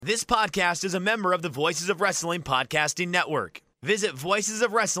This podcast is a member of the Voices of Wrestling Podcasting Network. Visit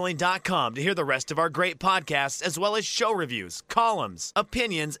voicesofwrestling.com to hear the rest of our great podcasts, as well as show reviews, columns,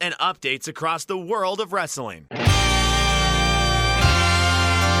 opinions, and updates across the world of wrestling.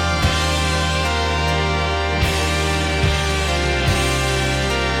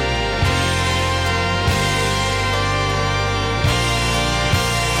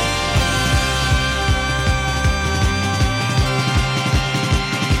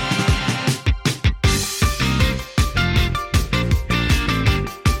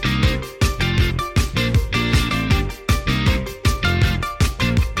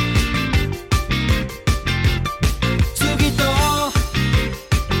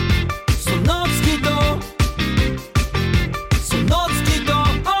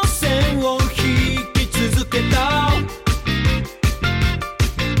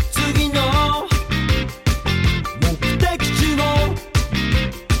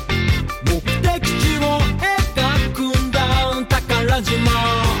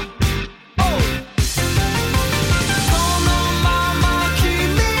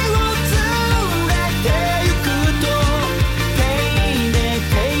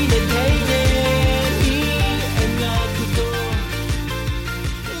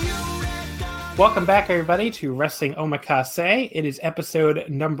 Welcome back, everybody, to Wrestling Omakase. It is episode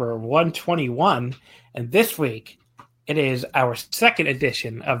number 121, and this week it is our second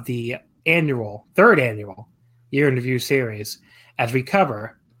edition of the third annual Year in Review series, as we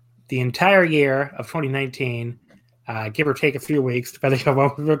cover the entire year of 2019, give or take a few weeks, depending on when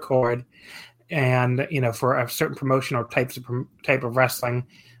we record. And, for a certain promotional type of wrestling,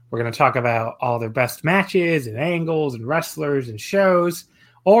 we're going to talk about all their best matches and angles and wrestlers and shows,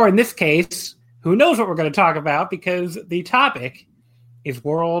 or in this case, who knows what we're going to talk about, because the topic is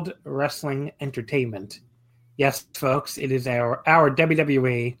World Wrestling Entertainment. Yes, folks, it is our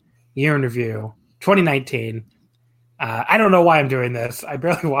WWE Year in Review 2019. I don't know why I'm doing this. I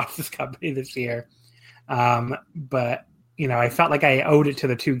barely watched this company this year. But, I felt like I owed it to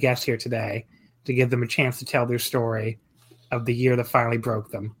the two guests here today to give them a chance to tell their story of the year that finally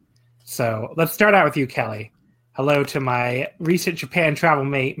broke them. So let's start out with you, Kelly. Hello to my recent Japan travel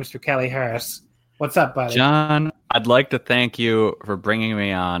mate, Mr. Kelly Harris. What's up, buddy? John, I'd like to thank you for bringing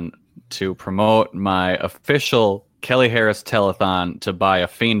me on to promote my official Kelly Harris telethon to buy a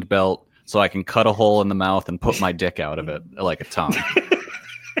Fiend belt so I can cut a hole in the mouth and put my dick out of it like a tongue.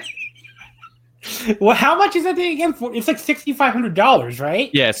 Well, how much is that thing again? It's like $6,500,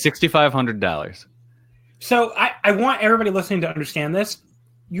 right? Yeah, $6,500. So I want everybody listening to understand this.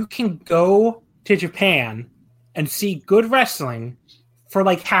 You can go to Japan and see good wrestling for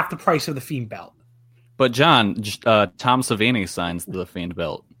like half the price of the Fiend belt. But John, Tom Savini signs the Fiend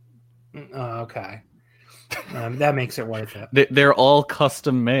belt. Oh, okay. That makes it worth it. They're all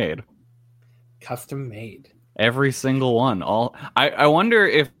custom made. Custom made. Every single one. I wonder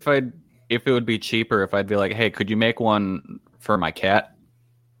if it would be cheaper if I'd be like, hey, could you make one for my cat?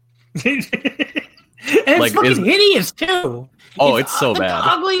 And it's fucking hideous too. It's so bad.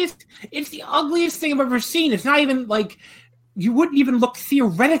 It's the ugliest thing I've ever seen. It's not even like you wouldn't even look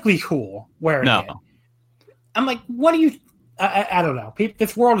theoretically cool wearing it. I'm like, what do you? I don't know.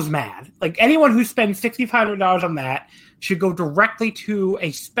 This world is mad. Like, anyone who spends $6,500 on that should go directly to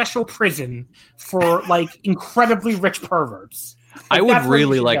a special prison for like incredibly rich perverts. Like, I would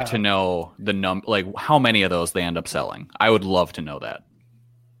really like to know the like how many of those they end up selling. I would love to know that.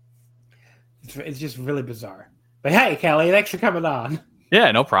 It's just really bizarre. But hey, Kelly, thanks for coming on.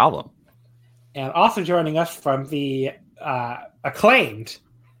 Yeah, no problem. And also joining us from the acclaimed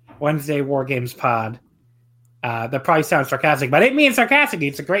Wednesday War Games pod. That probably sounds sarcastic, but I didn't mean sarcastic.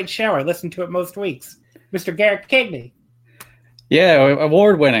 It's a great show. I listen to it most weeks. Mr. Garrett Cagney. Yeah,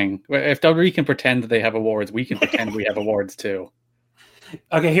 award winning. If WWE can pretend that they have awards, we can pretend we have awards too.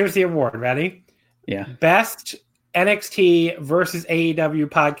 Okay, here's the award. Ready? Yeah. Best NXT versus AEW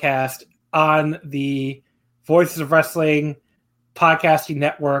podcast on the Voices of Wrestling Podcasting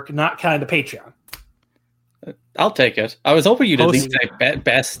Network, not counting the Patreon. I'll take it. I was hoping you'd at least say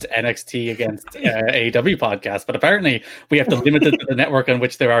best NXT against AEW podcast, but apparently we have to limit it to the network on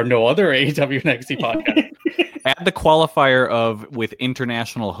which there are no other AEW and NXT podcasts. Add the qualifier of with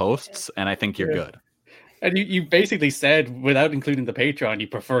international hosts, and I think you're good. And you basically said, without including the Patreon, you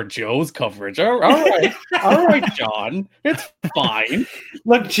prefer Joe's coverage. All right. All right, John. It's fine.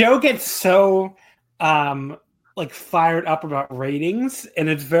 Look, Joe gets so like fired up about ratings, and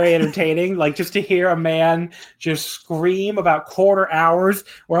it's very entertaining. Like just to hear a man just scream about quarter hours,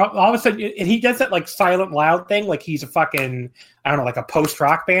 where all of a sudden, and he does that like silent loud thing, like he's a fucking, I don't know, like a post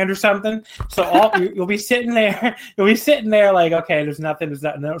rock band or something. So you'll be sitting there, like, okay, there's nothing,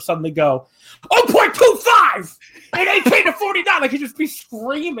 and it'll suddenly go 0.25 and 18 to 49, like he just be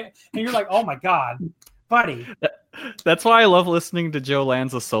screaming, and you're like, oh my god, buddy. That's why I love listening to Joe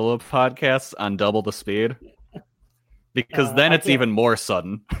Lanza solo podcasts on double the speed. Because then it's even more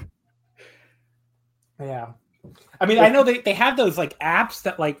sudden. Yeah. I mean, I know they have those like apps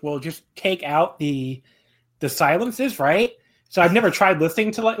that like will just take out the silences, right? So I've never tried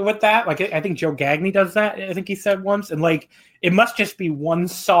listening to with that. Like I think Joe Gagney does that. I think he said once, and like it must just be one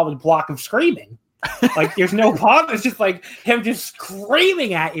solid block of screaming. Like there's no pause. It's just like him just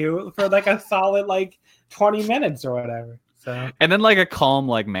screaming at you for like a solid like 20 minutes or whatever. So and then like a calm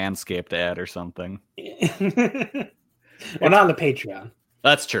like Manscaped ad or something. Well, not on the Patreon.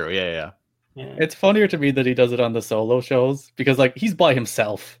 That's true. Yeah. It's funnier to me that he does it on the solo shows because, like, he's by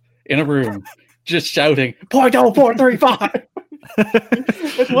himself in a room just shouting 0.0435.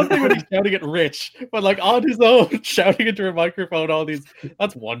 It's one thing when he's shouting at Rich, but like on his own, shouting into a microphone, all these.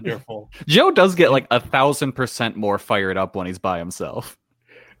 That's wonderful. Joe does get like 1,000% more fired up when he's by himself.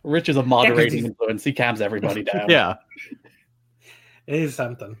 Rich is a moderating influence. He calms everybody down. Yeah. It is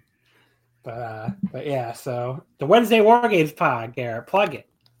something. But yeah, so the Wednesday War Games pod, Garrett, plug it.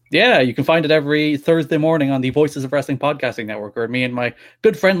 Yeah, you can find it every Thursday morning on the Voices of Wrestling podcasting network, where me and my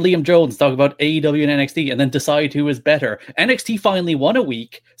good friend Liam Jones talk about AEW and NXT and then decide who is better. NXT finally won a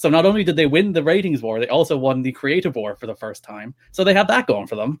week, so not only did they win the ratings war, they also won the creative war for the first time. So they have that going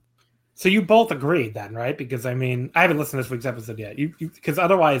for them. So you both agreed then, right? Because I mean, I haven't listened to this week's episode yet. Because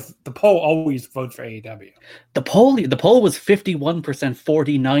otherwise, the poll always votes for AEW. The poll was 51%,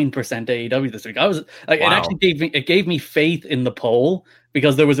 49% AEW this week. I was like, wow. It gave me faith in the poll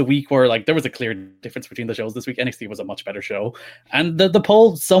because there was a week where like there was a clear difference between the shows this week. NXT was a much better show, and the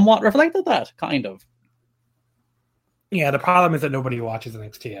poll somewhat reflected that, kind of. Yeah, the problem is that nobody watches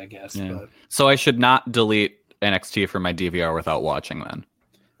NXT, I guess. Yeah. But... So I should not delete NXT from my DVR without watching then.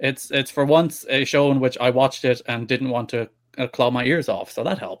 It's for once a show in which I watched it and didn't want to claw my ears off, so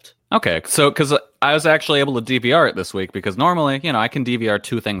that helped. Okay, so because I was actually able to DVR it this week because normally, I can DVR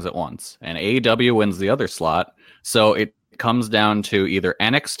two things at once, and AEW wins the other slot, so it comes down to either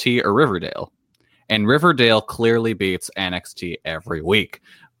NXT or Riverdale, and Riverdale clearly beats NXT every week,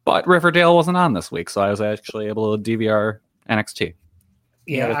 but Riverdale wasn't on this week, so I was actually able to DVR NXT.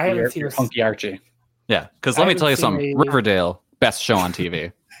 Yeah, I haven't seen Hunky Archie. Yeah, because let me tell you something, Riverdale, best show on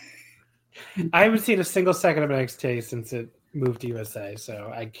TV. I haven't seen a single second of NXT since it moved to USA,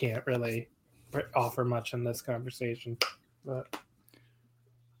 so I can't really offer much in this conversation. But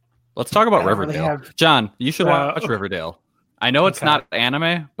let's talk about Riverdale. John, you should watch Riverdale. I know it's not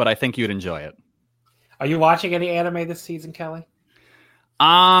anime, but I think you'd enjoy it. Are you watching any anime this season, Kelly?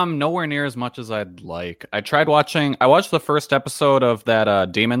 Nowhere near as much as I'd like. I watched the first episode of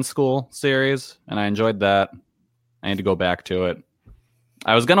that Demon School series, and I enjoyed that. I need to go back to it.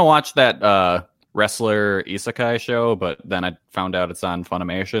 I was going to watch that wrestler isekai show, but then I found out it's on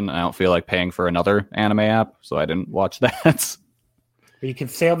Funimation, and I don't feel like paying for another anime app, so I didn't watch that. You can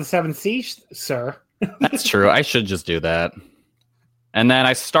sail the seven seas, sir. That's true. I should just do that. And then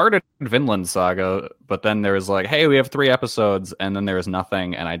I started Vinland Saga, but then there was like, hey, we have 3 episodes, and then there was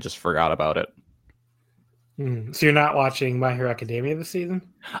nothing, and I just forgot about it. So you're not watching My Hero Academia this season?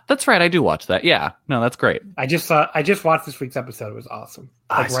 That's right. I do watch that. Yeah. No, that's great. I just watched this week's episode. It was awesome.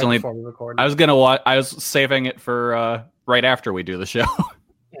 Like before we recorded. I was gonna watch. I was saving it for right after we do the show.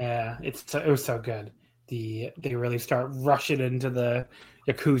 Yeah, it was so good. They really start rushing into the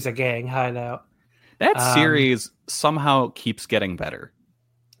Yakuza gang hideout. That series somehow keeps getting better.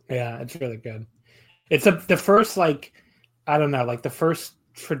 Yeah, it's really good. It's the first the first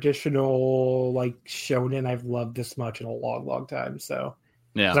traditional like shonen I've loved this much in a long time. So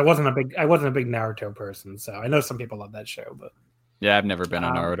yeah, I wasn't a big Naruto person, so I know some people love that show, but yeah, I've never been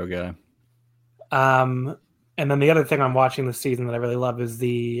a Naruto guy. And then the other thing I'm watching this season that I really love is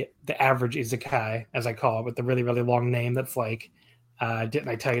the average isekai, as I call it, with the really really long name that's like didn't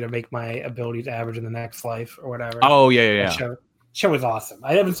I tell you to make my abilities average in the next life or whatever. Oh yeah. Show is awesome.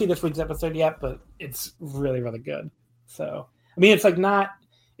 I haven't seen this week's episode yet, but it's really really good. So I mean,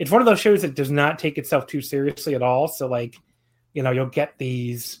 it's one of those shows that does not take itself too seriously at all. So like, you'll get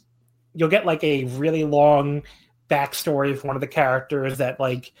like a really long backstory of one of the characters that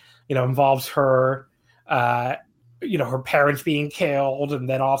like, involves her, her parents being killed, and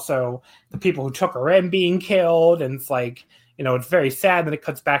then also the people who took her in being killed. And it's like, it's very sad. Then it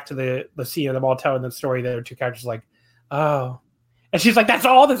cuts back to the scene of them all telling the story. There are two characters like, oh, and she's like, that's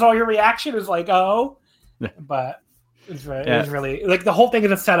all your reaction is like, oh, but it was really like the whole thing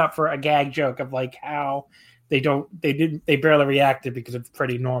is a setup for a gag joke of like how they barely reacted because it's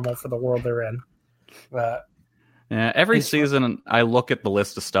pretty normal for the world they're in. But yeah, every season I look at the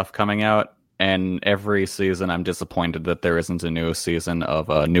list of stuff coming out, and every season I'm disappointed that there isn't a new season of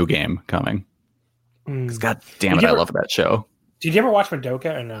a new game coming. Because God damn it, I love that show. Did you ever watch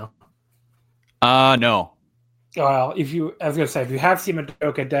Madoka or no? No. Well, if you have seen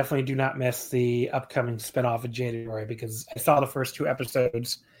Madoka, definitely do not miss the upcoming spinoff in January, because I saw the first 2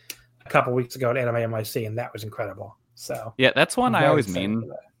 episodes a couple weeks ago at Anime NYC, and that was incredible. So yeah, that's one I always mean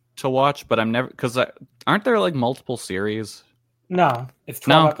to watch, but I'm never, because aren't there like multiple series? No, it's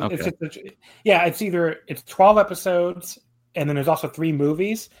 12. No? Okay. It's 12 episodes, and then there's also 3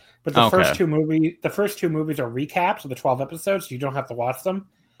 movies. But the first two movies are recaps of the 12 episodes, so you don't have to watch them.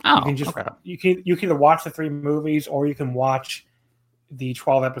 Oh, you can just you can either watch the 3 movies, or you can watch the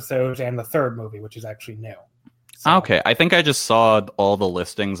 12 episodes and the 3rd movie, which is actually new. So, okay, I think I just saw all the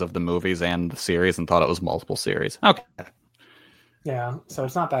listings of the movies and the series and thought it was multiple series. Okay. Yeah, so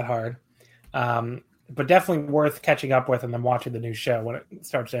it's not that hard. But definitely worth catching up with and then watching the new show when it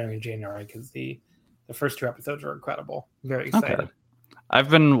starts airing in January, because the first 2 episodes are incredible. Very excited. Okay. I've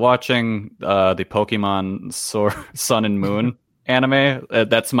been watching the Pokemon Sun and Moon anime.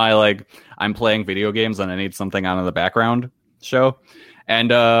 That's my I'm playing video games and I need something on in the background show.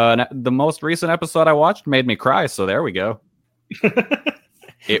 And the most recent episode I watched made me cry, so there we go.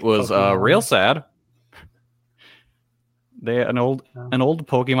 It was real sad. An old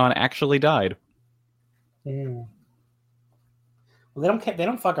Pokemon actually died. Mm. Well, they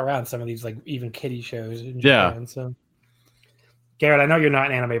don't fuck around some of these even kiddie shows in Japan. So, Garrett, I know you're not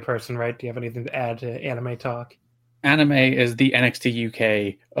an anime person, right? Do you have anything to add to anime talk? Anime is the NXT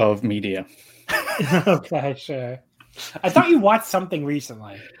UK of media. Okay, sure. I thought you watched something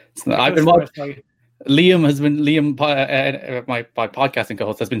recently. I've been watching. Liam, my podcasting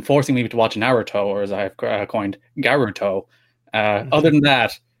co-host, has been forcing me to watch Naruto, or as I have coined, Garuto. Other than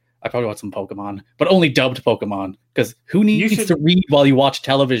that, I probably watch some Pokemon, but only dubbed Pokemon, because who needs to read while you watch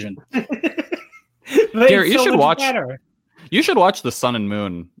television? Garrett, you should watch. You should watch the Sun and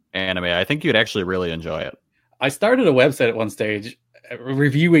Moon anime. I think you'd actually really enjoy it. I started a website at one stage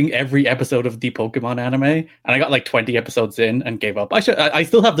reviewing every episode of the Pokemon anime, and I got 20 episodes in and gave up. I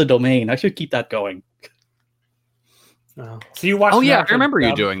still have the domain. I should keep that going. Oh. So you watched? Oh yeah, I remember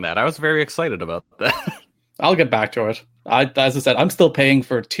you doing that. I was very excited about that. I'll get back to it. As I said, I'm still paying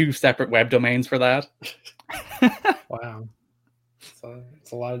for 2 separate web domains for that. Wow,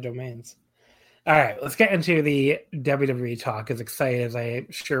 it's a lot of domains. All right, let's get into the WWE talk, as excited as I'm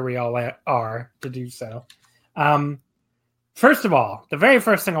sure we all are to do so. First of all, the very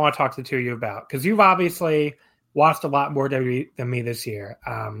first thing I want to talk to the 2 of you about, because you've obviously watched a lot more WWE than me this year.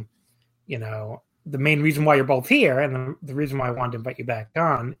 The main reason why you're both here, and the reason why I wanted to invite you back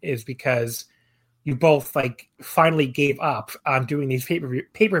on, is because you both finally gave up on doing these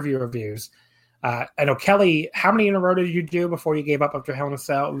pay-per-view reviews. I know, Kelly, how many in a row did you do before you gave up after Hell in a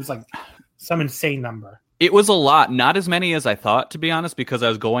Cell? It was some insane number. It was a lot, not as many as I thought, to be honest, because I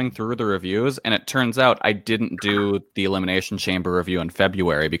was going through the reviews, and it turns out I didn't do the Elimination Chamber review in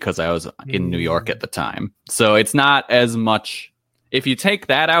February because I was in New York at the time. So it's not as much. If you take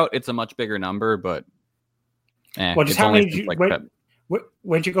that out, it's a much bigger number, but well, just how many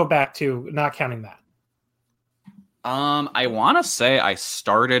where'd you go back to, not counting that? I want to say I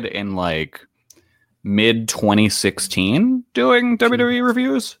started in mid 2016 doing WWE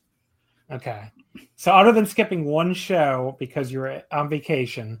reviews. Okay. So other than skipping one show because you were on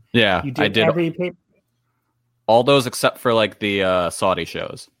vacation, yeah, you did, I did every all those except for the Saudi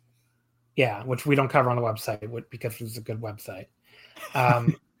shows. Yeah, which we don't cover on the website because it's a good website.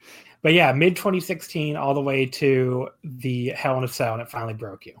 But yeah, mid 2016 all the way to the Hell in a Cell, and it finally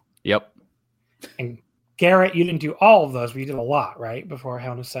broke you. Yep. And Garrett, you didn't do all of those, but you did a lot, right, before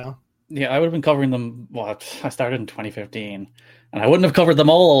Hell in a Cell? Yeah, I would have been covering them. I started in 2015, and I wouldn't have covered them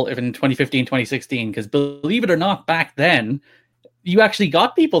all in 2015, 2016, because believe it or not, back then, you actually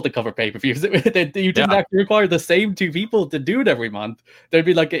got people to cover pay-per-views. You didn't actually require the same 2 people to do it every month. There'd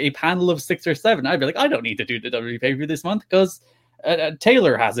be a panel of 6 or 7. I'd be I don't need to do the WWE pay-per-view this month because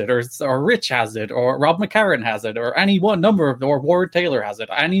Taylor has it, or Rich has it, or Rob McCarran has it, or any one number of, or Ward Taylor has it.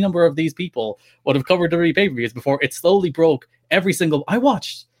 Any number of these people would have covered WWE pay-per-views before it slowly broke every single. I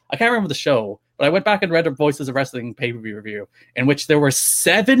can't remember the show, but I went back and read a Voices of Wrestling pay-per-view review in which there were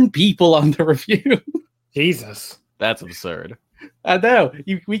 7 people on the review. Jesus. That's absurd. And now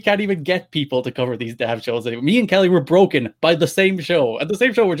we can't even get people to cover these damn shows anymore. Me and Kelly were broken by the same show. And the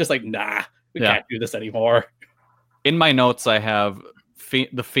same show, we're just like, nah, we can't do this anymore. In my notes, I have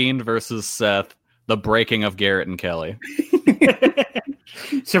The Fiend versus Seth, the breaking of Garrett and Kelly.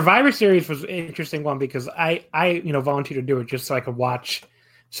 Survivor Series was an interesting one because I volunteered to do it just so I could watch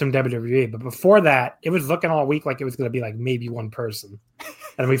some WWE. But before that, it was looking all week like it was going to be like maybe one person.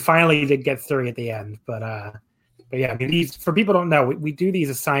 And we finally did get 3 at the end. But yeah, I mean, these, for people who don't know, we do these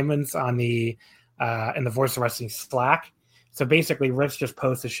assignments on the in the Voice of Wrestling Slack. So basically, Rich just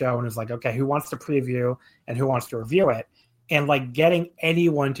posts a show and is like, okay, who wants to preview and who wants to review it? And like getting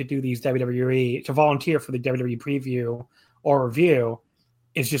anyone to do these WWE, to volunteer for the WWE preview or review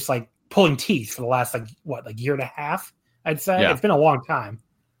is just like pulling teeth for the last year and a half, I'd say. Yeah. It's been a long time.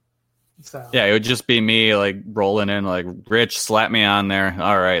 So yeah, it would just be me like rolling in like, Rich, slap me on there.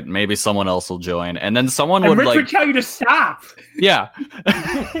 All right, maybe someone else will join. And then someone would Rich would tell you to stop. Yeah.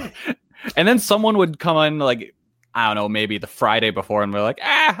 And then someone would come in like, I don't know, maybe the Friday before, and we're like,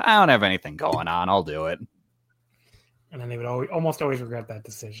 I don't have anything going on. I'll do it. And then they would almost always regret that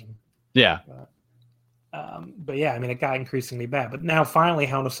decision. Yeah. But yeah, I mean, it got increasingly bad. But now finally,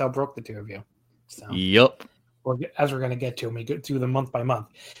 Hell in a Cell broke the two of you. So, yep. As we're going to get to when we get through the month by month.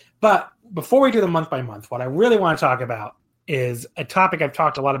 But before we do the month by month, what I really want to talk about is a topic I've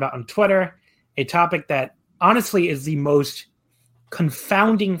talked a lot about on Twitter, a topic that honestly is the most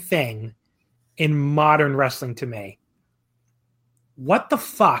confounding thing in modern wrestling to me. What the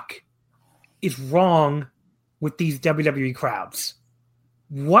fuck is wrong with these WWE crowds?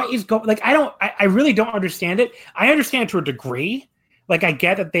 What is going, like, I really don't understand it. I understand it to a degree. Like, I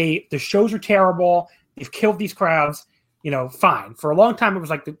get that the shows are terrible. They've killed these crowds, fine. For a long time, it was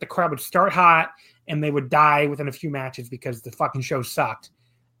like the crowd would start hot and they would die within a few matches because the fucking show sucked.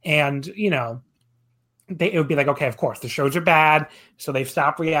 And, it would be like, okay, of course, the shows are bad, so they've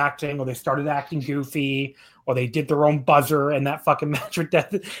stopped reacting, or they started acting goofy, or they did their own buzzer in that fucking match with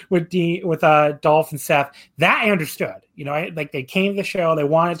Dolph and Seth. That I understood. Like they came to the show, they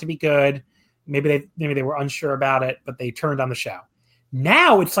wanted it to be good. Maybe they were unsure about it, but they turned on the show.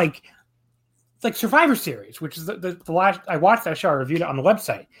 Now it's like Survivor Series, which is the last I watched that show. I reviewed it on the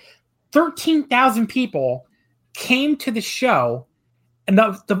website. 13,000 people came to the show, and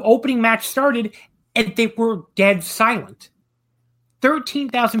the opening match started, and they were dead silent.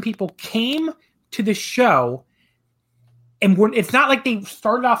 13,000 people came to the show, and it's not like they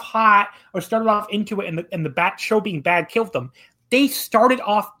started off hot or started off into it, and the show being bad killed them. They started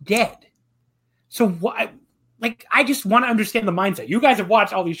off dead. So what? Like, I just want to understand the mindset. You guys have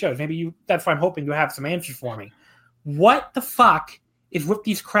watched all these shows. Maybe that's why I'm hoping you have some answers for me. What the fuck is with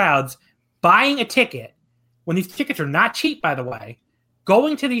these crowds buying a ticket when these tickets are not cheap, by the way,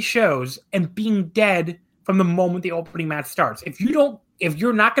 going to these shows and being dead from the moment the opening match starts? If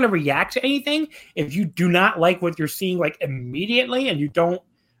you're not going to react to anything, if you do not like what you're seeing like immediately and you don't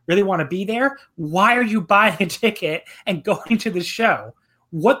really want to be there, why are you buying a ticket and going to the show?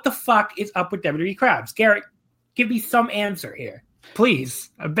 What the fuck is up with WWE crowds? Garrett, give me some answer here.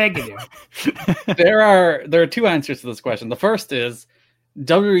 Please, I'm begging you. There are two answers to this question. The first is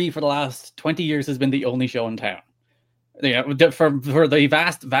WWE for the last 20 years has been the only show in town. For the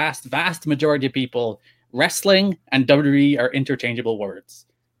vast majority of people, wrestling and WWE are interchangeable words.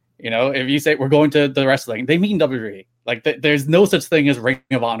 If you say we're going to the wrestling, they mean WWE. Like there's no such thing as Ring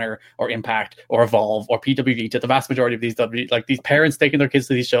of Honor or Impact or Evolve or PWG to the vast majority of these WWE. Like these parents taking their kids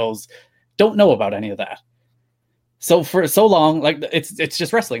to these shows don't know about any of that. So for so long, like it's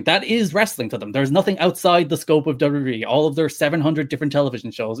just wrestling. That is wrestling to them. There's nothing outside the scope of WWE. All of their 700 different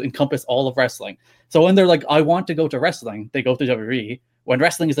television shows encompass all of wrestling. So when they're like, I want to go to wrestling, they go to WWE. When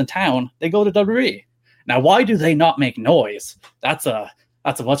wrestling is in town, they go to WWE. Now, why do they not make noise? That's a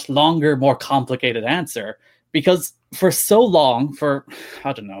much longer, more complicated answer. Because for so long,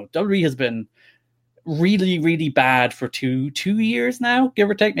 WWE has been really, really bad for two years now, give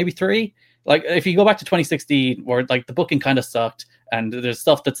or take, maybe 3. Like, if you go back to 2016, where like the booking kind of sucked and there's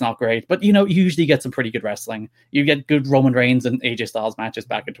stuff that's not great, but you usually get some pretty good wrestling. You get good Roman Reigns and AJ Styles matches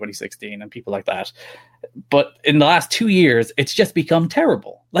back in 2016 and people like that. But in the last 2 years, it's just become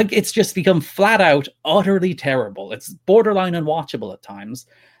terrible. Like, it's just become flat out, utterly terrible. It's borderline unwatchable at times.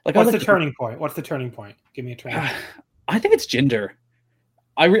 Like, what's the turning point? Give me a turning point. I think it's Jinder.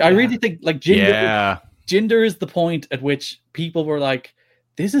 I really think like Jinder. Yeah. Jinder is the point at which people were like,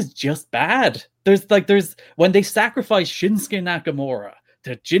 this is just bad. There's when they sacrifice Shinsuke Nakamura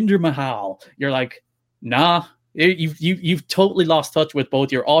to Jinder Mahal, you're like, nah, you've totally lost touch with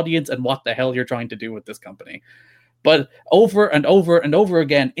both your audience and what the hell you're trying to do with this company. But over and over and over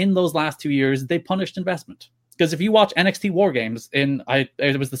again in those last 2 years, they punished investment. Because if you watch NXT War Games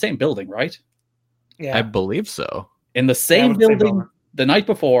it was the same building, right? Yeah, I believe so. In the same building the night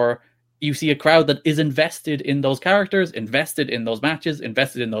before, you see a crowd that is invested in those characters, invested in those matches,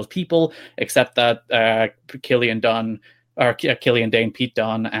 invested in those people, except that Killian Dane, Pete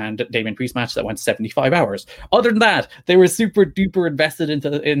Dunne, and Damian Priest match that went 75 hours. Other than that, they were super duper invested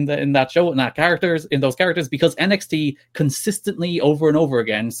in that show and those characters, because NXT consistently over and over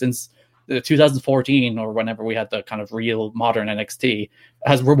again since 2014 or whenever we had the kind of real modern NXT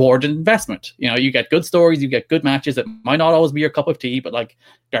has rewarded investment. You know, you get good stories, you get good matches. It might not always be your cup of tea, but like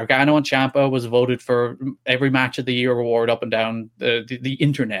Gargano and Ciampa was voted for every match of the year award up and down the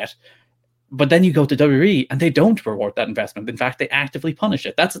internet. But then you go to WWE and they don't reward that investment. In fact, they actively punish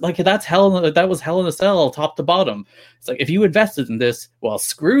it. That was Hell in a Cell, top to bottom. It's like, if you invested in this, well,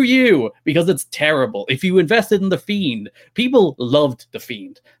 screw you, because it's terrible. If you invested in The Fiend, people loved The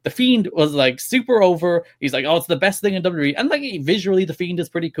Fiend. The Fiend was like super over. He's like, oh, it's the best thing in WWE. And like visually, The Fiend is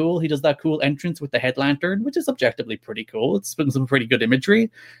pretty cool. He does that cool entrance with the head lantern, which is objectively pretty cool. It's been some pretty good imagery.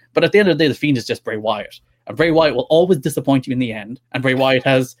 But at the end of the day, The Fiend is just Bray Wyatt. And Bray Wyatt will always disappoint you in the end. And Bray Wyatt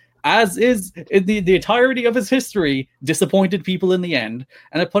has, as is in the entirety of his history, disappointed people in the end,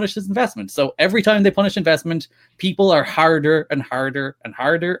 and it punishes investment. So every time they punish investment, people are harder and harder and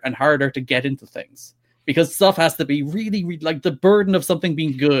harder and harder to get into things, because stuff has to be really, really, like, the burden of something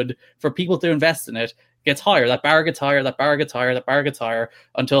being good for people to invest in it gets higher. That bar gets higher, that bar gets higher, that bar gets higher,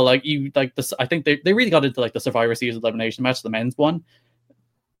 until like you like this. I think they really got into like the Survivor Series elimination match, the men's one,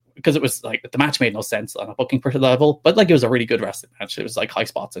 because it was like the match made no sense on a booking level, but like it was a really good wrestling match. It was like high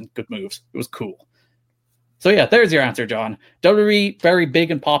spots and good moves. It was cool. So yeah, there's your answer, John. WWE, very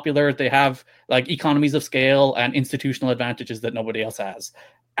big and popular. They have like economies of scale and institutional advantages that nobody else has,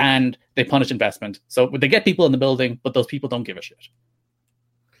 and they punish investment. So they get people in the building, but those people don't give a shit.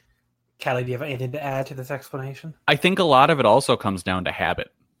 Callie, do you have anything to add to this explanation? I think a lot of it also comes down to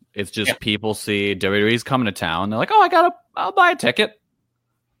habit. It's just people see WWE's coming to town. They're like, oh, I'll buy a ticket.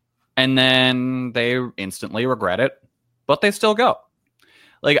 And then they instantly regret it, but they still go.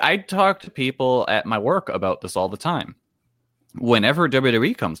 Like, I talk to people at my work about this all the time. Whenever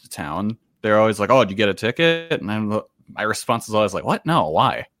WWE comes to town, they're always like, oh, did you get a ticket? And my response is always like, what? No,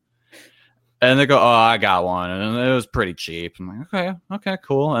 why? And they go, oh, I got one. And it was pretty cheap. I'm like, okay,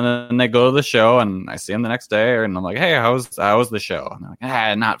 cool. And then they go to the show, and I see them the next day, and I'm like, hey, how was the show? And they're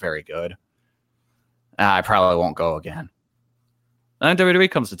like, not very good. I probably won't go again. And then WWE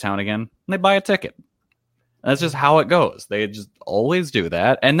comes to town again, and they buy a ticket. That's just how it goes. They just always do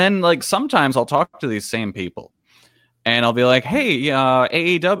that. And then, like, sometimes I'll talk to these same people, and I'll be like, "Hey,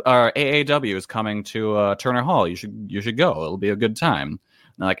 AAW is coming to Turner Hall. You should go. It'll be a good time." And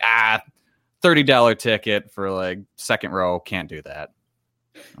they're like, $30 ticket for like second row. Can't do that.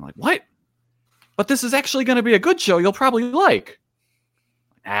 I'm like, what? But this is actually going to be a good show. You'll probably like.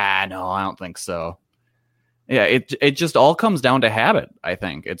 No, I don't think so. Yeah, it just all comes down to habit, I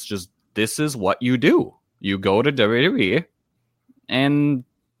think. It's just, this is what you do. You go to WWE, and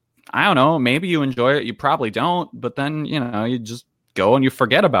I don't know, maybe you enjoy it, you probably don't, but then, you just go and you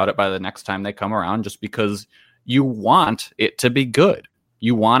forget about it by the next time they come around, just because you want it to be good.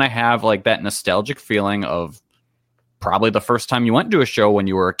 You want to have like that nostalgic feeling of probably the first time you went to a show when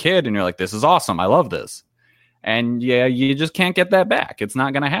you were a kid, and you're like, this is awesome, I love this. And yeah, you just can't get that back. It's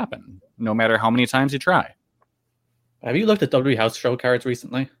not going to happen, no matter how many times you try. Have you looked at WWE house show cards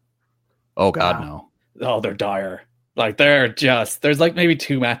recently? Oh, God, no. Oh, they're dire. Like, there's like maybe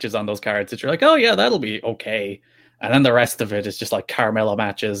 2 matches on those cards that you're like, oh, yeah, that'll be okay. And then the rest of it is just like Carmella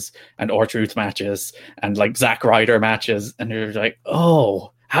matches and R-Truth matches and like Zack Ryder matches. And you're like,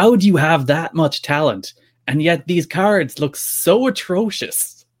 oh, how do you have that much talent? And yet these cards look so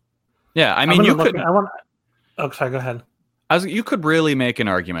atrocious. Yeah, I mean, Oh, sorry, go ahead. You could really make an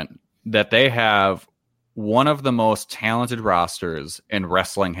argument that they have one of the most talented rosters in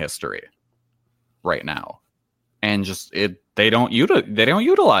wrestling history right now, and just they don't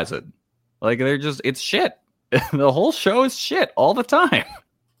utilize it. Like, it's shit. The whole show is shit all the time.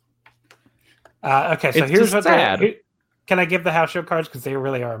 Okay, so here's what's sad. Can I give the house show cards, because they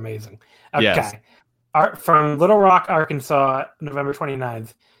really are amazing? Okay, yes. From Little Rock, Arkansas, November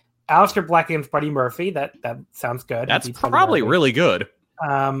 29th. Aleister Black against Buddy Murphy. That sounds good. That's probably really good.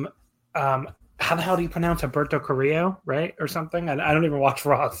 How the hell do you pronounce Alberto Carrillo, right, or something? I don't even watch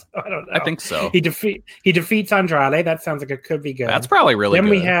Raw, so I don't know. I think so. He defeats Andrade. That sounds like it could be good. That's probably really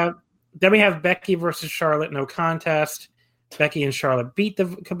good. Then we have Becky versus Charlotte, no contest. Becky and Charlotte beat the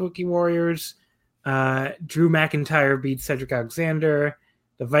Kabuki Warriors. Drew McIntyre beats Cedric Alexander.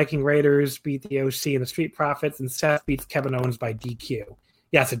 The Viking Raiders beat the OC and the Street Profits, and Seth beats Kevin Owens by DQ.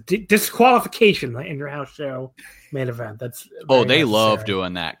 Yes, a disqualification in your house show main event. That's Oh, very they love necessary.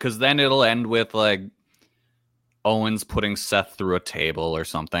 doing that because then it'll end with like Owens putting Seth through a table or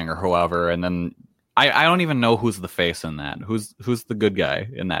something or whoever, and then I don't even know who's the face in that. Who's the good guy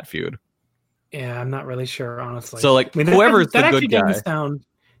in that feud? Yeah, I'm not really sure, honestly. So like whoever's the good guy.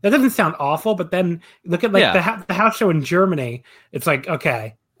 That doesn't sound awful, but then look at like Yeah. the house show in Germany. It's like,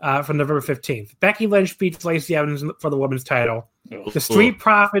 okay, from November 15th. Becky Lynch beats Lacey Evans for the women's title. The Street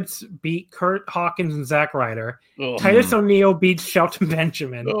Profits beat Kurt Hawkins and Zack Ryder. Titus O'Neil beats Shelton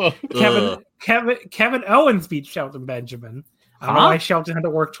Benjamin. Kevin Owens beats Shelton Benjamin. I don't know why Shelton had to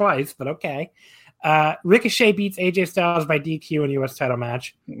work twice, but okay. Ricochet beats AJ Styles by DQ in a U.S. title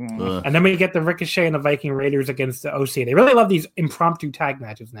match. And then we get the Ricochet and the Viking Raiders against the OC. They really love these impromptu tag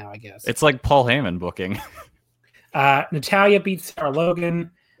matches now, I guess. It's like Paul Heyman booking. Natalya beats Sarah Logan.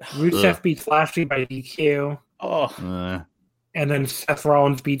 Rusev beats Lashley by DQ. And then Seth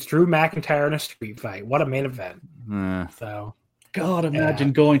Rollins beats Drew McIntyre in a street fight. What a main event. So, God,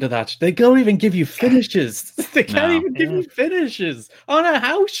 imagine going to that. They don't even give you finishes. They can't even give you finishes on a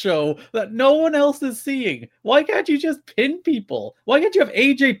house show that no one else is seeing. Why can't you just pin people? Why can't you have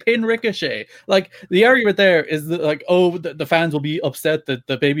AJ pin Ricochet? Like, the argument there is that, like, the fans will be upset that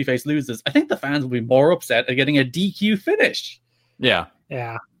the babyface loses. I think the fans will be more upset at getting a DQ finish. Yeah.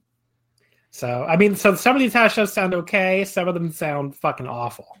 Yeah. So, I mean, so some of these house shows sound okay. Some of them sound fucking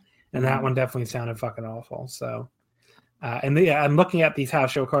awful. And that one definitely sounded fucking awful. So, I'm looking at these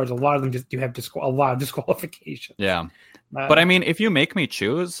house show cards. A lot of them just do have a lot of disqualification. Yeah. But I mean, if you make me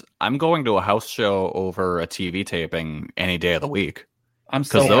choose, I'm going to a house show over a TV taping any day of the week. I'm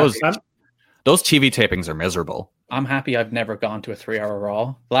so those TV tapings are miserable. I'm happy I've never gone to a 3-hour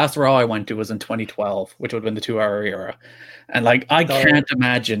Raw. The last Raw I went to was in 2012, which would have been the 2-hour era. And like, I can't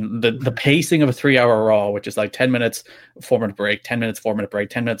imagine the pacing of a 3-hour Raw, which is like 10 minutes, 4-minute break, 10 minutes, 4-minute break,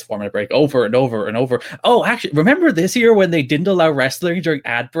 10 minutes, 4-minute break, over and over and over. Oh, actually, remember this year when they didn't allow wrestling during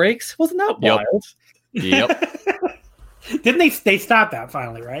ad breaks? Wasn't that wild? Yep. Didn't they stop that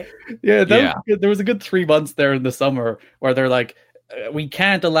finally, right? Yeah, there was a good 3 months there in the summer where they're like, we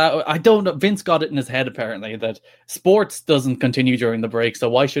can't allow. I don't know. Vince got it in his head apparently that sports doesn't continue during the break, so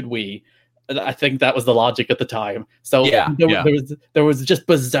why should we? I think that was the logic at the time. So there was just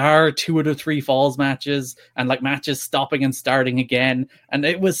bizarre 2 out of 3 falls matches and like matches stopping and starting again, and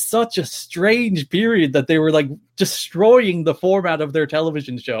it was such a strange period that they were like destroying the format of their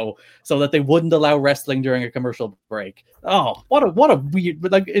television show so that they wouldn't allow wrestling during a commercial break. Oh, what a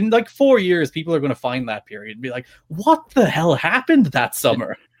weird! Like in like 4 years, people are going to find that period and be like, "What the hell happened that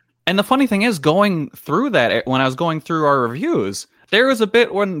summer?" And the funny thing is, going through that, when I was going through our reviews, there was a bit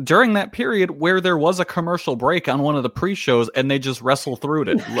during that period where there was a commercial break on one of the pre-shows, and they just wrestled through it.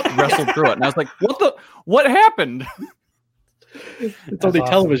 And I was like, what happened? It's only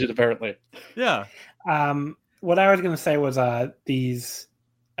television, apparently. Yeah. What I was going to say was these.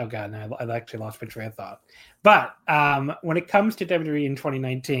 Oh god, no, I actually lost my train of thought. But when it comes to WWE in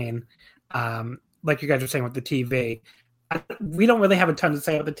 2019, like you guys were saying with the TV, we don't really have a ton to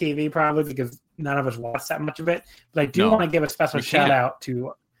say about the TV, probably because none of us watch that much of it. But I do want to give a special shout out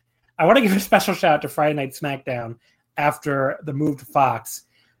to. I want to give a special shout out to Friday Night SmackDown after the move to Fox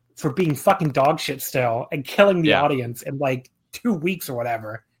for being fucking dog shit still and killing the audience in like 2 weeks or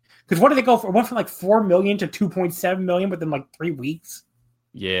whatever. Because what did they go for? It went from like 4 million to 2.7 million within like 3 weeks.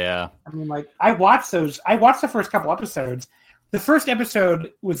 Yeah. I mean, like I watched the first couple episodes. The first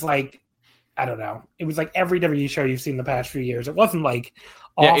episode was like, I don't know. It was like every WWE show you've seen the past few years. It wasn't like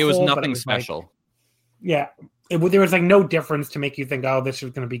awful, it was nothing but it was special. Like, there was like no difference to make you think, oh, this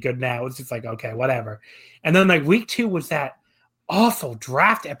is going to be good now. It's just like, okay, whatever. And then like week 2 was that awful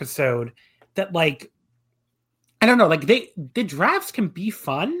draft episode that like, I don't know, like the drafts can be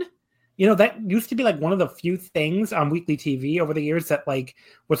fun. You know, that used to be like one of the few things on weekly TV over the years that like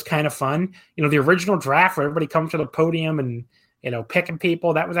was kind of fun. You know, the original draft where everybody comes to the podium and, you know, picking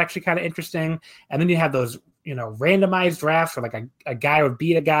people, that was actually kind of interesting. And then you have those, you know, randomized drafts where like a guy would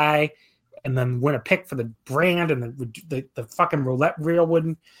beat a guy and then win a pick for the brand, and the fucking roulette wheel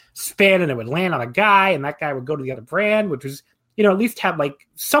wouldn't spin and it would land on a guy and that guy would go to the other brand, which was, you know, at least had like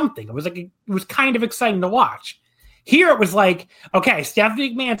something. It was like, it was kind of exciting to watch. Here it was like, okay,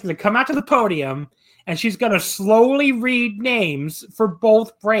 Stephanie McMahon's going to come out to the podium and she's going to slowly read names for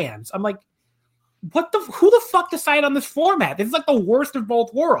both brands. I'm like, who the fuck decided on this format? This is like the worst of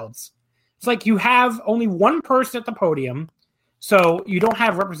both worlds. It's like you have only one person at the podium, so you don't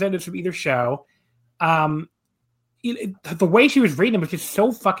have representatives from either show. The way she was reading them was just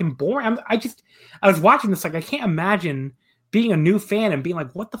so fucking boring. I was watching this like I can't imagine being a new fan and being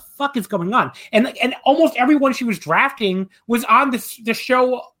like, what the fuck is going on? And almost everyone she was drafting was on the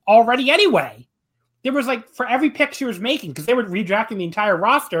show already anyway. There was like, for every pick she was making, because they were redrafting the entire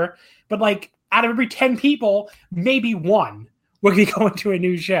roster, but like out of every 10 people, maybe one would be going to a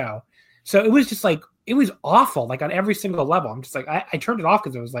new show. So it was just like, it was awful, like on every single level. I'm just like, I turned it off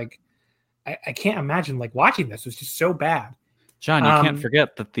because it was like, I can't imagine like watching this. It was just so bad. John, you can't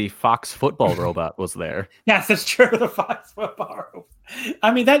forget that the Fox football robot was there. Yes, that's true. The Fox football robot.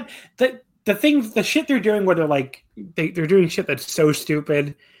 I mean, the shit they're doing where they're like, they're doing shit that's so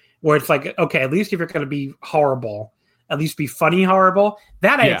stupid, where it's like, okay, at least if you're going to be horrible, at least be funny horrible.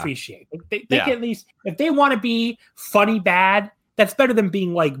 That I appreciate. They can at least, if they want to be funny bad, that's better than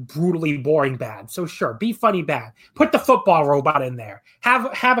being like brutally boring bad. So sure, be funny bad. Put the football robot in there.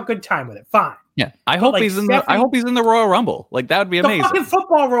 Have a good time with it. Fine. Yeah, I hope he's in the Royal Rumble. Like that would be amazing. The fucking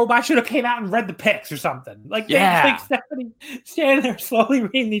football robot should have came out and read the picks or something. Like Stephanie standing there slowly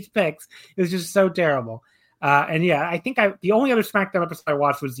reading these picks. It was just so terrible. And yeah, I think the only other SmackDown episode I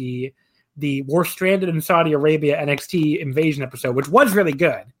watched was the We're Stranded in Saudi Arabia NXT Invasion episode, which was really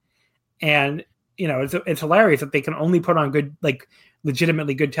good. And you know, it's hilarious that they can only put on good, like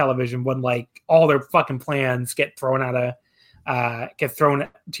legitimately good television when like all their fucking plans get thrown into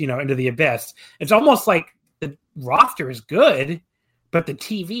the abyss. It's almost like the roster is good, but the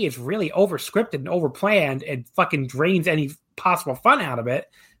TV is really overscripted and overplanned and fucking drains any possible fun out of it.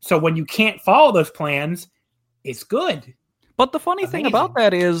 So when you can't follow those plans, it's good. But the funny thing about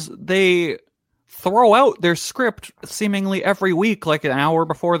that is they throw out their script seemingly every week, like an hour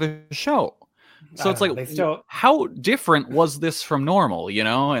before the show. So it's like, how different was this from normal, you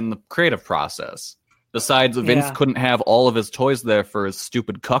know, in the creative process? Besides, Vince couldn't have all of his toys there for his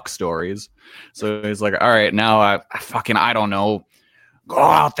stupid cuck stories. So he's like, all right, now I don't know, go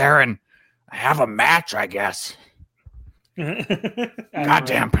out there and have a match, I guess.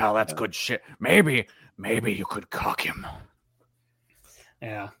 Goddamn, pal, that's good shit. Maybe you could cuck him.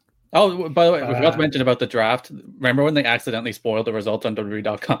 Yeah. Oh, by the way, we forgot to mention about the draft. Remember when they accidentally spoiled the results on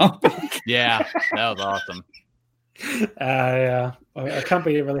WWE.com? Yeah, that was awesome. Yeah, a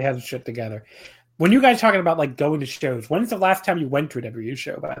company that really has its shit together. When you guys talking about like going to shows, when's the last time you went to a WWE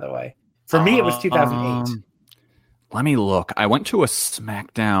show? By the way, for me, it was 2008. Let me look. I went to a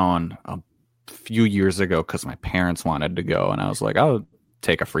SmackDown a few years ago because my parents wanted to go, and I was like, I'll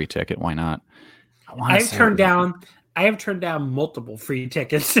take a free ticket. Why not? I have turned down multiple free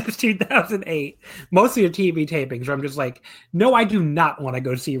tickets since 2008, mostly of TV tapings, where I'm just like, no, I do not want to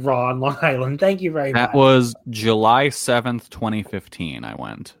go see Raw on Long Island. Thank you very much. That was July 7th, 2015, I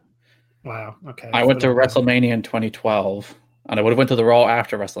went. Wow, okay. I went to WrestleMania in 2012, and I would have went to the Raw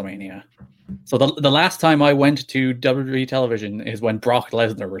after WrestleMania. So the last time I went to WWE television is when Brock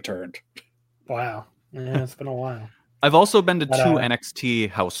Lesnar returned. Wow. Yeah, it's been a while. I've also been to two NXT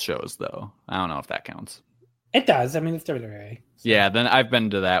house shows, though. I don't know if that counts. It does. I mean, it's WWE. So. Yeah, then I've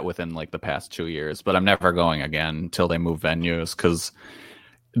been to that within like the past 2 years, but I'm never going again until they move venues because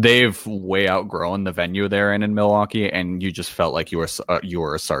they've way outgrown the venue they're in Milwaukee, and you just felt like you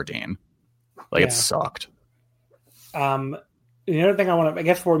were a sardine. Like it sucked. The other thing I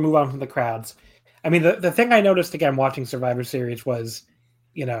guess before we move on from the crowds, I mean, the thing I noticed again watching Survivor Series was,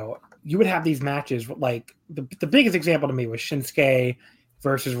 you know, you would have these matches like the biggest example to me was Shinsuke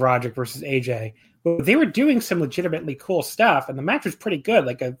versus Roderick versus AJ. But they were doing some legitimately cool stuff, and the match was pretty good.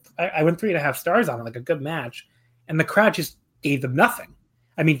 Like I went 3.5 stars on it, like a good match, and the crowd just gave them nothing.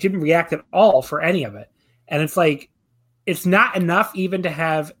 I mean, didn't react at all for any of it. And it's like, it's not enough even to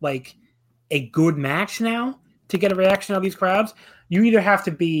have like a good match now to get a reaction out of these crowds. You either have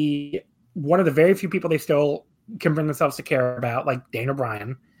to be one of the very few people they still can bring themselves to care about, like Daniel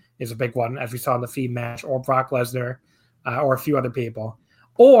Bryan is a big one, as we saw in the Feud match, or Brock Lesnar, or a few other people,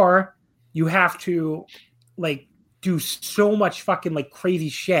 or you have to like do so much fucking like crazy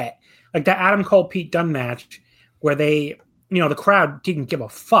shit, like that Adam Cole Pete Dunne match where they, you know, the crowd didn't give a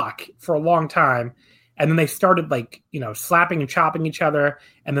fuck for a long time, and then they started like, you know, slapping and chopping each other,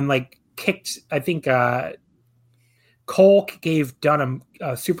 and then like kicked. I think Cole gave Dunne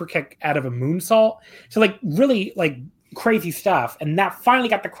a super kick out of a moonsault. So like really like crazy stuff, and that finally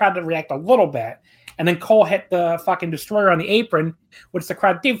got the crowd to react a little bit. And then Cole hit the fucking destroyer on the apron, which the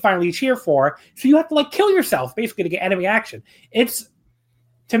crowd did finally cheer for. So you have to like kill yourself basically to get any reaction. It's,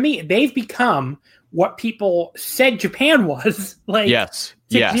 to me, they've become what people said Japan was like 6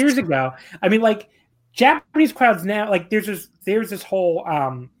 years ago. I mean, like Japanese crowds now, like there's this whole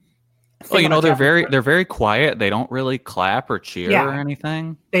well, you know, they're very quiet. They don't really clap or cheer or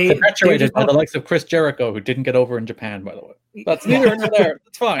anything. They perpetuated by the likes of Chris Jericho, who didn't get over in Japan, by the way. That's neither here nor there.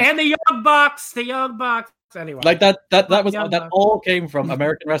 That's fine. And the Young Bucks. anyway. Like that was Young that Bucks. all came from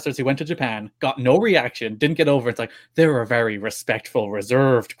American wrestlers who went to Japan, got no reaction, didn't get over. It's like they're a very respectful,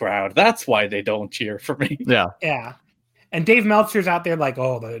 reserved crowd. That's why they don't cheer for me. Yeah. Yeah. And Dave Meltzer's out there like,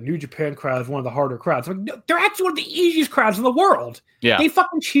 oh, the New Japan crowd is one of the harder crowds. Like, no, they're actually one of the easiest crowds in the world. Yeah. They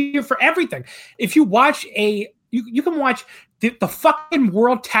fucking cheer for everything. If you watch you can watch the fucking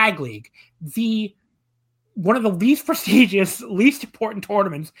World Tag League, one of the least prestigious, least important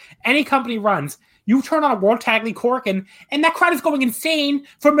tournaments any company runs. You turn on a World Tag League Korakuen, and that crowd is going insane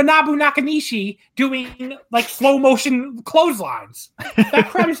for Manabu Nakanishi doing like slow motion clotheslines. That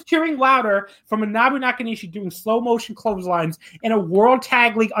crowd is cheering louder for Manabu Nakanishi doing slow motion clotheslines in a World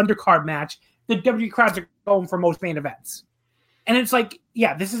Tag League undercard match. The WWE crowds are going for most main events. And it's like,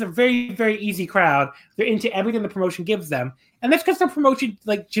 yeah, this is a very, very easy crowd. They're into everything the promotion gives them. And that's because the promotion,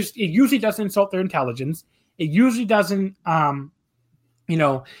 like, just, it usually doesn't insult their intelligence. It usually doesn't, have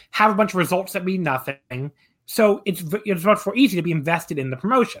a bunch of results that mean nothing. So it's much more easy to be invested in the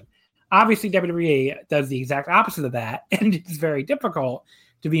promotion. Obviously, WWE does the exact opposite of that, and it's very difficult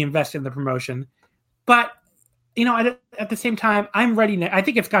to be invested in the promotion. But, at the same time, I'm ready now. I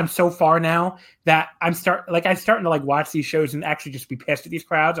think it's gone so far now that I'm starting to like watch these shows and actually just be pissed at these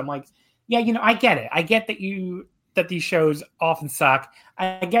crowds. I'm like, yeah, I get it. I get that these shows often suck.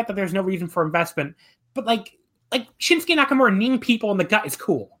 I get that there's no reason for investment, but like Shinsuke Nakamura kneeing people in the gut is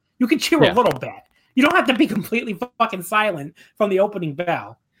cool. You can cheer a little bit. You don't have to be completely fucking silent from the opening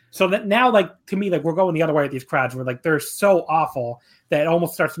bell. So that now, like, to me, like, we're going the other way at these crowds where, like, they're so awful that it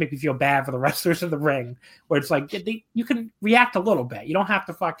almost starts to make me feel bad for the wrestlers in the ring, where it's like, you can react a little bit. You don't have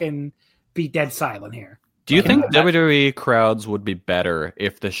to fucking be dead silent here. Do you think WWE crowds would be better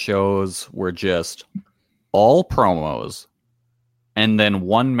if the shows were just all promos and then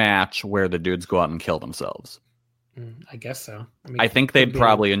one match where the dudes go out and kill themselves? I guess so. I think they'd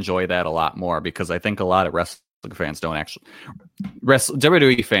probably enjoy that a lot more, because I think a lot of wrestling fans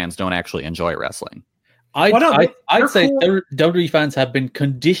WWE fans don't actually enjoy wrestling. I'd say WWE fans have been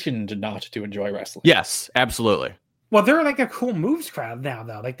conditioned not to enjoy wrestling. Yes, absolutely. Well, they're like a cool moves crowd now,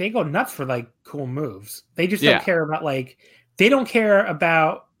 though. Like, they go nuts for like cool moves. They just don't care about they don't care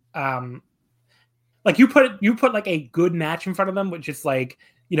about like you put like a good match in front of them, which is like,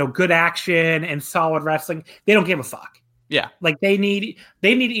 good action and solid wrestling. They don't give a fuck. Yeah. Like they need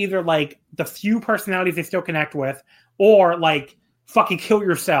either like the few personalities they still connect with, or like fucking kill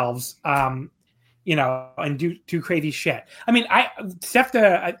yourselves, and do crazy shit. I mean, at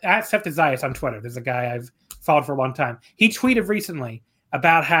Sefta Zayas on Twitter, there's a guy I've followed for a long time. He tweeted recently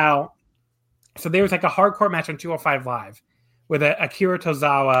about how, so there was like a hardcore match on 205 Live with Akira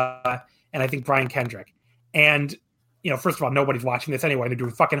Tozawa and I think Brian Kendrick. And, first of all, nobody's watching this anyway. They're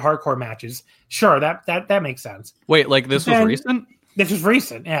doing fucking hardcore matches. Sure, that makes sense. Wait, like this was recent? This was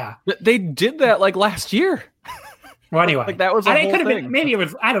recent, yeah. They did that like last year. Well, anyway, like that was a whole thing. Maybe it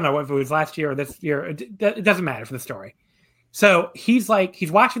was. I don't know if it was last year or this year. It doesn't matter for the story. So he's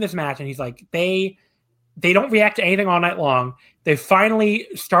watching this match and he's like, they don't react to anything all night long. They finally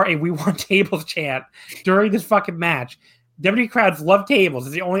start a "We Want Tables" chant during this fucking match. WWE crowds love tables.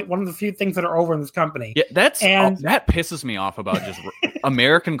 It's the only one of the few things that are over in this company. Yeah, that pisses me off about just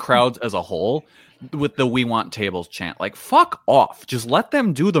American crowds as a whole. With the "We Want Tables" chant, like, fuck off. Just let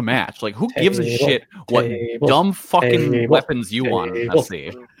them do the match. Like, who gives a shit what dumb fucking weapons you want to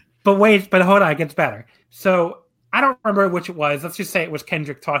see? But hold on, it gets better. So I don't remember which it was. Let's just say it was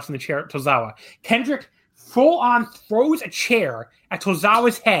Kendrick tossing the chair at Tozawa. Kendrick full on throws a chair at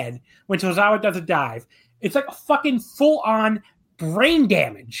Tozawa's head when Tozawa does a dive. It's like a fucking full on brain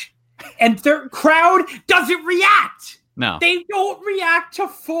damage, and their crowd doesn't react. No, they don't react to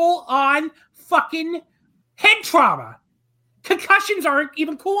full on fucking head trauma. Concussions aren't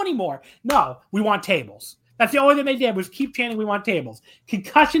even cool anymore. No, we want tables. That's the only thing they did was keep chanting, "We want tables."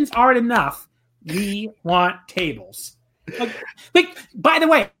 Concussions aren't enough. We want tables. Like, by the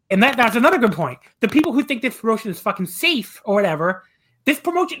way, and that's another good point. The people who think this promotion is fucking safe or whatever, this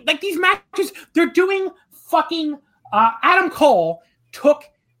promotion, like these matches, they're doing fucking Adam Cole took,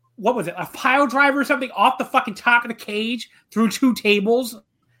 what was it, a pile driver or something off the fucking top of the cage through two tables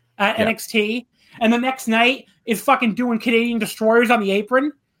at NXT, and the next night is fucking doing Canadian destroyers on the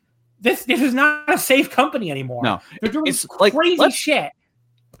apron. This is not a safe company anymore. No, they're doing crazy shit.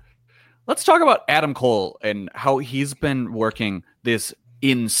 Let's talk about Adam Cole and how he's been working this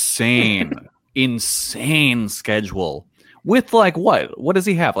insane schedule with like what does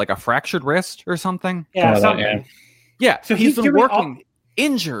he have? Like a fractured wrist or something? Yeah, something. Yeah. So he's been working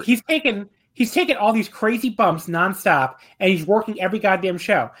injured. He's taken all these crazy bumps nonstop, and he's working every goddamn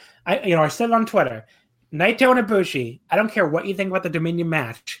show. I said it on Twitter. Naito and Ibushi, I don't care what you think about the Dominion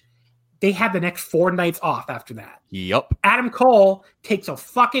match. they had the next 4 nights off after that. Yep. Adam Cole takes a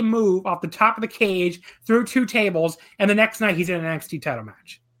fucking move off the top of the cage through 2 tables, and the next night he's in an NXT title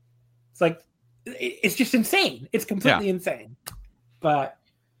match. It's like, it's just insane. It's completely insane. But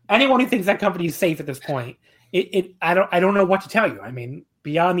anyone who thinks that company is safe at this point, I don't know what to tell you. I mean,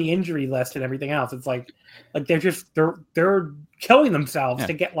 beyond the injury list and everything else, it's like they're killing themselves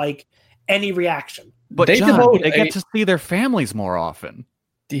to get like any reaction. But They John, they get to see their families more often.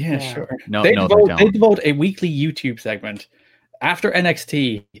 Yeah, sure. No, they they devote, don't. They devote a weekly YouTube segment after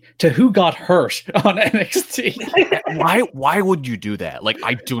NXT to who got hurt on NXT. Why would you do that? Like,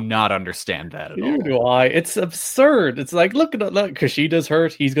 I do not understand that at all. Neither do I. It's absurd. It's like, look, Kushida's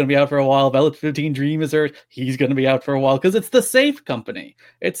hurt. He's going to be out for a while. Velveteen Dream is hurt. He's going to be out for a while because it's the safe company.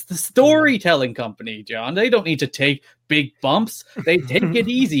 It's the storytelling company, John. They don't need to take big bumps. They take it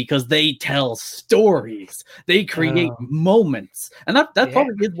easy because they tell stories. They create moments. And that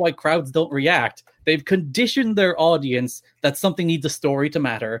probably is why crowds don't react. They've conditioned their audience that something needs a story to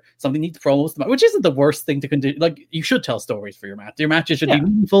matter, something needs promos to matter, which isn't the worst thing to condition. Like, you should tell stories for your match. Your matches should be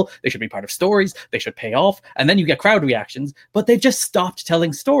meaningful. They should be part of stories. They should pay off. And then you get crowd reactions. But they've just stopped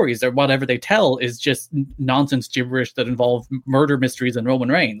telling stories, or whatever they tell is just nonsense gibberish that involve murder mysteries and Roman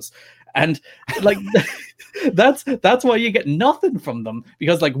Reigns. And like that's why you get nothing from them,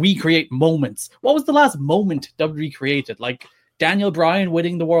 because like, we create moments. What was the last moment WWE created? Like Daniel Bryan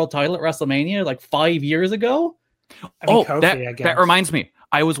winning the world title at WrestleMania like 5 years ago. Kofi, that reminds me.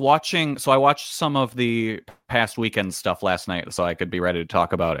 I watched some of the past weekend stuff last night so I could be ready to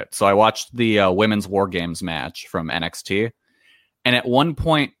talk about it. So I watched the Women's War Games match from NXT. And at one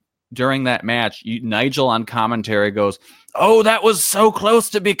point during that match, Nigel on commentary goes, "Oh, that was so close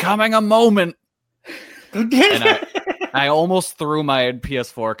to becoming a moment." And I almost threw my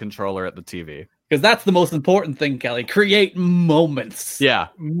PS4 controller at the TV. Because that's the most important thing, Kelly. Create moments. Yeah.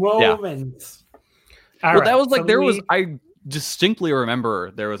 Moments. Yeah. That was like, I distinctly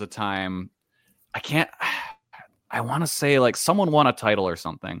remember there was a time, I want to say like someone won a title or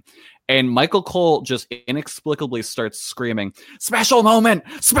something. And Michael Cole just inexplicably starts screaming, "Special moment!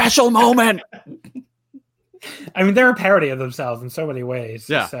 Special moment!" I mean, they're a parody of themselves in so many ways.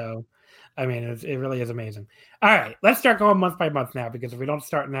 Yeah. So, I mean, it really is amazing. All right, let's start going month by month now, because if we don't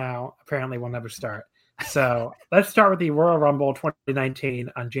start now, apparently we'll never start. So let's start with the Royal Rumble 2019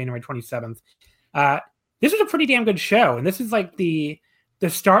 on January 27th. This was a pretty damn good show, and this is like the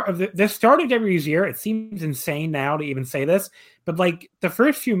start of the start of WWE's year. It seems insane now to even say this, but like the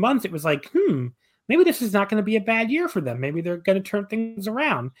first few months, it was like, maybe this is not going to be a bad year for them. Maybe they're going to turn things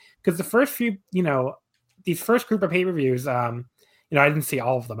around, because the first few, these first group of pay-per-views, I didn't see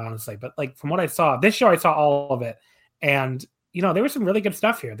all of them, honestly, but like from what I saw, this show, I saw all of it. And, there was some really good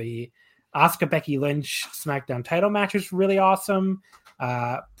stuff here. The Asuka Becky Lynch SmackDown title match was really awesome.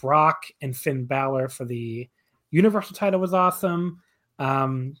 Brock and Finn Balor for the Universal title was awesome.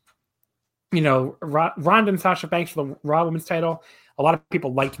 Ronda and Sasha Banks for the Raw Women's title. A lot of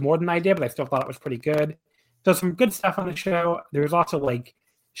people liked more than I did, but I still thought it was pretty good. So some good stuff on the show. There was also like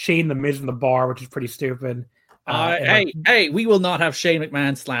Shane the Miz in the bar, which is pretty stupid. Hey, we will not have Shane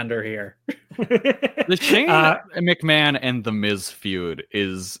McMahon slander here. The Shane McMahon and the Miz feud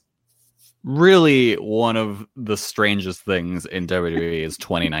is really one of the strangest things in WWE's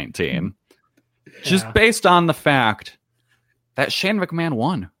 2019. Just based on the fact that Shane McMahon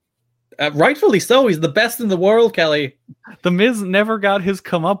won. Rightfully so. He's the best in the world, Kelly. The Miz never got his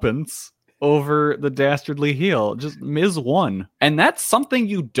comeuppance over the dastardly heel. Just Miz won. And that's something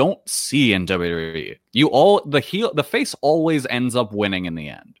you don't see in WWE. The face always ends up winning in the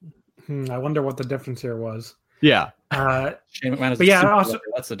end. I wonder what the difference here was. Yeah. Shane McMahon is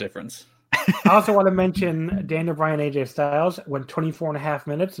that's the difference. I also want to mention Daniel Bryan, AJ Styles went 24 and a half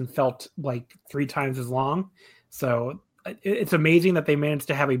minutes and felt like 3 times as long. So it's amazing that they managed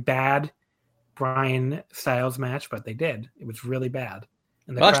to have a bad Bryan Styles match, but they did. It was really bad.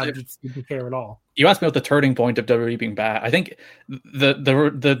 And the crowd just didn't care at all. You asked me about the turning point of WWE being bad. I think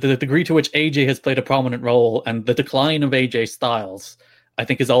the degree to which AJ has played a prominent role and the decline of AJ Styles, I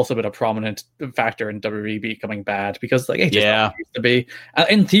think, has also been a prominent factor in WWE becoming bad, because like AJ used to be.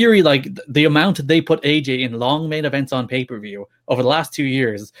 In theory, like the amount they put AJ in long main events on pay-per-view over the last 2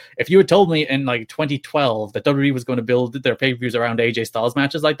 years, if you had told me in like 2012 that WWE was going to build their pay-per-views around AJ Styles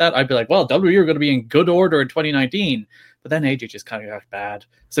matches like that, I'd be like, well, WWE are going to be in good order in 2019. But then AJ just kind of got bad.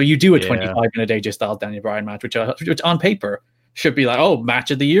 So you do a 25-minute AJ Styles Daniel Bryan match, which on paper should be like, match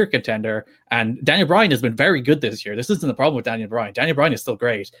of the year contender. And Daniel Bryan has been very good this year. This isn't the problem with Daniel Bryan. Daniel Bryan is still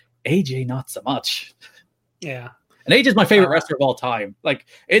great. AJ, not so much. Yeah. And AJ is my favorite wrestler of all time. Like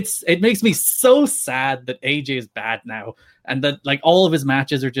it makes me so sad that AJ is bad now, and that like all of his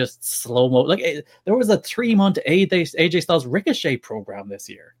matches are just slow mo. Like there was a 3-month AJ Styles Ricochet program this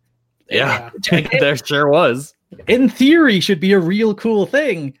year. Yeah, there sure was. In theory, should be a real cool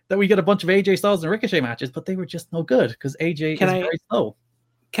thing that we get a bunch of AJ Styles and Ricochet matches, but they were just no good because AJ is very slow.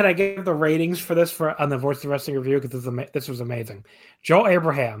 Can I give the ratings for this on the Voice of Wrestling review? Because this was amazing. Joel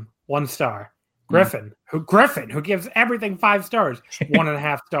Abraham, 1 star. Griffin, who gives everything 5 stars,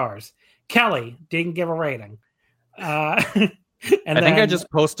 1.5 stars. Kelly didn't give a rating. I think I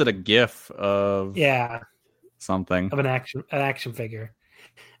just posted a GIF of something of an action figure.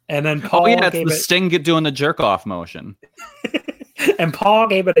 And then Paul it's Sting doing the jerk off motion. And Paul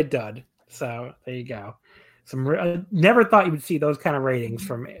gave it a dud. So there you go. I never thought you would see those kind of ratings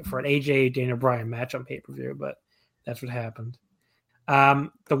for an AJ Daniel Bryan match on pay-per-view, but that's what happened.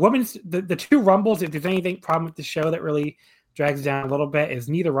 The women's the 2 rumbles, if there's anything problem with the show that really drags down a little bit, is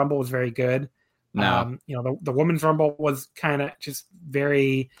neither rumble was very good. No. The women's rumble was kind of just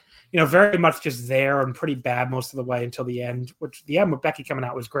very very much just there and pretty bad most of the way until the end, which the end with Becky coming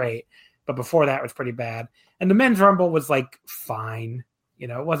out was great, but before that was pretty bad. And the men's rumble was like fine.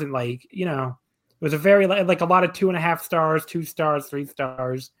 It wasn't like, it was a very like a lot of 2.5 stars, 2 stars, 3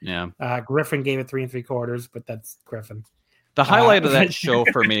 stars. Yeah. Griffin gave it 3 3/4, but that's Griffin. The highlight of that show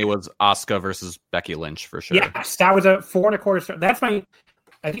for me was Asuka versus Becky Lynch for sure. Yes, that was a 4.25 star. That's I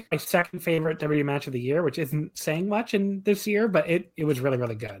think my second favorite WWE match of the year, which isn't saying much in this year, but it was really,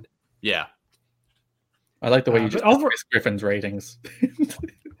 really good. Yeah. I like the way you just increase Griffin's ratings.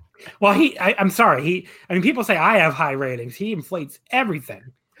 Well, I'm sorry. People say I have high ratings. He inflates everything.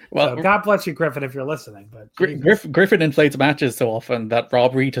 Well, so God bless you, Griffin, if you're listening. But Griffin inflates matches so often that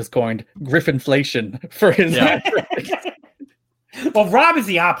Rob Reed has coined Griffinflation for his match. Well, Rob is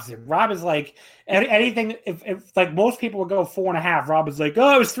the opposite. Rob is like anything. If like most people would go 4.5, Rob is like,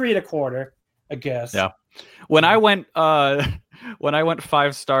 it was 3 1/4, I guess. Yeah. When I went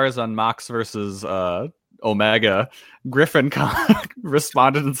 5 stars on Mox versus Omega, Griffin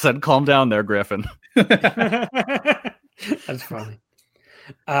responded and said, "Calm down there, Griffin." That's funny.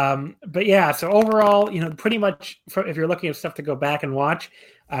 But yeah, so overall, pretty much if you're looking at stuff to go back and watch,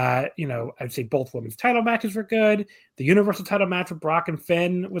 I'd say both women's title matches were good. The Universal title match with Brock and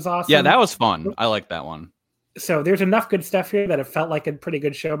Finn was awesome. Yeah, that was fun. I like that one. So there's enough good stuff here that it felt like a pretty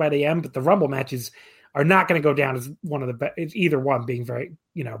good show by the end, but the Rumble matches are not going to go down as one of the best. It's either one being very,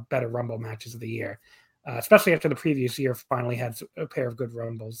 better Rumble matches of the year, especially after the previous year finally had a pair of good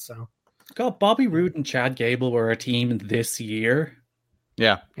Rumbles. So, God, Bobby Roode and Chad Gable were a team this year.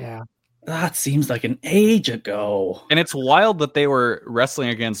 Yeah. That seems like an age ago. And it's wild that they were wrestling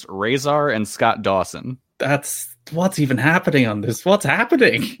against Razor and Scott Dawson. That's what's even happening on this. What's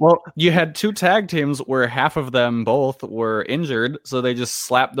happening? Well, you had 2 tag teams where half of them both were injured, so they just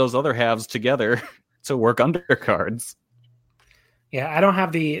slapped those other halves together to work undercards. Yeah, I don't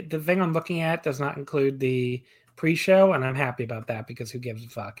have the thing I'm looking at does not include the pre-show, and I'm happy about that because who gives a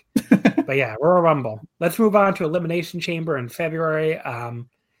fuck? But yeah, we're a Rumble. Let's move on to Elimination Chamber in February.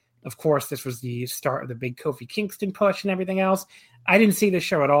 Of course, this was the start of the big Kofi Kingston push and everything else. I didn't see this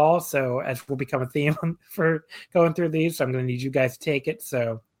show at all, so as will become a theme for going through these, so I'm going to need you guys to take it.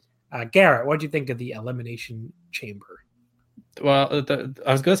 So, Garrett, what do you think of the Elimination Chamber? Well,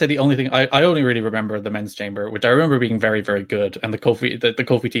 I was going to say the only thing I only really remember the men's chamber, which I remember being very, very good, and the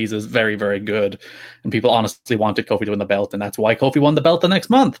Kofi tease is very, very good, and people honestly wanted Kofi to win the belt, and that's why Kofi won the belt the next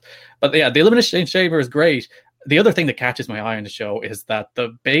month. But yeah, the Elimination Chamber is great. The other thing that catches my eye on the show is that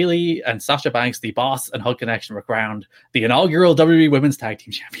the Bayley and Sasha Banks, the Boss and Hug Connection, were crowned the inaugural WWE Women's Tag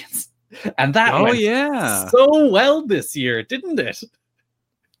Team Champions, and that went so well this year, didn't it?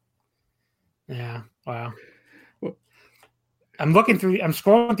 Yeah. Wow. I'm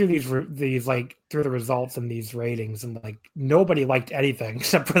scrolling through these like through the results and these ratings, and like nobody liked anything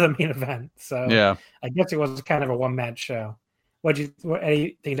except for the main event. So yeah, I guess it was kind of a one-match show.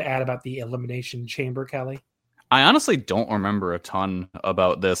 Anything to add about the Elimination Chamber, Kelly? I honestly don't remember a ton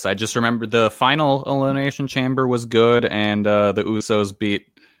about this. I just remember the final Elimination Chamber was good, and the Usos beat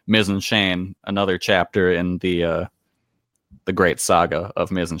Miz and Shane, another chapter in the great saga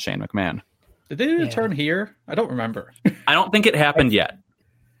of Miz and Shane McMahon. Did they do a turn here? I don't remember. I don't think it happened yet.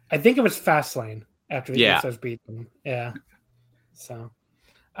 I think it was Fastlane after the Usos beat them. Yeah. So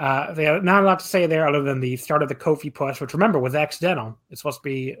they have not a lot to say there other than the start of the Kofi push, which remember was accidental. It's supposed to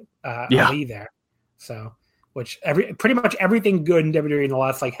be Ali there. So, which pretty much everything good in WWE in the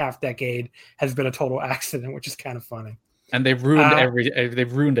last like half decade has been a total accident, which is kind of funny. And they've ruined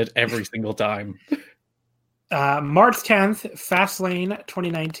they've ruined it every single time. March 10th, Fastlane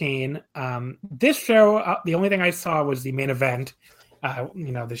 2019. This show, the only thing I saw was the main event. I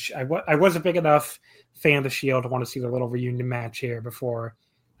wasn't big enough fan of the Shield to want to see the little reunion match here before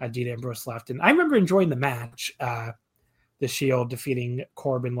Dean Ambrose left. And I remember enjoying the match, the Shield defeating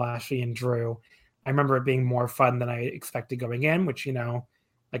Corbin, Lashley, and Drew. I remember it being more fun than I expected going in, which,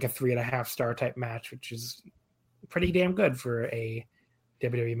 like a 3.5 star type match, which is pretty damn good for a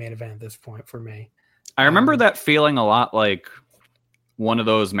WWE main event at this point for me. I remember that feeling a lot like one of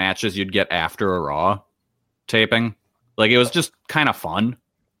those matches you'd get after a Raw taping. Like, it was just kind of fun.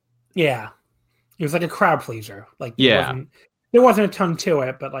 Yeah. It was like a crowd pleaser. Like, yeah. There wasn't a ton to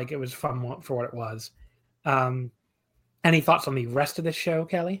it, but like it was fun for what it was. Any thoughts on the rest of the show,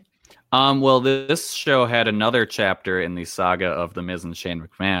 Kelly? Well, this show had another chapter in the saga of The Miz and Shane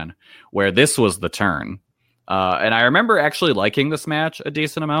McMahon, where this was the turn. And I remember actually liking this match a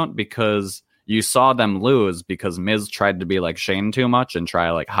decent amount because you saw them lose because Miz tried to be like Shane too much and try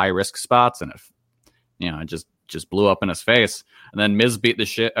like high risk spots, and it just blew up in his face. And then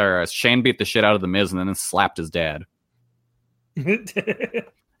Shane beat the shit out of the Miz and then slapped his dad.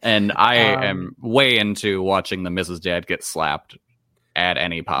 And I am way into watching the Miz's dad get slapped at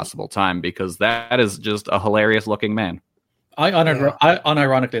any possible time because that is just a hilarious looking man. I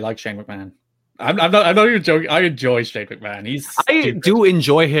unironically like Shane McMahon. I'm not even joking. I enjoy Shane McMahon. I do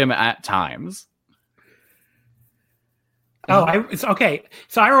enjoy him at times. It's okay.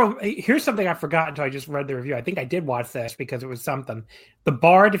 So here's something I forgot until I just read the review. I think I did watch this because it was something. The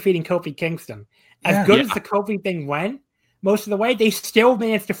Bar defeating Kofi Kingston. As good as the Kofi thing went, most of the way, they still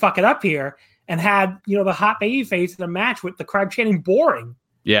managed to fuck it up here and had, the hot baby face in a match with the crowd chanting boring.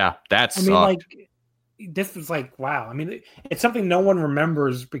 Yeah, that's. This was like, wow. I mean, it's something no one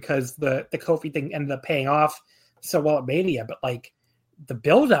remembers because the Kofi thing ended up paying off so well at Mania, but like the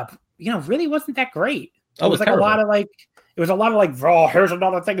buildup, really wasn't that great. It was like terrible. It was a lot of like, oh, here's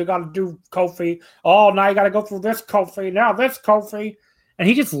another thing you got to do, Kofi. Oh, now you got to go through this Kofi. Now this Kofi. And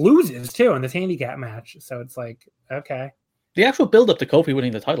he just loses too in this handicap match. So it's like, okay. The actual build-up to Kofi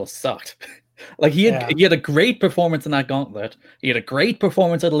winning the title sucked. Like he had a great performance in that gauntlet. He had a great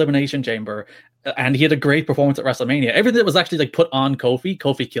performance at Elimination Chamber, and he had a great performance at WrestleMania. Everything that was actually like put on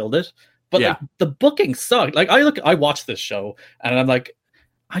Kofi killed it. But like, the booking sucked. Like I watched this show and I'm like,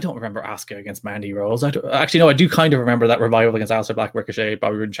 I don't remember Asuka against Mandy Rose. I do kind of remember that revival against Aleister Black, Ricochet,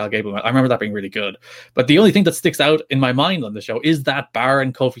 Bobby Roode, and Chad Gable. I remember that being really good. But the only thing that sticks out in my mind on the show is that Bar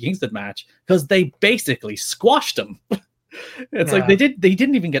and Kofi Kingston match because they basically squashed him. It's like they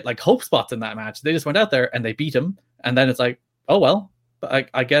didn't even get like hope spots in that match. They just went out there and they beat him, and then it's like, oh well,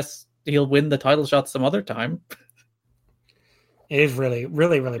 I guess he'll win the title shot some other time. It is really,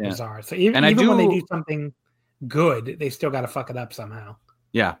 really, really bizarre. So even when they do something good, they still got to fuck it up somehow.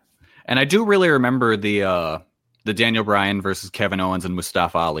 Yeah, and I do really remember the Daniel Bryan versus Kevin Owens and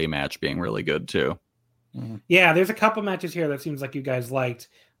Mustafa Ali match being really good too. Mm-hmm. Yeah, there's a couple matches here that seems like you guys liked.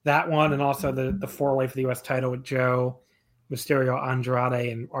 That one, and also the 4-way for the U.S. title with Joe, Mysterio,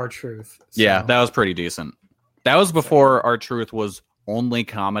 Andrade, and R-Truth. So, yeah, that was pretty decent. That was before R-Truth was only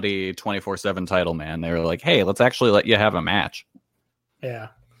comedy 24/7 title, man. They were like, hey, let's actually let you have a match. Yeah.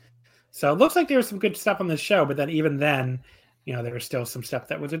 So it looks like there was some good stuff on this show, but then even then, there was still some stuff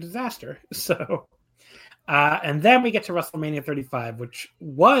that was a disaster. So, and then we get to WrestleMania 35, which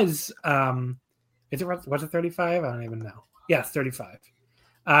was, was it 35? I don't even know. Yes, 35.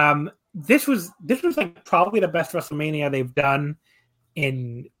 This was like probably the best WrestleMania they've done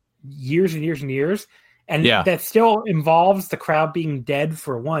in years and years and years. And that still involves the crowd being dead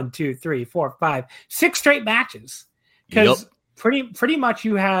for 1, 2, 3, 4, 5, 6 straight matches. Because pretty much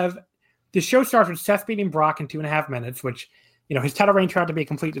you have the show starts with Seth beating Brock in 2.5 minutes, which, his title reign turned out to be a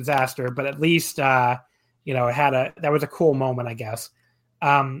complete disaster, but at least, that was a cool moment, I guess.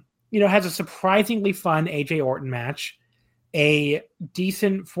 It has a surprisingly fun AJ Orton match, a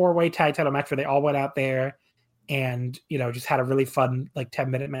decent 4-way tag title match where they all went out there and, just had a really fun, like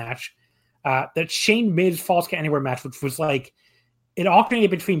 10-minute match. That Shane Miz Falls Count Anywhere match, which was like, it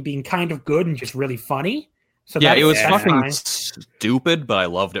alternated between being kind of good and just really funny. So it was fucking stupid, but I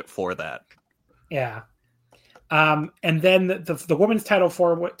loved it for that. Yeah. And then the women's tag title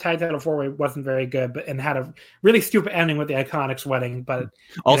 4-way wasn't very good, and had a really stupid ending with the Iconics wedding. But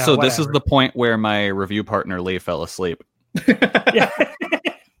also, this is the point where my review partner Lee fell asleep. Yeah.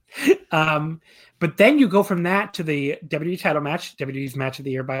 But then you go from that to the WWE title match, WWE's match of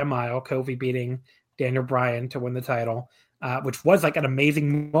the year by a mile, Kofi beating Daniel Bryan to win the title, which was like an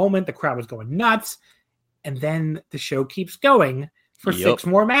amazing moment. The crowd was going nuts. And then the show keeps going for 6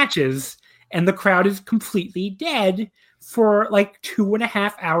 more matches, and the crowd is completely dead for like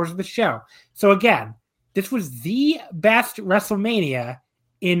 2.5 hours of the show. So again, this was the best WrestleMania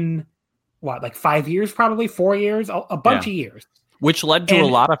in what, like 5 years, probably 4 years, a bunch of years. Which led to a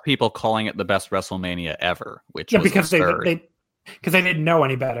lot of people calling it the best WrestleMania ever, which was because absurd. they didn't know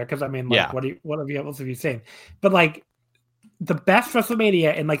any better. Because I mean, like, what else have you seen? But like, the best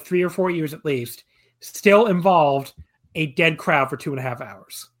WrestleMania in like 3 or 4 years at least still involved a dead crowd for 2.5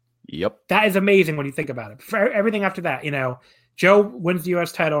 hours. Yep, that is amazing when you think about it. For everything after that, Joe wins the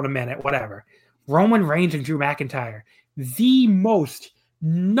U.S. title in a minute, whatever. Roman Reigns and Drew McIntyre, the most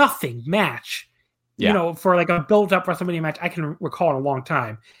nothing match. For like a built-up WrestleMania match I can recall in a long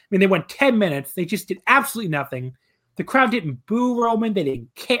time. I mean, they went 10 minutes. They just did absolutely nothing. The crowd didn't boo Roman. They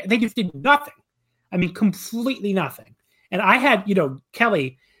didn't care. They just did nothing. I mean, completely nothing. And I had,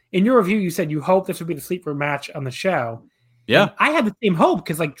 Kelly, in your review, you said you hope this would be the sleeper match on the show. Yeah. And I had the same hope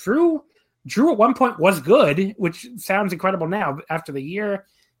because, like, Drew at one point was good, which sounds incredible now after the year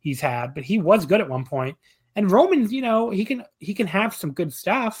he's had, but he was good at one point. And Roman, he can have some good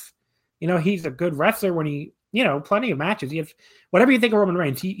stuff. He's a good wrestler when he, plenty of matches. Whatever you think of Roman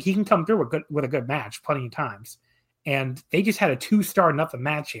Reigns, he can come through with a good match plenty of times. And they just had a 2-star nothing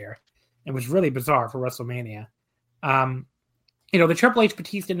match here. It was really bizarre for WrestleMania. The Triple H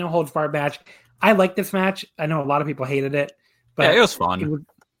Batista no holds barred match. I like this match. I know a lot of people hated it, but it was fun.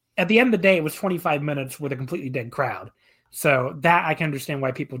 At the end of the day, it was 25 minutes with a completely dead crowd. So that I can understand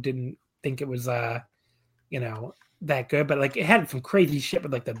why people didn't think it was, that good. But like, it had some crazy shit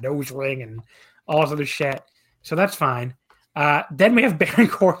with like the nose ring and all this other shit. So that's fine. Then we have Baron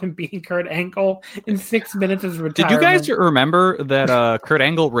Corbin beating Kurt Angle in 6 minutes as retirement. Did you guys remember that Kurt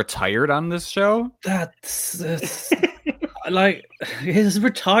Angle retired on this show? That's like his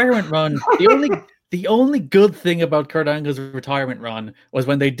retirement run. The only good thing about Kurt Angle's retirement run was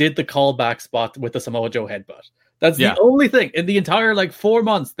when they did the callback spot with the Samoa Joe headbutt. That's the only thing in the entire 4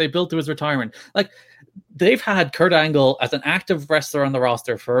 months they built to his retirement. Like, they've had Kurt Angle as an active wrestler on the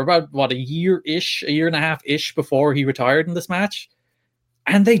roster for about a year and a half before he retired in this match,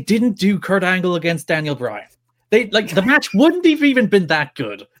 and they didn't do Kurt Angle against Daniel Bryan. The match wouldn't have even been that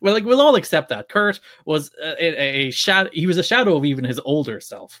good. Well, we'll all accept that Kurt was a shadow. He was a shadow of even his older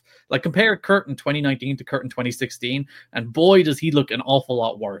self. Like, compare Kurt in 2019 to Kurt in 2016, and boy, does he look an awful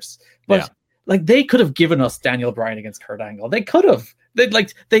lot worse. But they could have given us Daniel Bryan against Kurt Angle. They could have. They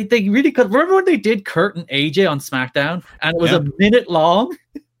really could. Remember when they did Kurt and AJ on SmackDown, and it was a minute long?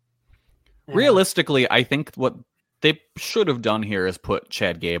 Realistically, I think what they should have done here is put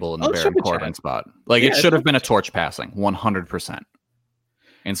Chad Gable in the Baron Corbin spot. It should have been a torch passing, 100%.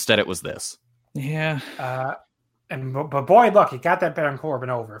 Instead, it was this. Yeah. But boy, look, he got that Baron Corbin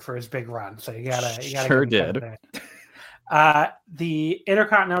over for his big run. So you gotta sure did. The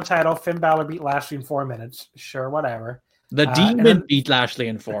Intercontinental title, Finn Balor beat Lashley in 4 minutes. Sure, whatever. The Demon beat Lashley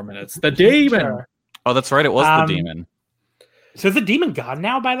in 4 minutes. The Demon. Sure. Oh, that's right. It was the Demon. So is the Demon gone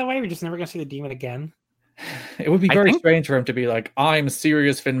now, by the way? We're just never going to see the Demon again? It would be very strange for him to be like, I'm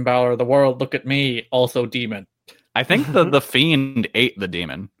serious Finn Balor. The world, look at me. Also Demon. I think the Fiend ate the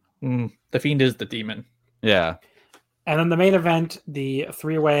Demon. The Fiend is the Demon. Yeah. And then the main event, the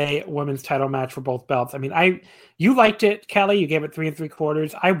 3-way women's title match for both belts. I mean, you liked it, Kelly. You gave it 3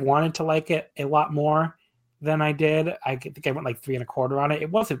 3/4. I wanted to like it a lot more than I did. I think I went 3 1/4 on it. It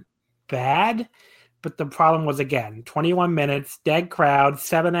wasn't bad, but the problem was, again, 21 minutes, dead crowd,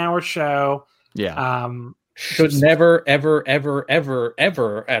 7-hour show. Yeah. Should never, ever, ever, ever,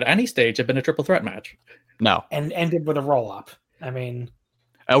 ever at any stage have been a triple threat match. No. And ended with a roll-up. I mean,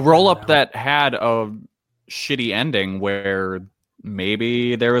 a roll-up that had a shitty ending where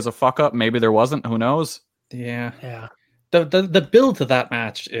maybe there was a fuck-up, maybe there wasn't. Who knows? Yeah. The build to that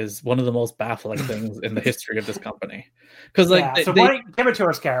match is one of the most baffling things in the history of this company. Because give it to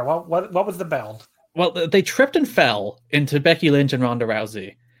us, Garrett. What was the build? Well, they tripped and fell into Becky Lynch and Ronda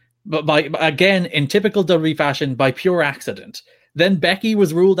Rousey, but again in typical WWE fashion, by pure accident. Then Becky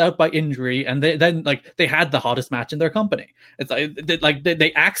was ruled out by injury, and they had the hottest match in their company. It's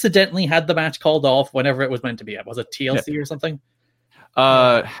they accidentally had the match called off whenever it was meant to be. Was it TLC or something?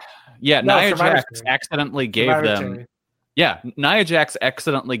 Nia Jax accidentally gave them. Yeah, Nia Jax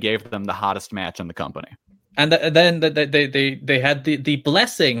accidentally gave them the hottest match in the company. And then they had the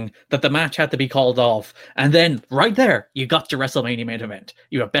blessing that the match had to be called off. And then right there, you got your WrestleMania main event.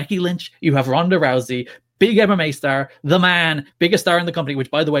 You have Becky Lynch, you have Ronda Rousey, big MMA star, the Man, biggest star in the company,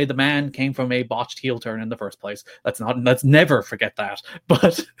 which, by the way, the Man came from a botched heel turn in the first place. Let's never forget that.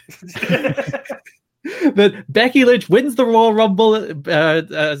 But but Becky Lynch wins the Royal Rumble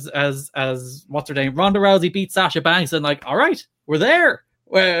as what's her name? Ronda Rousey beats Sasha Banks, and all right, we're there.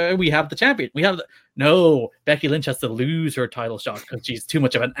 Well, we have the champion. No, Becky Lynch has to lose her title shot because she's too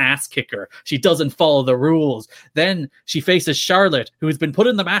much of an ass kicker. She doesn't follow the rules. Then she faces Charlotte, who has been put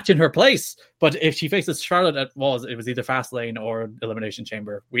in the match in her place. But if she faces Charlotte it was either Fastlane or Elimination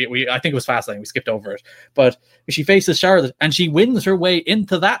Chamber. I think it was Fastlane. We skipped over it. But if she faces Charlotte and she wins her way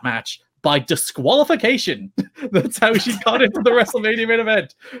into that match by disqualification, that's how she got into the WrestleMania main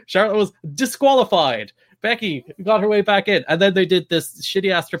event. Charlotte was disqualified. Becky got her way back in, and then they did this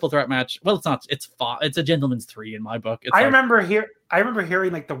shitty ass triple threat match. Well, it's not. It's a gentleman's 3 in my book. I remember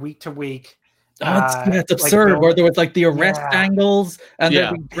hearing like the week to week. It's absurd. Like, where there was like the arrest angles, and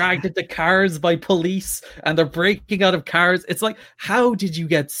they're being dragged into cars by police, and they're breaking out of cars. It's like, how did you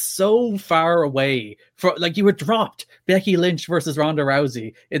get so far away from? Like, you were dropped Becky Lynch versus Ronda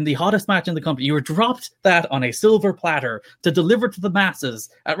Rousey in the hottest match in the company. You were dropped that on a silver platter to deliver to the masses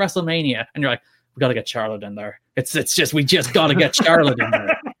at WrestleMania, and you're like, we got to get Charlotte in there. We just got to get Charlotte in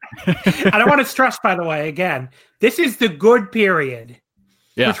there. And I want to stress, by the way, again, this is the good period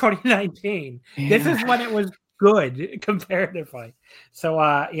for 2019. Yeah. This is when it was good comparatively. So,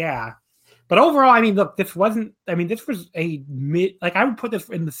 But overall, I mean, look, this was a mid, like I would put this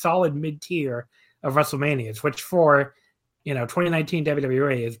in the solid mid-tier of WrestleManias, which for, 2019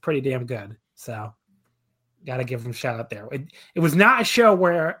 WWE is pretty damn good. So. Got to give them a shout out there. It was not a show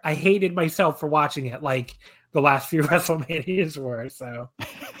where I hated myself for watching it like the last few WrestleManias were. So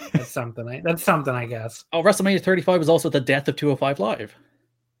that's something, I guess. Oh, WrestleMania 35 was also the death of 205 Live.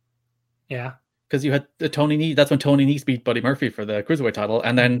 Yeah. Because you had the Tony Nese. That's when Tony Nese beat Buddy Murphy for the Cruiserweight title.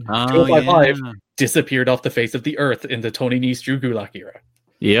 And then 205 Live disappeared off the face of the earth in the Tony Nese, Drew Gulak era.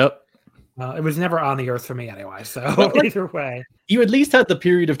 Yep. It was never on the earth for me anyway, so either way. You at least had the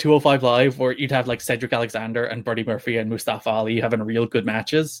period of 205 Live where you'd have like Cedric Alexander and Buddy Murphy and Mustafa Ali having real good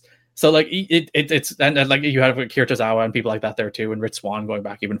matches. So like it's like you have Akira Tozawa and people like that there too, and Rich Swann going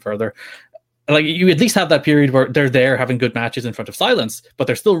back even further. Like you at least have that period where they're there having good matches in front of silence, but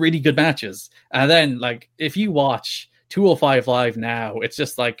they're still really good matches. And then like if you watch 205 Live now, it's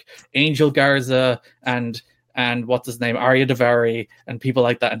just like Angel Garza and what's his name, Arya Daivari, and people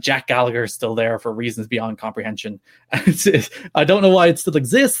like that. And Jack Gallagher is still there for reasons beyond comprehension. I don't know why it still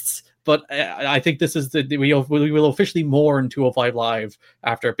exists, but I think this is we will officially mourn 205 Live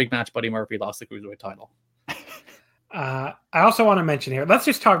after a big match Buddy Murphy lost the Cruiserweight title. I also want to mention here, let's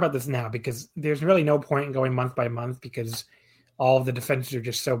just talk about this now because there's really no point in going month by month because all of the defenses are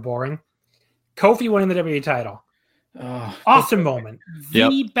just so boring. Kofi winning the WWE title. Awesome moment.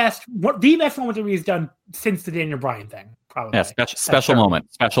 The best moment WWE's done since the Daniel Bryan thing, probably. Yeah, special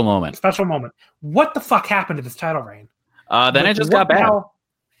moment. Special moment. What the fuck happened to this title reign? Then it just got bad.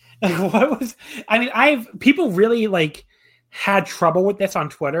 People really like had trouble with this on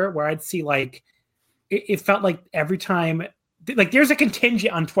Twitter where I'd see like it felt like every time like there's a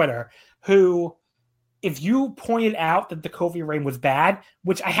contingent on Twitter who if you pointed out that the Kofi reign was bad,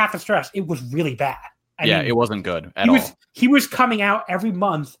 which I have to stress, it was really bad. I mean, it wasn't good at all. He was coming out every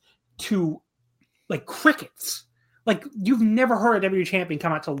month to like crickets. Like you've never heard a WWE champion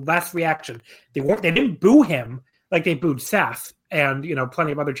come out to less reaction. They didn't boo him like they booed Seth and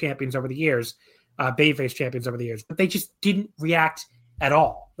plenty of other champions over the years, babyface champions over the years, but they just didn't react at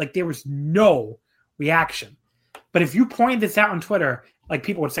all. Like there was no reaction. But if you pointed this out on Twitter, like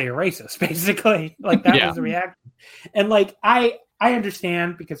people would say you're racist, basically. Like that was the reaction. And like I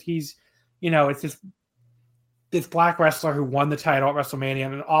understand because he's it's this black wrestler who won the title at WrestleMania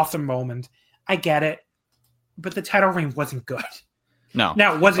in an awesome moment. I get it, but the title reign wasn't good. No,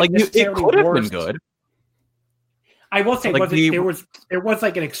 now it wasn't like necessarily it could have worse. been good. I will say, like there was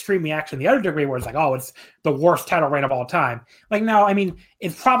like an extreme reaction. The other degree where it's like, oh, it's the worst title reign of all time. Like, no, I mean,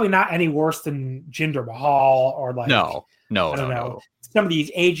 it's probably not any worse than Jinder Mahal or like no, I don't know some of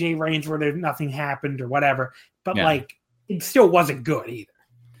these AJ reigns where there's nothing happened or whatever. But like, it still wasn't good either.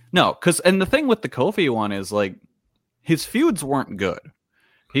 No, and the thing with the Kofi one is like his feuds weren't good.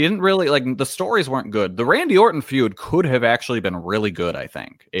 He didn't really like the stories weren't good. The Randy Orton feud could have actually been really good, I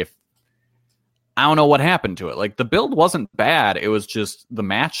think. If I don't know what happened to it. Like the build wasn't bad. It was just the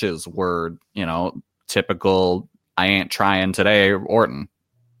matches were, typical. I ain't trying today, Orton.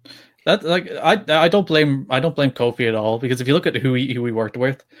 That like I don't blame Kofi at all because if you look at who he worked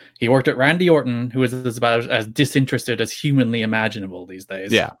with, he worked at Randy Orton, who is about as disinterested as humanly imaginable these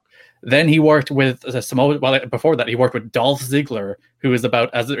days. Yeah. Then he worked with Samoa. Well, before that, he worked with Dolph Ziggler, who is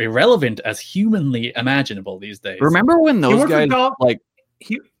about as irrelevant as humanly imaginable these days. Remember when those guys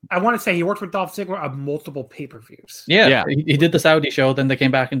I want to say he worked with Dolph Ziggler on multiple pay-per-views. Yeah. He did the Saudi show, then they came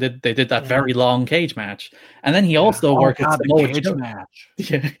back and did that very long cage match. And then he also worked with Samoa Joe.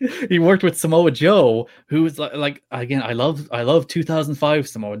 Yeah, he worked with Samoa Joe, who's like again, I love 2005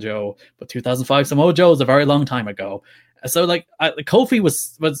 Samoa Joe, but 2005 Samoa Joe is a very long time ago. So like Kofi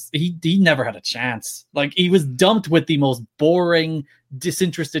was he never had a chance. Like he was dumped with the most boring,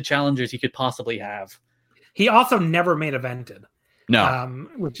 disinterested challengers he could possibly have. He also never main evented. No.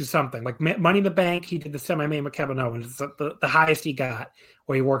 Which is something. Like Money in the Bank, he did the semi-main with Kevin Owens. It's the highest he got,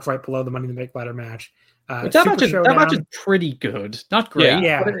 where he worked right below the Money in the Bank ladder match. That match is pretty good. Not great.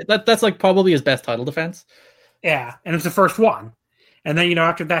 Yeah. But that's like probably his best title defense. Yeah, and it's the first one. And then,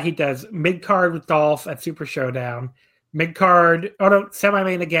 after that, he does mid-card with Dolph at Super Showdown. Mid-card,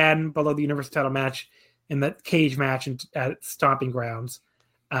 semi-main again, below the Universal title match in the cage match at Stomping Grounds.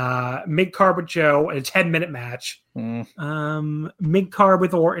 Mid-card with Joe in a 10-minute match. Mid-card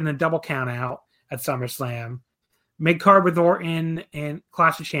with Orton a double count-out at SummerSlam. Mid-card with Orton and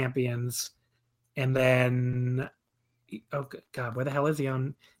Clash of Champions. And then, oh God, where the hell is he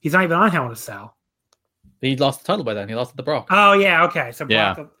on? He's not even on Hell in a Cell. He lost the title by then. He lost it to Brock. Oh, yeah, okay. So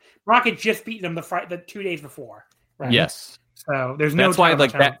Brock had just beaten him the 2 days before. Right? Yes. So there's no. That's why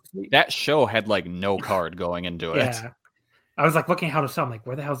that show had like no card going into it. Yeah. I was like looking at Hell in a Cell. I'm like,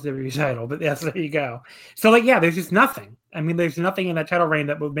 where the hell's the WWE title? But yes, there you go. So there's just nothing. I mean, there's nothing in that title reign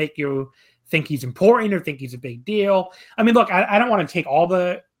that would make you think he's important or think he's a big deal. I mean, look, I don't want to take all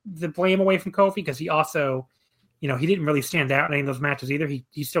the blame away from Kofi because he also, he didn't really stand out in any of those matches either.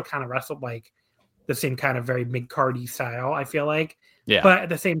 He still kind of wrestled like the same kind of very mid-cardy style, I feel like. Yeah. But at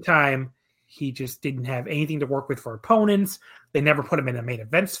the same time, he just didn't have anything to work with for opponents. They never put him in a main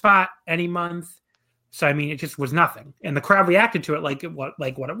event spot any month. So, I mean, it just was nothing. And the crowd reacted to it like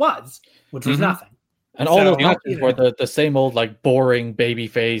what it was, which was nothing. And all those matches were the same old like boring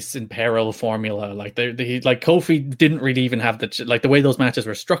babyface in peril formula. Like Kofi didn't really even have the way those matches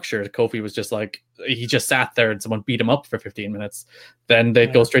were structured. Kofi was just like he just sat there and someone beat him up for 15 minutes. Then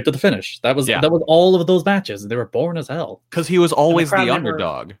they'd go straight to the finish. That was all of those matches. They were boring as hell because he was always the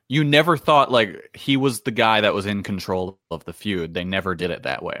underdog. You never thought like he was the guy that was in control of the feud. They never did it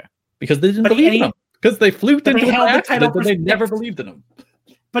that way because they didn't believe in him. Because they fluked into the title, but they never believed in him.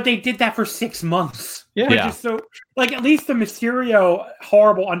 But they did that for 6 months. Yeah. So, at least the Mysterio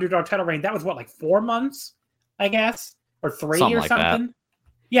horrible underdog title reign, that was what, 4 months, I guess? Or 3 something or something? Like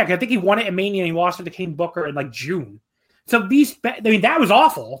yeah, because I think he won it in Mania and he lost it to King Booker in June. So that was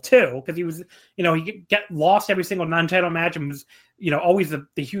awful too, because he was, he get lost every single non-title match and was, always the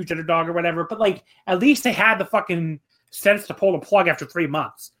huge underdog or whatever. But at least they had the fucking sense to pull the plug after 3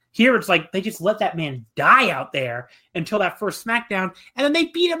 months. Here, it's like they just let that man die out there until that first SmackDown, and then they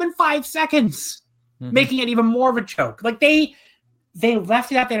beat him in 5 seconds, making it even more of a joke. Like, they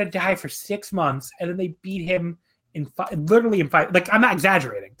left it out there to die for 6 months, and then they beat him literally in 5. Like, I'm not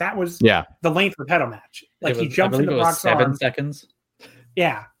exaggerating. That was the length of the title match. Like, he jumps into Brock's arms. 7 seconds.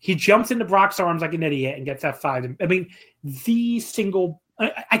 Yeah. He jumps into Brock's arms like an idiot and gets F5. I mean, the single...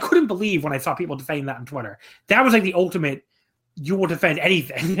 I couldn't believe when I saw people defending that on Twitter. That was like the ultimate... You will defend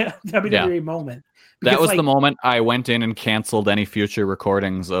anything. WWE moment. Because, that was the moment I went in and canceled any future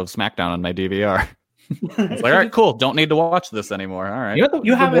recordings of SmackDown on my DVR. It's like, all right, cool. Don't need to watch this anymore. All right.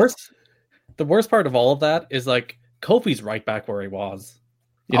 The worst part of all of that is like Kofi's right back where he was.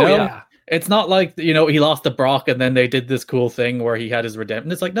 It's not like he lost to Brock and then they did this cool thing where he had his redemption.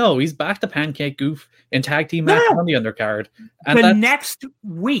 It's like no, he's back to Pancake Goof in tag team match on the undercard. And next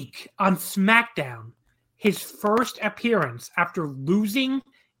week on SmackDown. His first appearance after losing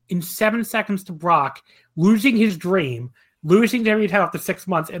in 7 seconds to Brock, losing his dream, losing the WWE title after 6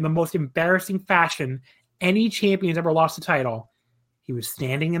 months in the most embarrassing fashion any champion's ever lost a title. He was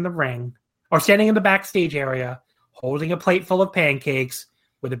standing in the ring, or standing in the backstage area, holding a plate full of pancakes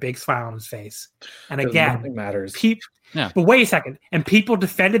with a big smile on his face. And again, nothing matters. But wait a second. And people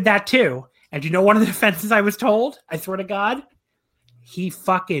defended that too. And you know one of the defenses I was told? I swear to God, he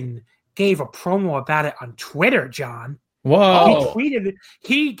fucking... gave a promo about it on Twitter, John. Whoa.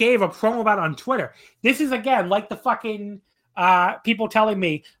 He gave a promo about it on Twitter. This is, again, like the fucking people telling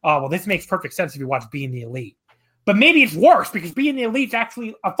me, oh, well, this makes perfect sense if you watch Being the Elite. But maybe it's worse because Being the Elite's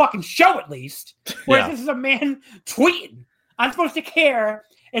actually a fucking show at least. Whereas this is a man tweeting. I'm supposed to care.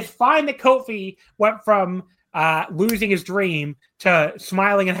 It's fine that Kofi went from losing his dream to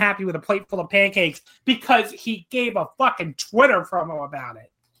smiling and happy with a plate full of pancakes because he gave a fucking Twitter promo about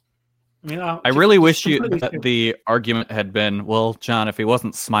it. I really wish that the argument had been, well, John, if he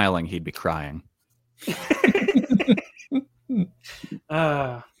wasn't smiling, he'd be crying.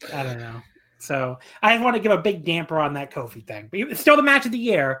 I don't know. So I want to give a big damper on that Kofi thing. But it's still the match of the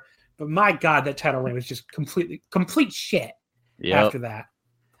year. But my God, that title reign was just complete shit after that.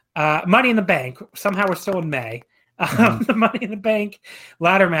 Money in the Bank. Somehow we're still in May. The Money in the Bank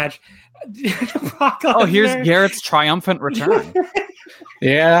ladder match. Oh, here's Garrett's triumphant return.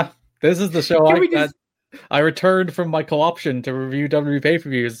 Yeah, this is the show I returned from my co-option to review WWE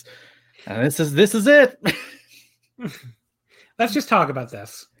pay-per-views, and this is it. Let's just talk about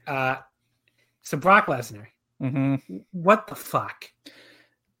this. So Brock Lesnar, what the fuck?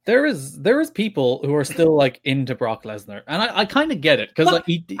 There is people who are still like into Brock Lesnar, and I kind of get it because like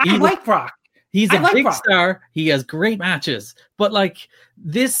I like Brock. He's a big star. He has great matches. But, like,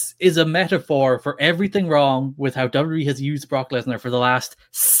 this is a metaphor for everything wrong with how WWE has used Brock Lesnar for the last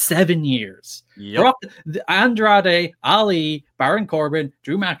 7 years. Yep. Andrade, Ali, Baron Corbin,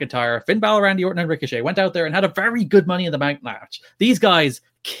 Drew McIntyre, Finn Balor, Randy Orton, and Ricochet went out there and had a very good Money in the Bank match. These guys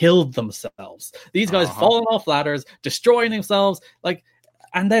killed themselves. These guys falling off ladders, destroying themselves. Like,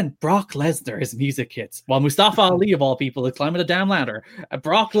 and then Brock Lesnar, his music hits. While Mustafa Ali, of all people, is climbing a damn ladder.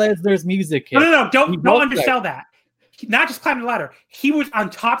 Brock Lesnar's music hits. No, don't undersell that. Not just climbing the ladder. He was on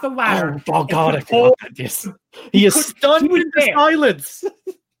top of the ladder. Oh God, I forgot this. He is stunned into silence.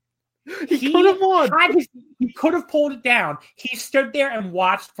 He could have won. He could have pulled it down. He stood there and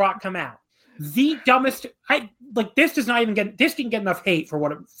watched Brock come out. The dumbest. This didn't get enough hate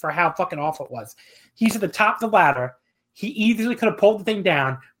for how fucking awful it was. He's at the top of the ladder. He easily could have pulled the thing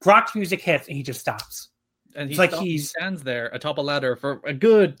down. Brock's music hits, and he just stops. And he stands there atop a ladder for a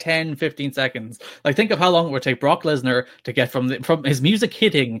good 10, 15 seconds. Like, think of how long it would take Brock Lesnar to get from his music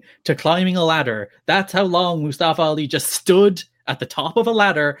hitting to climbing a ladder. That's how long Mustafa Ali just stood at the top of a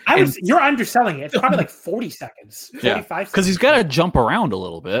ladder. You're underselling it. It's probably like 40 seconds, 45 seconds. Because he's got to jump around a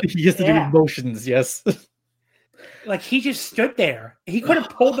little bit. He has to do motions, yes. Like, he just stood there. He could have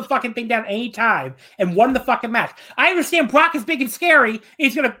pulled the fucking thing down any time and won the fucking match. I understand Brock is big and scary.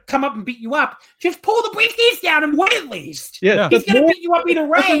 He's going to come up and beat you up. Just pull the briefcase down and win at least. Yeah, he's going to beat you up either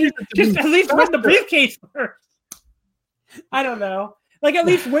way. Just at least win the briefcase first. I don't know. Like, at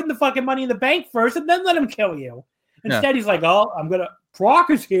least win the fucking Money in the Bank first and then let him kill you. Instead, he's like, Brock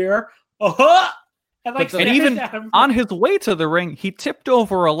is here. And even on his way to the ring, he tipped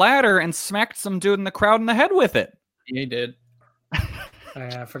over a ladder and smacked some dude in the crowd in the head with it. He did.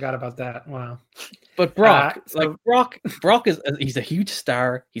 I forgot about that. Wow. But Brock, Brock he's a huge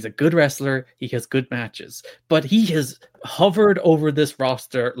star. He's a good wrestler. He has good matches. But he has hovered over this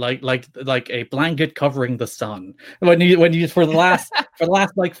roster like a blanket covering the sun. When you for the last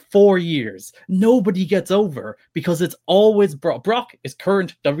like 4 years, nobody gets over because it's always Brock. Brock is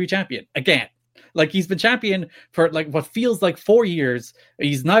current WWE champion again. Like, he's been champion for like what feels like 4 years.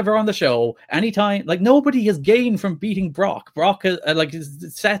 He's never on the show. Anytime, like, nobody has gained from beating Brock. Brock,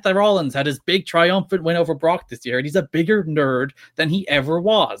 Seth Rollins had his big triumphant win over Brock this year, and he's a bigger nerd than he ever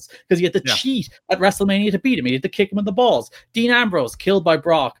was because he had to cheat at WrestleMania to beat him. He had to kick him in the balls. Dean Ambrose killed by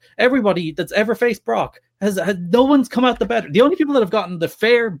Brock. Everybody that's ever faced Brock has no one's come out the better. The only people that have gotten the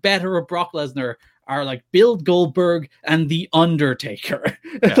fair better of Brock Lesnar are like Bill Goldberg and The Undertaker.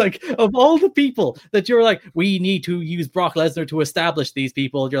 Yeah. Like, of all the people that you're like, we need to use Brock Lesnar to establish these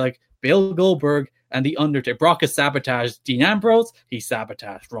people, you're like, Bill Goldberg and The Undertaker. Brock has sabotaged Dean Ambrose. He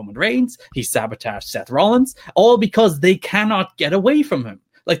sabotaged Roman Reigns. He sabotaged Seth Rollins, all because they cannot get away from him.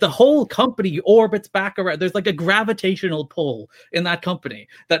 Like, the whole company orbits back around. There's like a gravitational pull in that company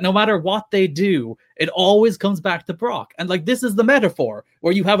that no matter what they do, it always comes back to Brock. And like, this is the metaphor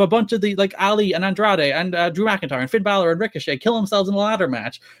where you have a bunch of the like Ali and Andrade and Drew McIntyre and Finn Balor and Ricochet kill themselves in a ladder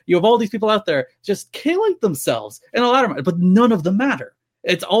match. You have all these people out there just killing themselves in a ladder match, but none of them matter.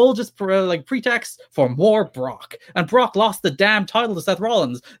 It's all just pretext for more Brock. And Brock lost the damn title to Seth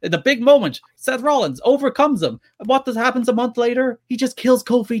Rollins. In the big moment, Seth Rollins overcomes him. What happens a month later? He just kills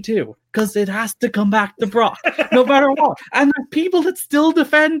Kofi too. Because it has to come back to Brock, no matter what. And there's people that still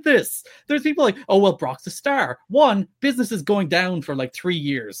defend this. There's people like, oh, well, Brock's a star. One, business is going down for like 3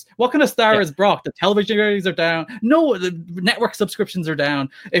 years. What kind of star is Brock? The television ratings are down. No, the network subscriptions are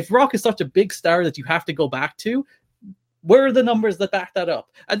down. If Brock is such a big star that you have to go back to, where are the numbers that back that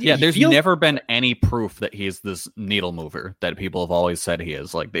up? And there's never been any proof that he's this needle mover that people have always said he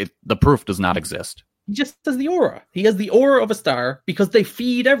is. Like, the proof does not exist. He just has the aura. He has the aura of a star because they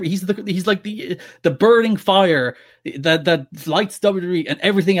feed he's like the burning fire that lights WWE, and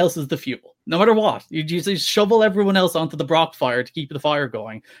everything else is the fuel. No matter what, you just shovel everyone else onto the Brock fire to keep the fire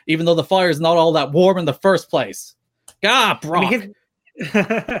going, even though the fire is not all that warm in the first place. Brock. I mean,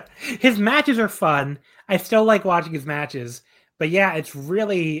 his matches are fun. I still like watching his matches, but yeah, it's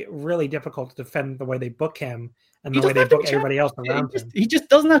really, really difficult to defend the way they book him and He the way doesn't they have to book be everybody else champion. around him. He just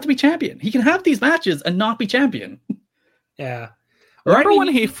doesn't have to be champion. He can have these matches and not be champion. Yeah. Remember when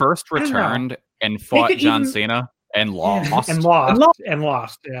he first returned and fought John Cena and lost? And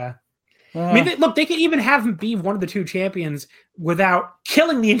lost. Yeah. I mean, they could even have him be one of the two champions without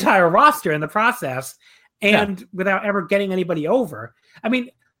killing the entire roster in the process and without ever getting anybody over. I mean,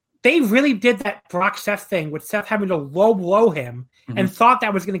 they really did that Brock Seth thing with Seth having to low blow him and thought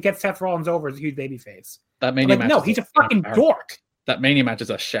that was going to get Seth Rollins over as a huge babyface. That Mania match. No, he's a fucking dork. That Mania match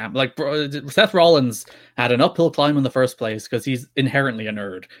is a sham. Like, Seth Rollins had an uphill climb in the first place because he's inherently a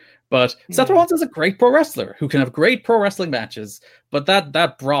nerd. But Seth Rollins is a great pro wrestler who can have great pro wrestling matches. But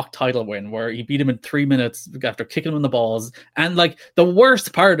that Brock title win where he beat him in 3 minutes after kicking him in the balls. And like the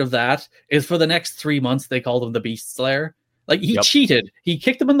worst part of that is for the next 3 months, they called him the Beast Slayer. Like he cheated. He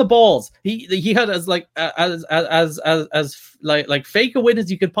kicked him in the balls. He had as fake a win as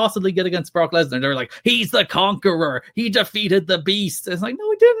you could possibly get against Brock Lesnar. They're like, he's the conqueror. He defeated the Beast. It's like,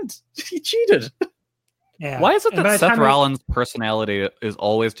 no, he didn't. He cheated. Yeah. Why is it that Seth Rollins' personality is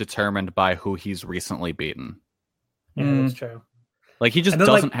always determined by who he's recently beaten? Yeah, that's true. Like he just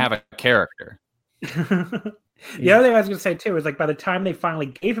doesn't have a character. The other thing I was going to say too is like by the time they finally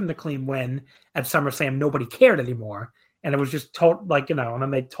gave him the clean win at SummerSlam, nobody cared anymore. And it was just and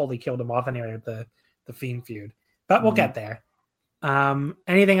then they totally killed him off anyway with the Fiend feud. But we'll get there.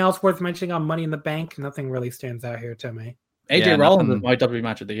 Anything else worth mentioning on Money in the Bank? Nothing really stands out here to me. AJ Rollins was my WWE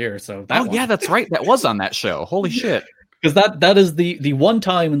match of the year. So that's right. That was on that show. Holy shit. Because that is the one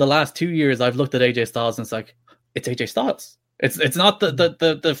time in the last 2 years I've looked at AJ Styles and it's like, it's AJ Styles. It's not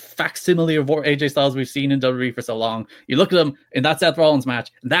the facsimile of AJ Styles we've seen in WWE for so long. You look at him in that Seth Rollins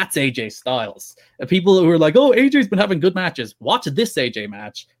match, that's AJ Styles. People who are like, oh, AJ's been having good matches. Watch this AJ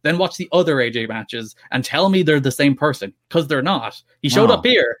match, then watch the other AJ matches and tell me they're the same person, because they're not. He showed up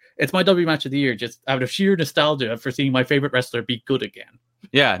here. It's my WWE match of the year, just out of sheer nostalgia for seeing my favorite wrestler be good again.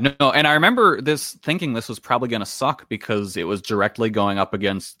 Yeah, no, and I remember thinking this was probably going to suck because it was directly going up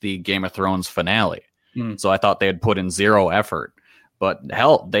against the Game of Thrones finale. So I thought they had put in zero effort, but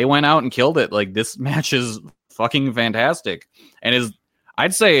hell, they went out and killed it. Like this match is fucking fantastic, and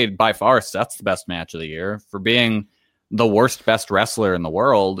I'd say by far Seth's the best match of the year for being the best wrestler in the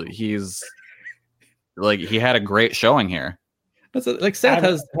world. He's like he had a great showing here. Seth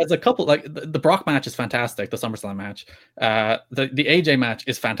has a couple, like the Brock match is fantastic, the SummerSlam match. The AJ match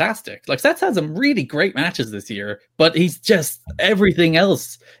is fantastic. Like Seth has some really great matches this year, but he's just everything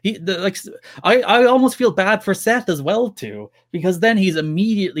else. I almost feel bad for Seth as well too, because then he's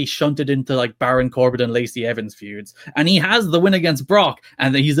immediately shunted into like Baron Corbin and Lacey Evans feuds, and he has the win against Brock,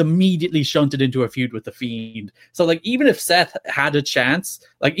 and then he's immediately shunted into a feud with the Fiend. So like even if Seth had a chance,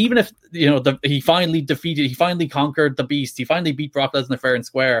 like even if he finally conquered the Beast, he finally beat Brock Lesnar fair and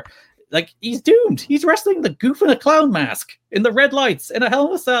square, like he's doomed. He's wrestling the goof in a clown mask in the red lights in a Hell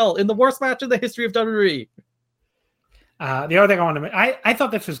in a Cell in the worst match in the history of WWE. The other thing I want to mention, I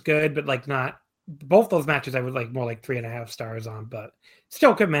thought this was good, but like not both those matches. I would like more like 3.5 stars on, but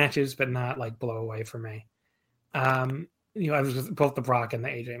still good matches, but not like blow away for me. I was just both the Brock and the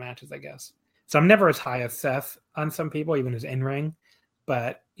AJ matches, I guess. So I'm never as high as Seth on some people, even his in ring.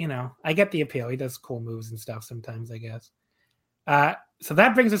 But I get the appeal. He does cool moves and stuff sometimes, I guess. So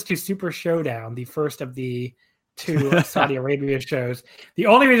that brings us to Super Showdown, the first of the 2 Saudi Arabia shows. The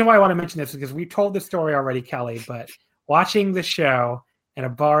only reason why I want to mention this is because we told the story already, Kelly, but watching the show in a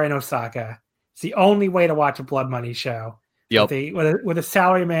bar in Osaka, it's the only way to watch a Blood Money show. Yep. With a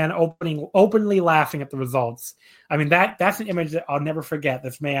salaryman openly laughing at the results. I mean, that's an image that I'll never forget.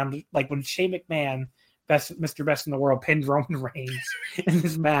 This man, like when Shane McMahon, Mr. Best in the World, pinned Roman Reigns in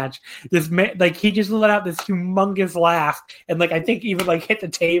this match. This man, like he just let out this humongous laugh, and like I think even like hit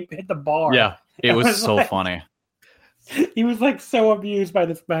the bar. Yeah, it was so funny. He was like so amused by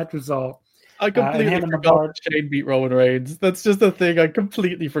this match result. I completely forgot Shane beat Roman Reigns. That's just a thing I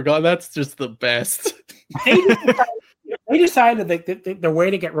completely forgot. That's just the best. They decided that the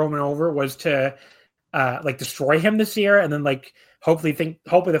way to get Roman over was to like destroy him this year, and then like hopefully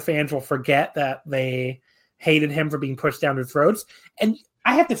the fans will forget that they hated him for being pushed down their throats. And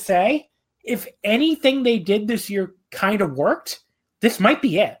I have to say, if anything they did this year kind of worked, this might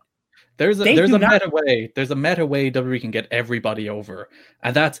be it. There's a meta way WWE can get everybody over,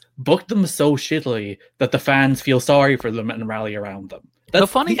 and that's book them so shittily that the fans feel sorry for them and rally around them. That's the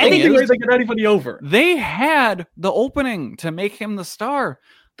funny thing is, they get anybody over. They had the opening to make him the star.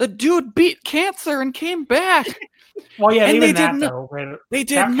 The dude beat cancer and came back. Well, yeah, and they did nothing. They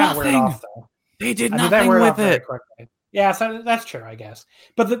did nothing with it. Yeah, so that's true, I guess.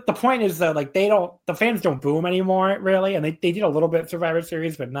 But the point is though, like the fans don't boom anymore, really, and they did a little bit Survivor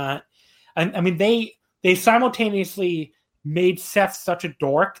Series, but not. I mean, they they simultaneously made Seth such a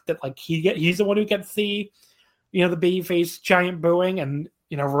dork that like he's the one who gets the babyface giant booing, and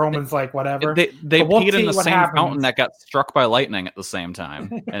Roman's like whatever. They peed in the same fountain that got struck by lightning at the same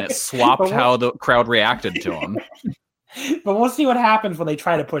time, and it swapped how the crowd reacted to him. But we'll see what happens when they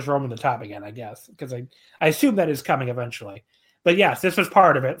try to push Roman to the top again, I guess, because I assume that is coming eventually. But yes, this was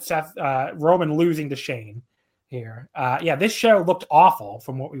part of it. Roman losing to Shane here. This show looked awful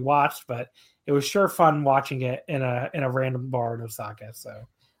from what we watched, but it was sure fun watching it in a random bar in Osaka. So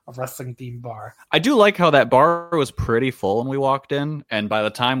a wrestling themed bar. I do like how that bar was pretty full when we walked in, and by the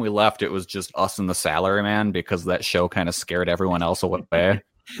time we left, it was just us and the salary man because that show kind of scared everyone else away.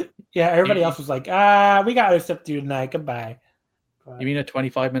 Yeah, everybody else was like, we got other stuff to do tonight. Goodbye. You mean a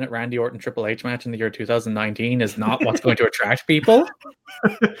 25-minute Randy Orton Triple H match in the year 2019 is not what's going to attract people?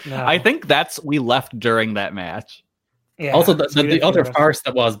 No. I think we left during that match. Yeah, also, the other farce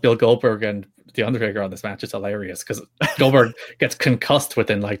that was Bill Goldberg and The Undertaker on this match is hilarious because Goldberg gets concussed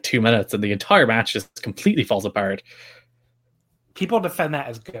within like 2 minutes and the entire match just completely falls apart. People defend that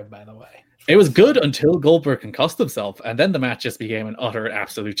as good, by the way. It was good until Goldberg concussed himself, and then the match just became an utter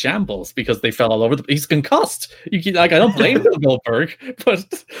absolute shambles because they fell all over. He's concussed. I don't blame Goldberg,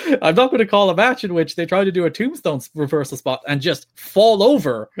 but I'm not going to call a match in which they try to do a tombstone reversal spot and just fall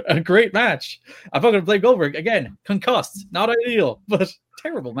over a great match. I'm not going to blame Goldberg again. Concussed, not ideal, but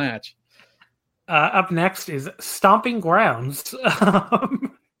terrible match. Up next is Stomping Grounds.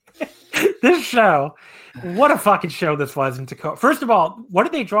 This show. What a fucking show this was in Tacoma. First of all, what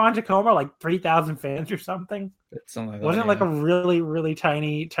did they draw in Tacoma? Like 3,000 fans or something? Something like that, Wasn't it like a really, really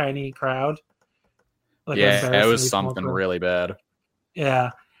tiny crowd? Like it was something really bad.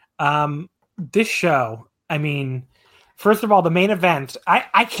 Yeah. This show, I mean, first of all, the main event,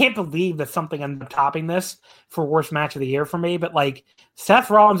 I can't believe that something ended up topping this for worst match of the year for me, but like Seth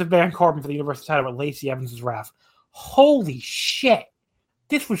Rollins and Baron Corbin for the Universal title with Lacey Evans as ref. Holy shit.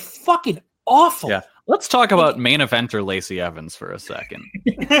 This was fucking awful. Yeah. Let's talk about main eventer Lacey Evans for a second.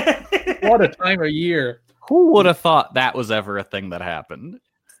 What a time of year. Who would have thought that was ever a thing that happened?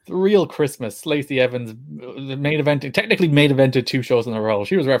 The real Christmas. Lacey Evans, the technically main evented 2 shows in a row.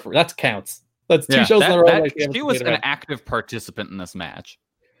 She was referee. That counts. That's 2 shows in a row. She was an active participant in this match.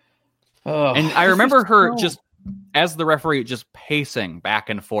 Oh, and I remember her just, as the referee, just pacing back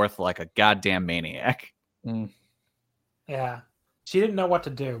and forth like a goddamn maniac. Yeah. She didn't know what to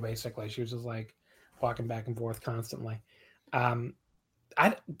do, basically. She was just like walking back and forth constantly.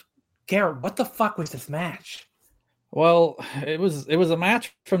 Garrett, what the fuck was this match? Well, it was a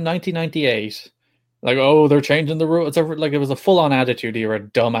match from 1998. Like, they're changing the rules. It was a full-on attitude here, a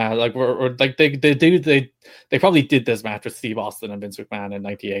dumbass. They probably did this match with Steve Austin and Vince McMahon in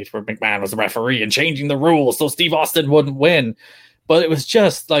 98, where McMahon was the referee and changing the rules so Steve Austin wouldn't win. But it was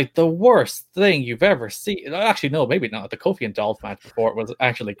just like the worst thing you've ever seen. Actually, no, maybe not. The Kofi and Dolph match before it was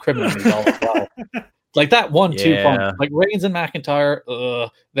actually criminally dull as well. Like that 1-2 pump, like Reigns and McIntyre,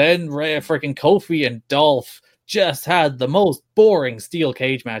 then freaking Kofi and Dolph just had the most boring steel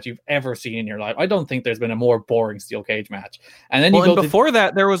cage match you've ever seen in your life. I don't think there's been a more boring steel cage match. And then before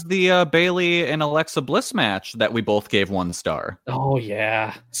that, there was the Bayley and Alexa Bliss match that we both gave 1 star. Oh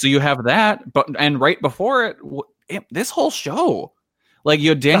yeah. So you have that, and right before it, this whole show, like you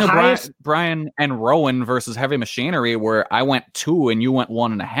had Daniel Bryan and Rowan versus Heavy Machinery, where I went 2 and you went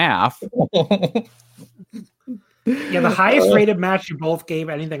 1.5. Yeah, the highest rated match you both gave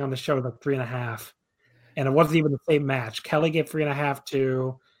anything on the show was like 3.5, and it wasn't even the same match. Kelly gave 3.5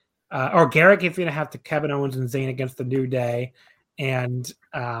 to, or Garrett gave 3.5 to Kevin Owens and Zayn against the New Day, and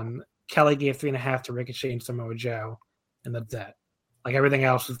Kelly gave 3.5 to Ricochet and Samoa Joe, and that's it. Like everything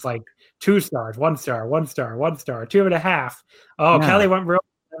else is like 2 stars, 1 star, 1 star, 1 star, 2.5. Oh, yeah. Kelly went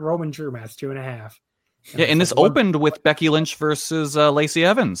Roman Drew match 2.5. Yeah, and this opened with Becky Lynch versus Lacey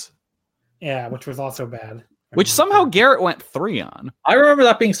Evans. Yeah, which was also bad. Which somehow Garrett went 3 on. I remember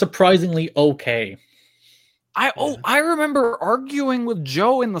that being surprisingly okay. I remember arguing with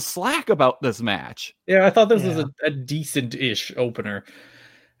Joe in the Slack about this match. Yeah, I thought this was a decent-ish opener.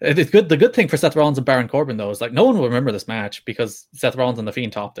 It's good. The good thing for Seth Rollins and Baron Corbin, though, is like no one will remember this match because Seth Rollins and The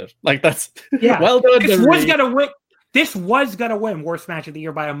Fiend topped it. Like that's well done. This was gonna win. This was gonna win worst match of the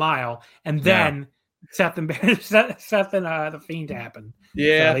year by a mile, and then Seth and The Fiend happened.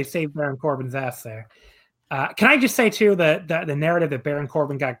 Yeah, so they saved Baron Corbin's ass there. Can I just say too the narrative that Baron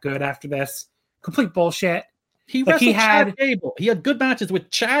Corbin got good after this? Complete bullshit. He wrestled Chad Gable. He had good matches with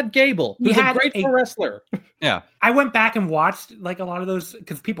Chad Gable. He's a great wrestler. Yeah. I went back and watched like a lot of those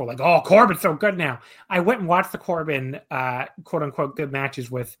because people are like, oh, Corbin's so good now. I went and watched the Corbin quote unquote good matches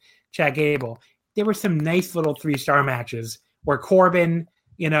with Chad Gable. There were some nice little 3-star matches where Corbin,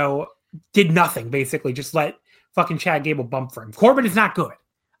 did nothing, basically. Just let fucking Chad Gable bump for him. Corbin is not good.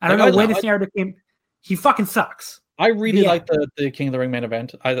 I don't know where this narrative came. He fucking sucks. I really like the King of the Ring main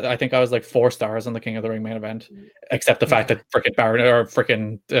event. I think I was like 4 stars on the King of the Ring main event, except the fact that frickin' Baron or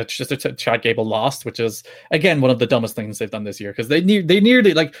frickin' Chad Gable lost, which is again one of the dumbest things they've done this year because they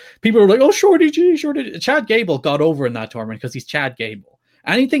nearly like people were like, oh Shorty G. Chad Gable got over in that tournament because he's Chad Gable.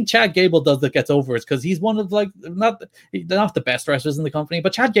 Anything Chad Gable does that gets over is because he's one of like not the best wrestlers in the company,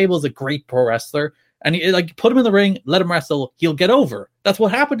 but Chad Gable is a great pro wrestler. And he, like, put him in the ring, let him wrestle, he'll get over. That's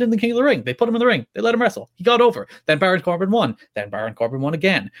what happened in the King of the Ring. They put him in the ring, they let him wrestle, he got over. Then Baron Corbin won. Then Baron Corbin won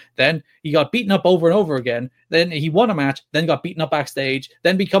again. Then he got beaten up over and over again. Then he won a match, then got beaten up backstage,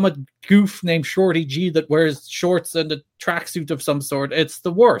 then become a goof named Shorty G that wears shorts and a tracksuit of some sort. It's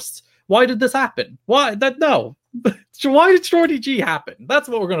the worst. Why did this happen? Why? No. Why did Shorty G happen? That's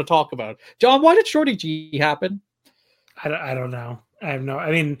what we're going to talk about. John, why did Shorty G happen? I don't know. I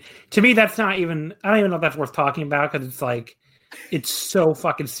mean, to me, that's not even, I don't even know if that's worth talking about because it's like, it's so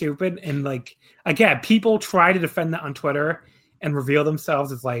fucking stupid. And like, again, people try to defend that on Twitter and reveal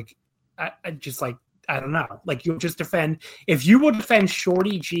themselves as like, I don't know. Like, you'll just defend, if you will defend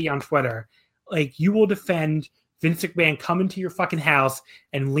Shorty G on Twitter, like, you will defend Vince McMahon coming to your fucking house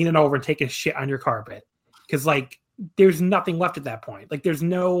and leaning over and taking shit on your carpet. Because, like, there's nothing left at that point. Like, there's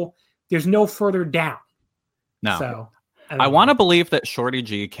no further down. No. So, I want to believe that Shorty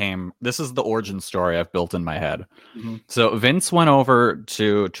G came. This is the origin story I've built in my head. Mm-hmm. So Vince went over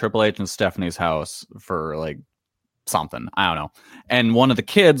to Triple H and Stephanie's house for like something. I don't know. And one of the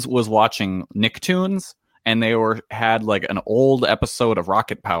kids was watching Nicktoons, and they had like an old episode of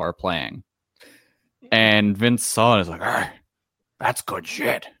Rocket Power playing. And Vince saw it and was like, that's good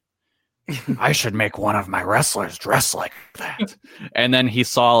shit. I should make one of my wrestlers dress like that. And then he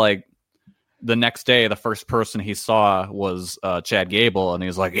saw like, the next day, the first person he saw was Chad Gable, and he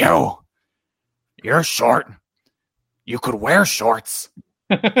was like, yo, you're short. You could wear shorts.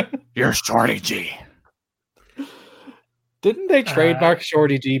 You're Shorty G. Didn't they trademark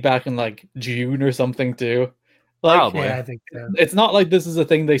Shorty G back in like June or something too? Like, probably. Yeah, I think so. It's not like this is a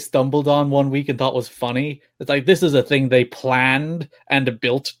thing they stumbled on one week and thought was funny. It's like this is a thing they planned and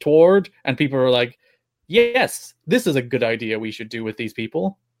built toward, and people were like, yes, this is a good idea we should do with these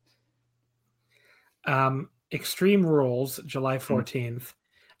people. Extreme Rules, July 14th.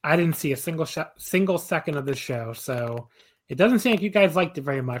 I didn't see a single second of the show, so it doesn't seem like you guys liked it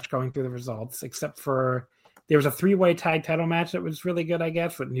very much going through the results, except for there was a 3-way tag title match that was really good, I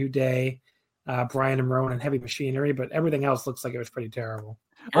guess, with New Day, Bryan and Rowan and Heavy Machinery, but everything else looks like it was pretty terrible.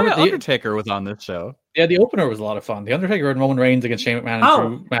 Oh, yeah, Undertaker was on this show. Yeah, the opener was a lot of fun. The Undertaker and Roman Reigns against Shane McMahon.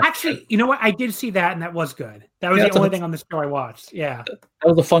 Oh, actually, you know what? I did see that, and that was good. That was the only thing on this show I watched. Yeah. That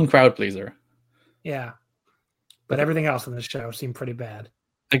was a fun crowd pleaser. Yeah. But everything else on this show seemed pretty bad.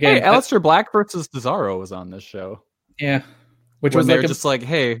 Again, hey, Aleister Black versus Cesaro was on this show. Yeah. Which was they're just like,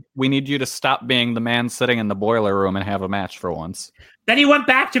 hey, we need you to stop being the man sitting in the boiler room and have a match for once. Then he went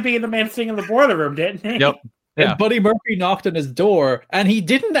back to being the man sitting in the boiler room, didn't he? Yep. Yeah. And Buddy Murphy knocked on his door and he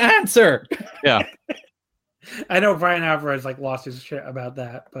didn't answer. Yeah. I know Brian Alvarez like lost his shit about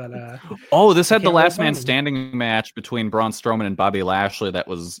that, but this had the last man standing match between Braun Strowman and Bobby Lashley that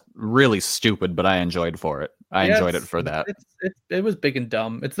was really stupid, but I enjoyed for it. I enjoyed it for that. It was big and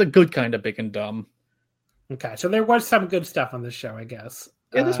dumb. It's the good kind of big and dumb. Okay, so there was some good stuff on this show, I guess.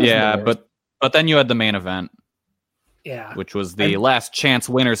 But then you had the main event. Yeah. Which was the last chance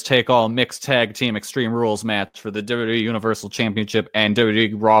winners take all mixed tag team Extreme Rules match for the WWE Universal Championship and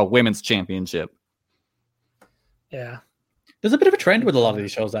WWE Raw Women's Championship. Yeah. There's a bit of a trend with a lot of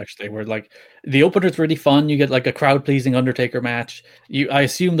these shows, actually, where like the opener's really fun. You get like a crowd-pleasing Undertaker match. I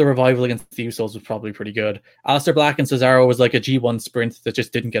assume the revival against the Usos was probably pretty good. Aleister Black and Cesaro was like a G1 sprint that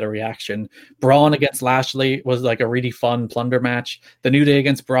just didn't get a reaction. Braun against Lashley was like a really fun plunder match. The New Day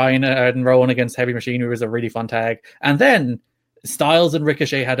against Bryan and Rowan against Heavy Machinery was a really fun tag. And then Styles and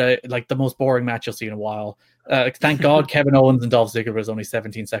Ricochet had the most boring match you'll see in a while. Thank God Kevin Owens and Dolph Ziggler was only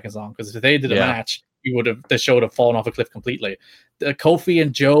 17 seconds long, because if they did a match, the show would have fallen off a cliff completely. Kofi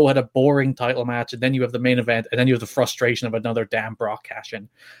and Joe had a boring title match, and then you have the main event, and then you have the frustration of another damn Brock cash-in.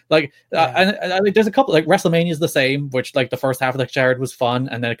 Like, and there's a couple, like WrestleMania is the same, which like the first half of the card was fun,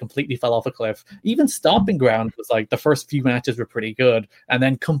 and then it completely fell off a cliff. Even Stomping Ground was like the first few matches were pretty good, and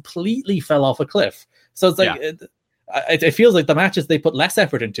then completely fell off a cliff. So it's like. It feels like the matches they put less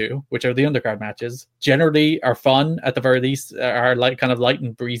effort into, which are the undercard matches, generally are fun at the very least, are like kind of light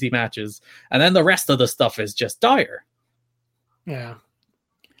and breezy matches, and then the rest of the stuff is just dire. Yeah,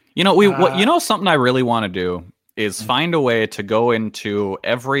 you know, something I really want to do is find a way to go into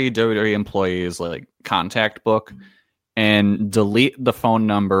every WWE employee's like contact book and delete the phone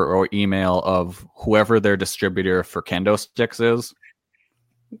number or email of whoever their distributor for kendo sticks is,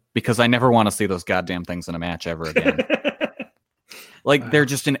 because I never want to see those goddamn things in a match ever again. Like, they're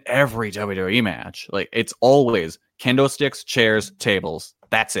just in every WWE match. Like, it's always kendo sticks, chairs, tables.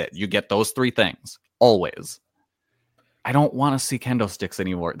 That's it. You get those three things. Always. I don't want to see kendo sticks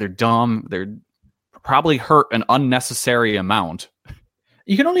anymore. They're dumb. They're probably hurt an unnecessary amount.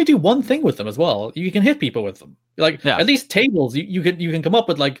 You can only do one thing with them as well. You can hit people with them. Like, at least tables, you can come up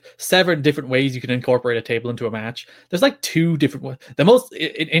with like 7 different ways you can incorporate a table into a match. There's like 2 different ways. The most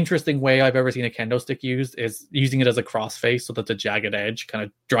interesting way I've ever seen a kendo stick used is using it as a crossface so that the jagged edge kind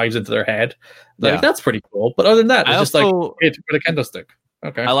of drives into their head. Like, that's pretty cool. But other than that, it's just like hit with a kendo stick.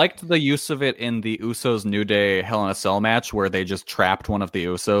 Okay. I liked the use of it in the Usos New Day Hell in a Cell match where they just trapped one of the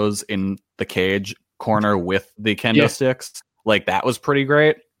Usos in the cage corner with the kendo sticks. Like, that was pretty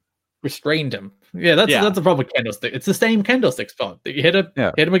great. Restrained him. Yeah, that's the problem with kendo stick. It's the same kendo stick spot. You hit him,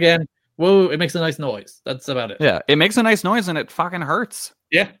 hit him again. Whoa, it makes a nice noise. That's about it. Yeah, it makes a nice noise and it fucking hurts.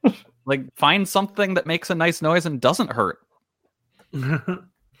 Yeah. Like, find something that makes a nice noise and doesn't hurt.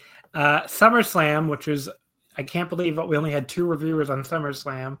 SummerSlam, which was, I can't believe we only had 2 reviewers on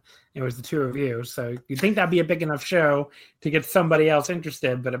SummerSlam. It was the 2 reviews. So you'd think that'd be a big enough show to get somebody else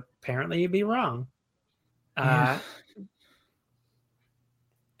interested, but apparently you'd be wrong.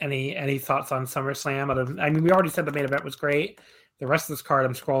 Any thoughts on SummerSlam? I mean, we already said the main event was great. The rest of this card,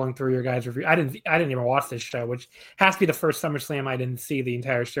 I'm scrolling through your guys' review. I didn't even watch this show, which has to be the first SummerSlam I didn't see the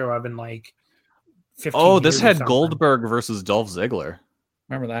entire show. I've been like 15 Oh, years this or had something. Goldberg versus Dolph Ziggler.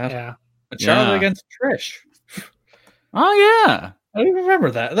 Remember that? Yeah. Charlotte against Trish. Oh, yeah. I don't even remember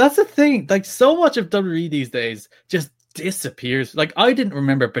that. That's the thing. Like, so much of WWE these days just disappears. Like, I didn't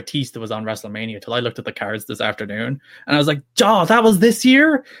remember Batista was on WrestleMania until I looked at the cards this afternoon, and I was like, "Oh, that was this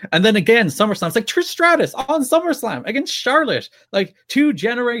year." And then again, SummerSlam. It's like Trish Stratus on SummerSlam against Charlotte, like 2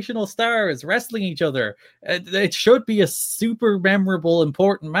 generational stars wrestling each other. It should be a super memorable,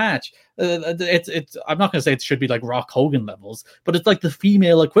 important match. It's. I'm not going to say it should be like Rock Hogan levels, but it's like the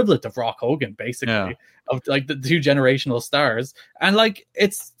female equivalent of Rock Hogan, basically, of like the 2 generational stars. And like,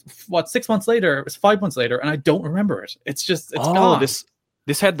 it's 6 months later, it's 5 months later, and I don't remember it. It's gone.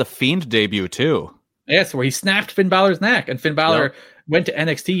 This had the Fiend debut too. Yes, where he snapped Finn Balor's neck, and Finn Balor went to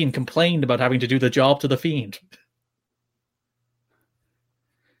NXT and complained about having to do the job to the Fiend.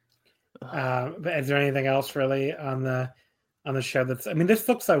 But is there anything else really on the show that's? I mean, this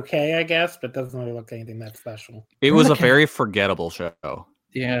looks okay, I guess, but doesn't really look anything that special. It was a very forgettable show.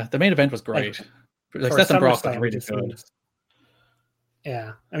 Yeah, the main event was great. Like For Seth and Brock was SummerSlam, really it good. seems-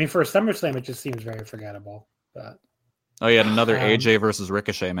 Yeah, I mean, for a SummerSlam, it just seems very forgettable. But Oh, you had another AJ versus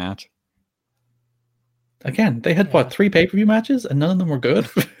Ricochet match. Again, they had 3 pay-per-view matches, and none of them were good.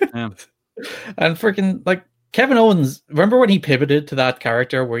 Yeah. And freaking like Kevin Owens, remember when he pivoted to that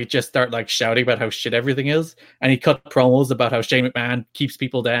character where he just started like shouting about how shit everything is, and he cut promos about how Shane McMahon keeps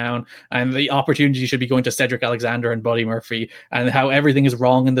people down, and the opportunity should be going to Cedric Alexander and Buddy Murphy, and how everything is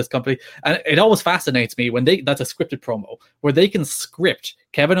wrong in this company. And it always fascinates me when that's a scripted promo where they can script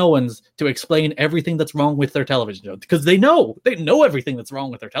Kevin Owens to explain everything that's wrong with their television show, because they know everything that's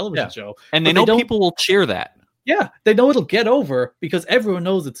wrong with their television show, and they know people will cheer that. Yeah, they know it'll get over because everyone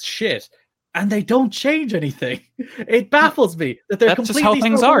knows it's shit. And they don't change anything. It baffles me that they're That's just completely how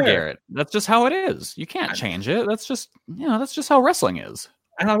things so are, aware. Garrett. That's just how it is. You can't change it. That's just how wrestling is.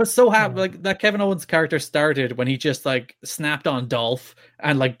 And I was so happy, like, that Kevin Owens character started when he just like snapped on Dolph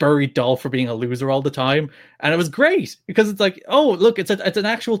and like buried Dolph for being a loser all the time, and it was great because it's like, oh look, it's an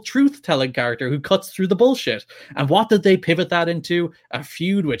actual truth telling character who cuts through the bullshit. And what did they pivot that into? A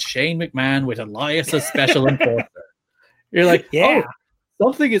feud with Shane McMahon with Elias as special enforcer. You're like, yeah.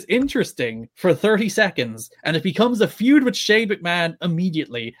 Something is interesting for 30 seconds, and it becomes a feud with Shane McMahon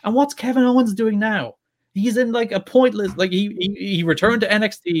immediately. And what's Kevin Owens doing now? He's in like a pointless, like he returned to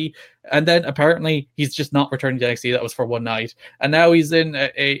NXT, and then apparently he's just not returning to NXT. That was for one night, and now he's in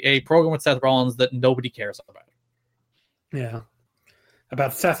a program with Seth Rollins that nobody cares about. Yeah,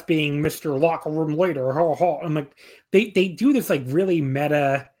 about Seth being Mr. Locker Room Leader. I'm like, they do this like really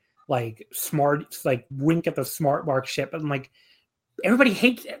meta, like smart, like wink at the smart mark shit. But I'm like, everybody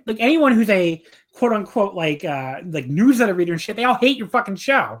hates, like, anyone who's a quote unquote like newsletter reader and shit. They all hate your fucking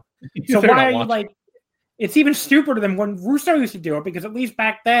show. So why are you like? It's even stupider than when Russo used to do it, because at least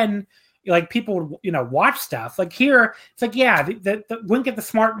back then, like, people would, watch stuff. Like here, it's like, yeah, the wink at the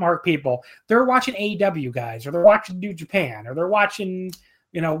smart mark people. They're watching AEW guys, or they're watching New Japan, or they're watching,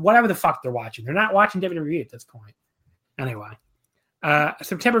 whatever the fuck they're watching. They're not watching WWE at this point. Anyway,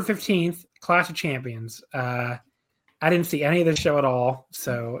 September 15th, Clash of Champions. I didn't see any of the show at all,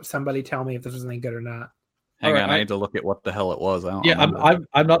 so somebody tell me if this was any good or not. Hang Alright, on, I need to look at what the hell it was. I don't Yeah, remember.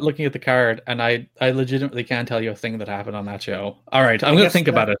 I'm not looking at the card, and I legitimately can't tell you a thing that happened on that show. All right, I'm going to guess think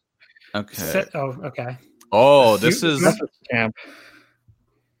about it. Okay. Okay. Oh, this is Champ.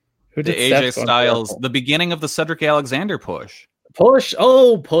 Who the did AJ Seth Styles, Styles, the beginning of the Cedric Alexander push. push?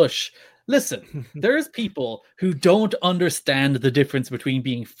 Oh, push. Listen, there's people who don't understand the difference between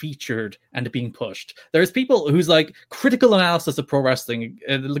being featured and being pushed. There's people whose like critical analysis of pro wrestling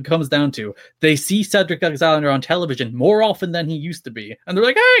it comes down to they see Cedric Alexander on television more often than he used to be, and they're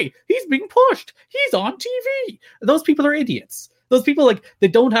like, "Hey, he's being pushed. He's on TV." Those people are idiots. Those people, like, they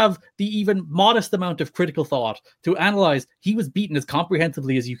don't have the even modest amount of critical thought to analyze. He was beaten as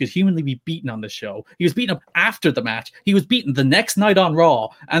comprehensively as you could humanly be beaten on this show. He was beaten up after the match. He was beaten the next night on Raw.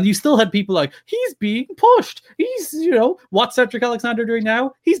 And you still had people like, he's being pushed. He's, what's Cedric Alexander doing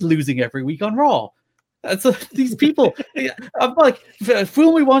now? He's losing every week on Raw. That's these people. I'm like,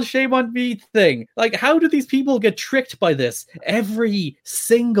 fool me once, shame on me thing. Like, how do these people get tricked by this every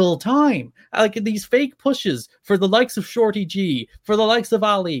single time? Like these fake pushes for the likes of Shorty G, for the likes of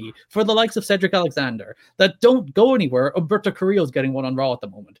Ali, for the likes of Cedric Alexander that don't go anywhere. Umberto Carrillo's getting one on Raw at the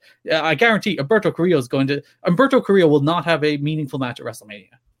moment. I guarantee Umberto Carrillo will not have a meaningful match at WrestleMania.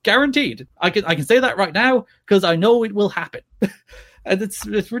 Guaranteed. I can say that right now because I know it will happen. And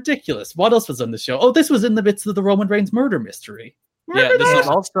it's ridiculous. What else was on the show? Oh, this was in the midst of the Roman Reigns murder mystery. Remember this is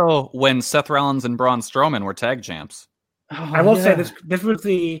also when Seth Rollins and Braun Strowman were tag champs. I will say this was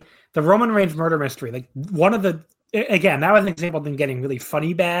the Roman Reigns murder mystery. Like one of the again, that was an example of them getting really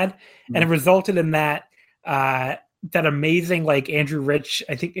funny bad, and it resulted in that that amazing like Andrew Rich.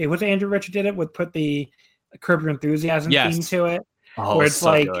 I think it was Andrew Rich who did it. Would put the Curb Your Enthusiasm theme to it. Oh, where it's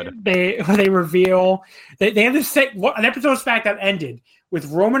so like good. they reveal they have this an episode of SmackDown ended with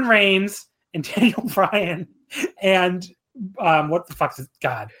Roman Reigns and Daniel Bryan and what the fuck is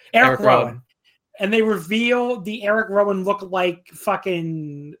God Eric Rowan. And they reveal the Eric Rowan look like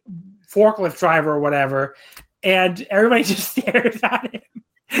fucking forklift driver or whatever, and everybody just stares at him.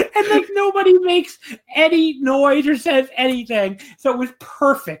 And like nobody makes any noise or says anything. So it was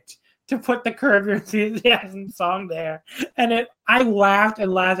perfect to put the Curb Your Enthusiasm song there. And I laughed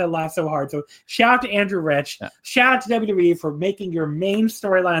and laughed and laughed so hard. So shout out to Andrew Rich. Yeah. Shout out to WWE for making your main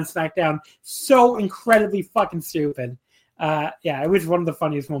storyline on SmackDown so incredibly fucking stupid. It was one of the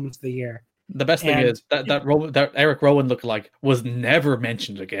funniest moments of the year. The best thing is that Eric Rowan lookalike was never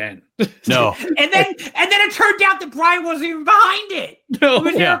mentioned again. No. and then it turned out that Brian wasn't even behind it. No. It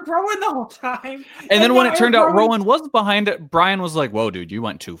was Eric Rowan the whole time. And then when it turned out Rowan was behind it, Brian was like, "Whoa, dude, you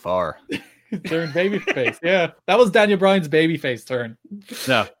went too far." Turned babyface. Yeah. That was Daniel Bryan's babyface turn.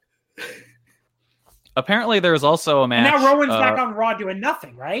 No. Apparently, there was also a match. And now Rowan's back on Raw doing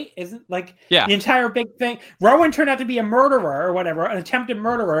nothing, right? Isn't the the entire big thing? Rowan turned out to be a murderer or whatever, an attempted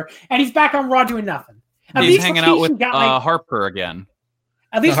murderer, and he's back on Raw doing nothing. He's hanging out with Harper again.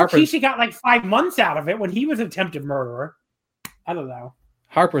 At least Rikishi got like 5 months out of it when he was an attempted murderer. I don't know.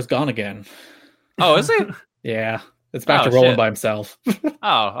 Harper's gone again. Oh, is he? Yeah. It's back to Rowan by himself.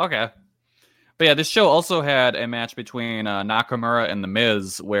 Oh, okay. But yeah, this show also had a match between Nakamura and The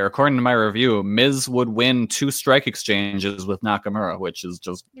Miz, where, according to my review, Miz would win 2 strike exchanges with Nakamura, which is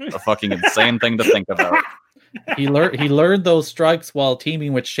just a fucking insane thing to think about. He learned those strikes while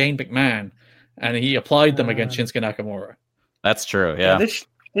teaming with Shane McMahon, and he applied them against Shinsuke Nakamura. That's true, yeah.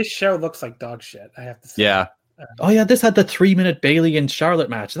 This show looks like dog shit, I have to say. Yeah. Oh yeah, this had the 3-minute Bayley and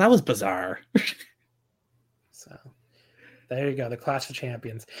Charlotte match. That was bizarre. So there you go, the Clash of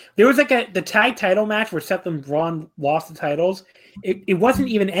Champions. There was like the tag title match where Seth and Braun lost the titles. It wasn't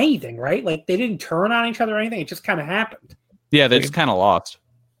even anything, right? Like they didn't turn on each other or anything. It just kind of happened. Yeah, they just kind of lost.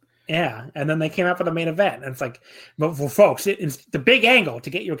 Yeah, and then they came out for the main event, and it's like, but for folks, it's the big angle to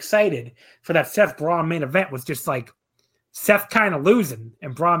get you excited for that Seth Braun main event was just like Seth kind of losing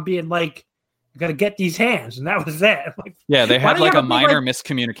and Braun being like, "You got to get these hands," and that was it. Like, yeah, they had like a minor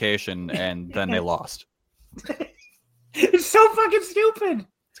miscommunication, and then they lost. It's so fucking stupid.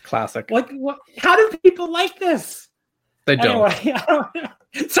 It's classic. Like, how do people like this? They don't. Anyway,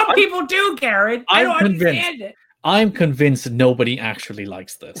 some people do, Garrett. I don't understand it. I'm convinced nobody actually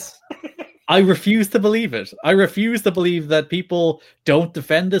likes this. I refuse to believe it. I refuse to believe that people don't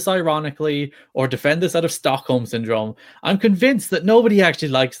defend this ironically or defend this out of Stockholm Syndrome. I'm convinced that nobody actually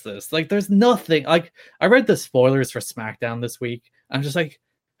likes this. Like, there's nothing. Like, I read the spoilers for SmackDown this week. I'm just like,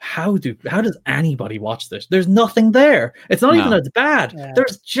 how does anybody watch this? There's nothing there. It's not even as bad. Yeah.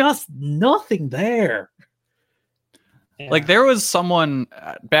 There's just nothing there. Yeah. Like, there was someone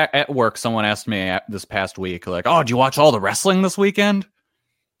back at work, someone asked me this past week, like, "Oh, did you watch all the wrestling this weekend?"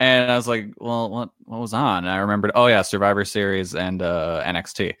 And I was like, "Well, what was on?" And I remembered, oh yeah, Survivor Series and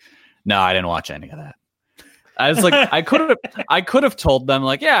NXT. No, I didn't watch any of that. I was like, I could have told them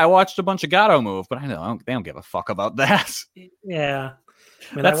like, yeah, I watched a bunch of Gato move, but they don't give a fuck about that. Yeah.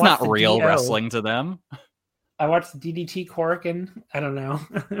 I mean, That's not the real DO. wrestling to them. I watched the DDT Cork and I don't know.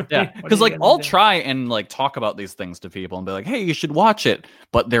 Yeah, because like I'll try and like talk about these things to people and be like, hey, you should watch it,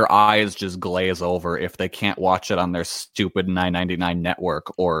 but their eyes just glaze over if they can't watch it on their stupid $9.99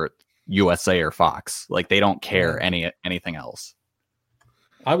 network or USA or Fox. Like they don't care anything else.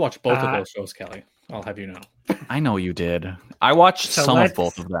 I watched both of those shows, Kelly. I'll have you know. I know you did. I watched some of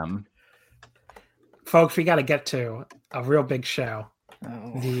both of them. Folks, we got to get to a real big show.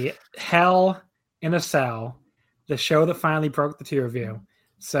 Oh. The Hell in a Cell, the show that finally broke the two of you.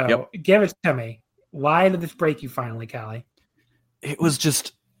 So give it to me. Why did this break you finally, Callie? It was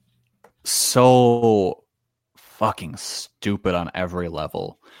just so fucking stupid on every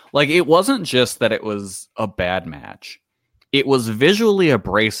level. Like, it wasn't just that it was a bad match. It was visually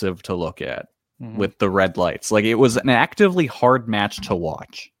abrasive to look at with the red lights. Like, it was an actively hard match to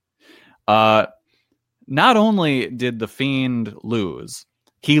watch. Not only did The Fiend lose,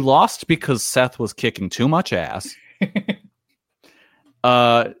 he lost because Seth was kicking too much ass.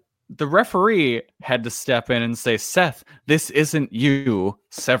 The referee had to step in and say, Seth, this isn't you,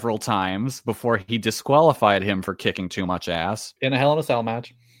 several times before he disqualified him for kicking too much ass. In a Hell in a Cell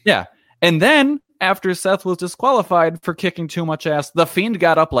match. Yeah. And then, after Seth was disqualified for kicking too much ass, The Fiend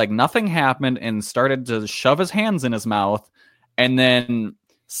got up like nothing happened and started to shove his hands in his mouth. And then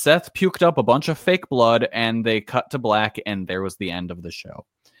Seth puked up a bunch of fake blood and they cut to black and there was the end of the show.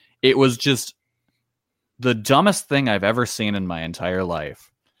 It was just the dumbest thing I've ever seen in my entire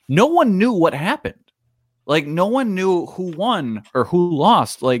life. No one knew what happened. Like, no one knew who won or who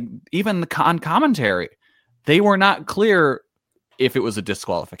lost. Like, even on commentary, they were not clear if it was a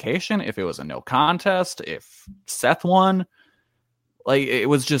disqualification, if it was a no contest, if Seth won. Like, it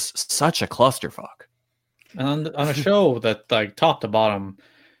was just such a clusterfuck. And on a show that, like, top to bottom,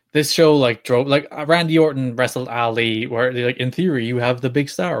 this show, like, drove, like, Randy Orton wrestled Ali, where, like, in theory, you have the big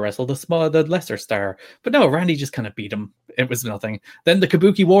star wrestle the lesser star. But no, Randy just kind of beat him. It was nothing. Then the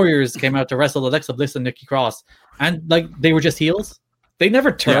Kabuki Warriors came out to wrestle Alexa Bliss and Nikki Cross. And, like, they were just heels. They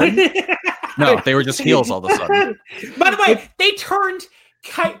never turned. No, they were just heels all of a sudden. By the way, they turned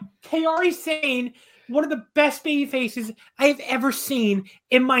Kairi Sane, one of the best baby faces I have ever seen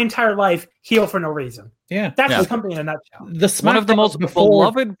in my entire life, heel for no reason. Yeah. That's the company in a nutshell. One of the most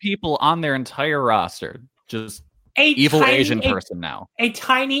beloved people on their entire roster. Just evil Asian person now. A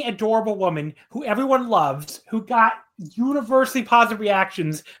tiny, adorable woman who everyone loves, who got universally positive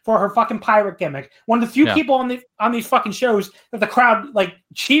reactions for her fucking pirate gimmick. One of the few people on these fucking shows that the crowd, like,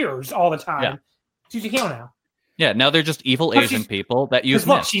 cheers all the time. Yeah. She's a heel now. Yeah, now they're just evil Asian people that use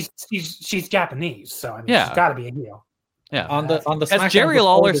look, she's Japanese, so I mean, she's got to be a heel. Yeah. On the Has Jerry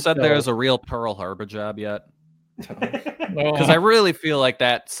Lawler said there's a real Pearl Harbor job yet? Because I really feel like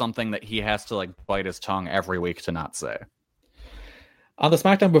that's something that he has to, like, bite his tongue every week to not say. On the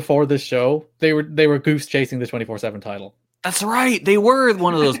SmackDown before this show, they were goose chasing the 24/7 title. That's right. They were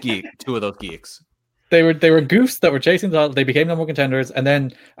one of those two of those geeks. They were goose that were chasing the title. They became number one contenders, and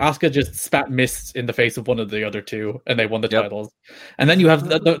then Asuka just spat mist in the face of one of the other two, and they won the titles. And then you have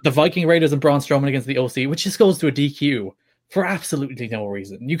the Viking Raiders and Braun Strowman against the OC, which just goes to a DQ for absolutely no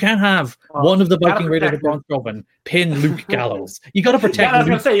reason. You can't have one of the Viking Raiders and Braun Strowman pin Luke Gallows. You got to protect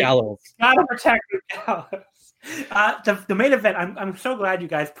Luke Gallows. Got to protect Luke Gallows. The main event. I'm so glad you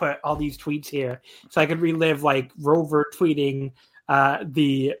guys put all these tweets here, so I could relive, like, Rover tweeting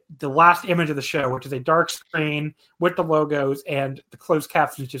the last image of the show, which is a dark screen with the logos and the closed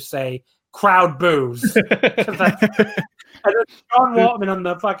captions just say "crowd boos." And then Sean Waltman on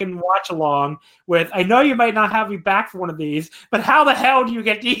the fucking watch along with, I know you might not have me back for one of these, but how the hell do you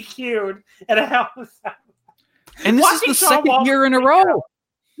get DQ'd at a Hell in a Cell? And this is the second year in a row.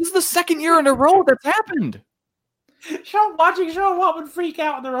 This is the second year in a row that's happened. Watching Sean Waltman freak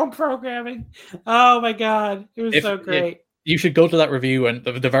out in their own programming. Oh my god, it was so great. You should go to that review, and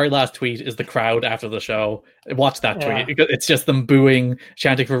the very last tweet is the crowd after the show. Watch that tweet. It's just them booing,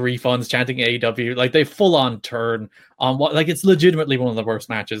 chanting for refunds, chanting AEW. Like, they full on turn on what, like, it's legitimately one of the worst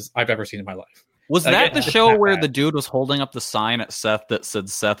matches I've ever seen in my life. Was that the show where the dude was holding up the sign at Seth that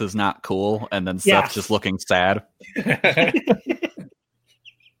said Seth is not cool, and then Seth just looking sad?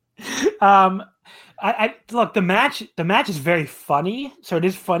 I look, the match is very funny, so it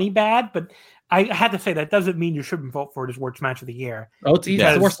is funny bad, but I had to say that doesn't mean you shouldn't vote for it as worst match of the year. Oh, it's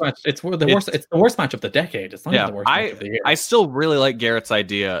the worst match. It's the worst match of the decade. It's not even the worst match of the year. I still really like Garrett's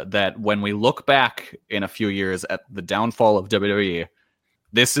idea that when we look back in a few years at the downfall of WWE,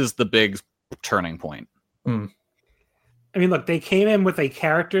 this is the big turning point. I mean, look, they came in with a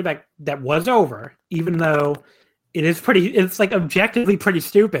character that was over, even though it's like objectively pretty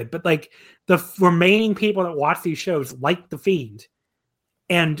stupid. But like the remaining people that watch these shows like the Fiend,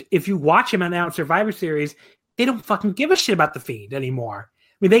 and if you watch him now in Survivor Series, they don't fucking give a shit about the Fiend anymore.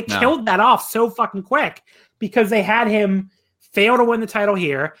 I mean, they killed that off so fucking quick because they had him fail to win the title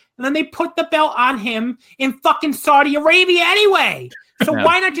here, and then they put the belt on him in fucking Saudi Arabia anyway. So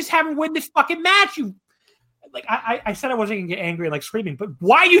why not just have him win this fucking match? I said I wasn't gonna get angry and like screaming, but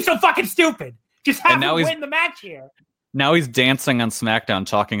why are you so fucking stupid? Just have him win the match here. Now he's dancing on SmackDown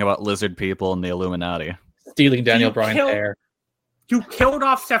talking about lizard people and the Illuminati. Stealing Daniel Bryan's hair. You killed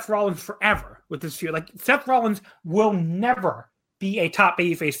off Seth Rollins forever with this feud. Like, Seth Rollins will never be a top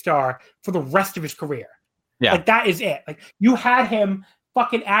babyface star for the rest of his career. Yeah. Like, that is it. Like, you had him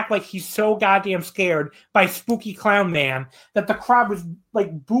fucking act like he's so goddamn scared by Spooky Clown Man that the crowd was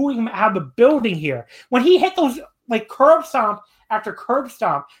like booing him out of the building here. When he hit those like curb stomp after curb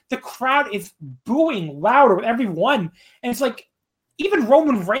stomp, the crowd is booing louder with every one. And it's like, even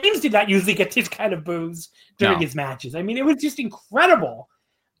Roman Reigns did not usually get this kind of boos during his matches. I mean, it was just incredible.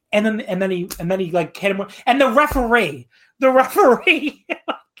 And then he like hit him. And the referee,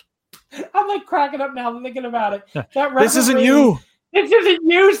 I'm like cracking up now thinking about it. That referee, This isn't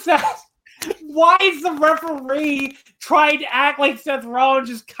you, Seth. Why is the referee trying to act like Seth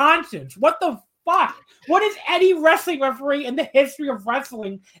Rollins' conscience? What the fuck? What has any wrestling referee in the history of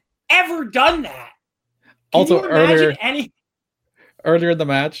wrestling ever done that? Also, earlier in the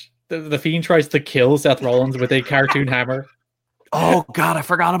match, the Fiend tries to kill Seth Rollins with a cartoon hammer. Oh God, I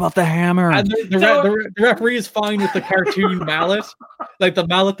forgot about the hammer. And the referee is fine with the cartoon mallet, like the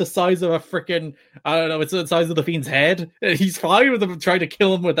mallet the size of a freaking, I don't know, it's the size of the Fiend's head. He's fine with him trying to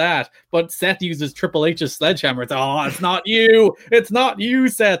kill him with that. But Seth uses Triple H's sledgehammer. It's not you. It's not you,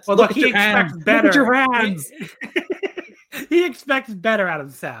 Seth. Well, look at your hands. Look at your hands. He expects better out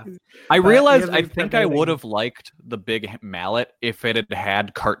of Seth. I realized I think I would have liked the big mallet if it had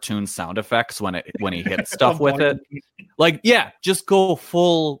had cartoon sound effects when he hit stuff with it. Like, yeah, just go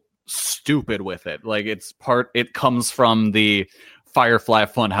full stupid with it. Like it comes from the Firefly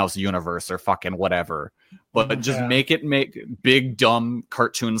Funhouse universe or fucking whatever. But just make big dumb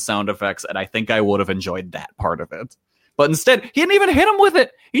cartoon sound effects, and I think I would have enjoyed that part of it. But instead, he didn't even hit him with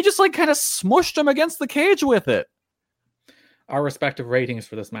it. He just like kind of smushed him against the cage with it. Our respective ratings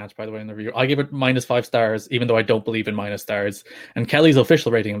for this match, by the way, in the review. I give it -5 stars, even though I don't believe in minus stars. And Kelly's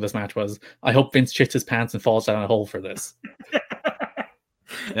official rating of this match was, I hope Vince shits his pants and falls down a hole for this.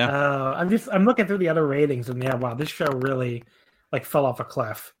 Yeah. I'm looking through the other ratings, and wow, this show really like fell off a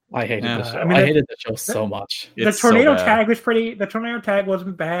cliff. I hated the show. I hated the show so much. The tornado tag was pretty. The tornado tag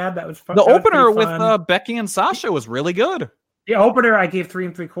wasn't bad. That was fun. The opener with Becky and Sasha was really good. The opener I gave 3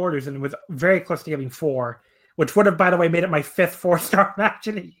 3/4, and it was very close to giving 4. Which would have, by the way, made it my 5th 4-star match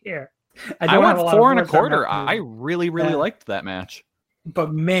in a year. I went 4 1/4. I really liked that match.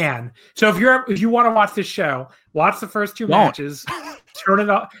 But man, so if you want to watch this show, watch the first 2 matches, turn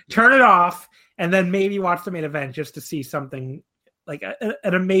it off, and then maybe watch the main event just to see something like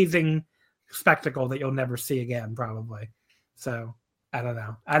an amazing spectacle that you'll never see again, probably. So I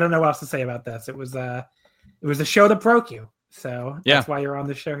don't know what else to say about this. It was a show that broke you. So that's why you're on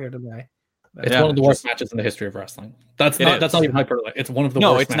the show here today. It's one of the worst matches in the history of wrestling. That's not even hyperbole. It's one of the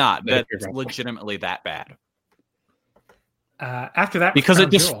worst. No, it's not. That's legitimately that bad. After that, because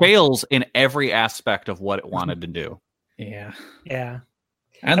it just fails in every aspect of what it wanted to do. Yeah.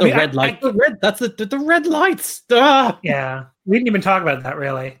 And red light. That's the red lights. Ah! Yeah, we didn't even talk about that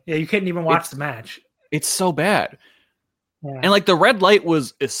really. Yeah, you couldn't even watch the match. It's so bad. Yeah. And like the red light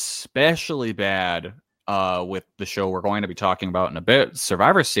was especially bad with the show we're going to be talking about in a bit,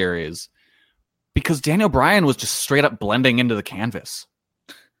 Survivor Series. Because Daniel Bryan was just straight up blending into the canvas.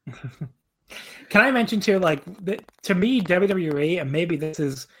 Can I mention too, like, to me, WWE, and maybe this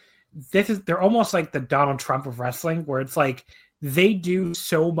is they're almost like the Donald Trump of wrestling, where it's like they do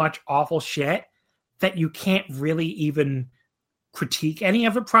so much awful shit that you can't really even critique any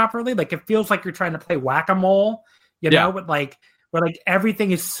of it properly. Like, it feels like you're trying to play whack-a-mole, you know, with like where like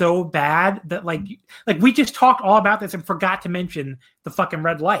everything is so bad that like we just talked all about this and forgot to mention the fucking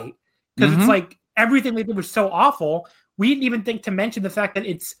red light. Because it's like everything they did was so awful, we didn't even think to mention the fact that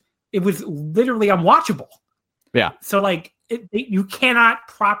it was literally unwatchable. Yeah. So like you cannot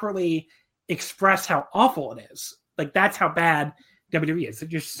properly express how awful it is. Like that's how bad WWE is.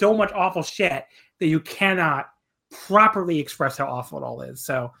 There's just so much awful shit that you cannot properly express how awful it all is.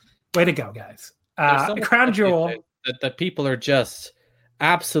 So way to go, guys. Crown Jewel that people are just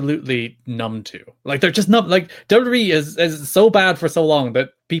absolutely numb to. Like they're just numb. Like WWE is so bad for so long that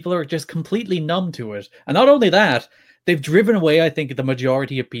people are just completely numb to it. And not only that, they've driven away, I think, the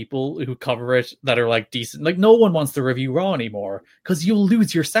majority of people who cover it that are like decent. Like, no one wants to review Raw anymore because you'll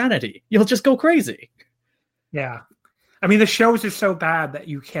lose your sanity. You'll just go crazy. Yeah. I mean, the shows are so bad that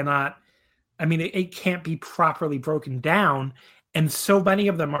you cannot, I mean, it can't be properly broken down. And so many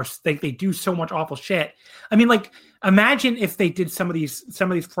of them are, they do so much awful shit. I mean, like, imagine if they did some of these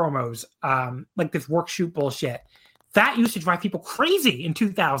promos, like this work shoot bullshit. That used to drive people crazy in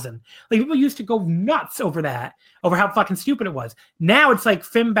 2000. Like, people used to go nuts over that, over how fucking stupid it was. Now it's like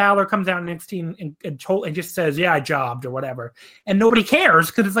Finn Balor comes out in NXT and just says, yeah, I jobbed or whatever. And nobody cares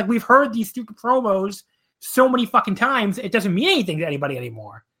because it's like, we've heard these stupid promos so many fucking times, it doesn't mean anything to anybody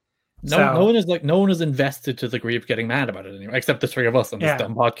anymore. No one is invested to the degree of getting mad about it anymore, except the three of us on this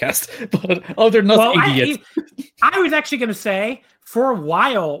dumb podcast. But other than us idiots. I was actually going to say, for a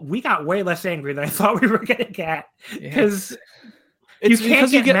while, we got way less angry than I thought we were going to get. Because you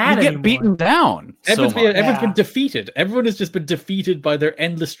get beaten down. Everyone's been defeated. Everyone has just been defeated by their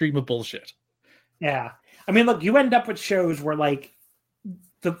endless stream of bullshit. Yeah. I mean, look, you end up with shows where, like,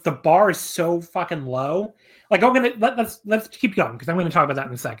 the bar is so fucking low. Like, I'm gonna let's keep going because I'm going to talk about that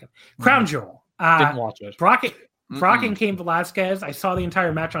in a second. Crown Jewel. Didn't watch it. Brock and Cain Velasquez. I saw the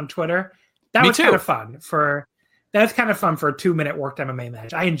entire match on Twitter. That was kind of fun for a 2-minute worked MMA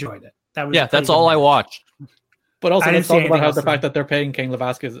match. I enjoyed it. That's all I watched. But also, let's talk about how the fact that they're paying Cain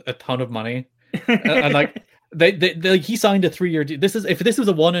Velasquez a ton of money, and like he signed a 3-year deal. If this was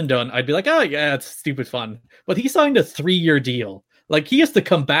a one and done, I'd be like, oh yeah, it's stupid fun. But he signed a 3-year deal. Like, he has to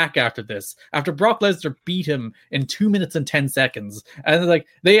come back after this, after Brock Lesnar beat him in 2 minutes and 10 seconds. And like,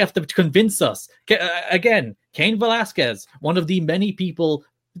 they have to convince us. Again, Cain Velasquez, one of the many people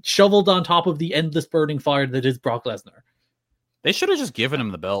shoveled on top of the endless burning fire that is Brock Lesnar. They should have just given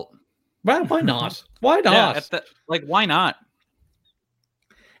him the belt. Well, why not? Why not? Yeah, why not?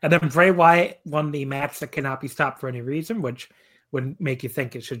 And then Bray Wyatt won the match that cannot be stopped for any reason, which would make you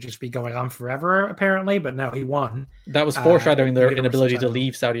think it should just be going on forever, apparently. But no, he won. That was foreshadowing their inability to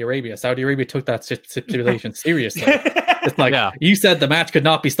leave Saudi Arabia. Saudi Arabia took that stipulation seriously. It's like, you said the match could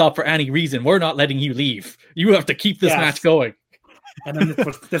not be stopped for any reason. We're not letting you leave. You have to keep this match going. And then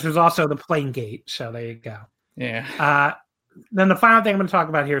this was also the plane gate. So there you go. Yeah. Then the final thing I'm going to talk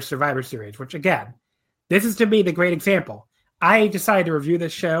about here is Survivor Series, which, again, this is to me the great example. I decided to review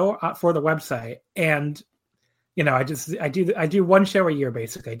this show for the website, and you know, I do one show a year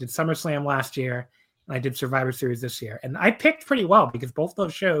basically. I did SummerSlam last year, and I did Survivor Series this year, and I picked pretty well because both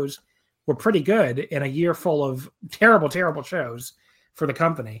those shows were pretty good in a year full of terrible shows for the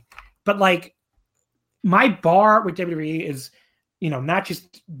company. But like, my bar with WWE is, you know, not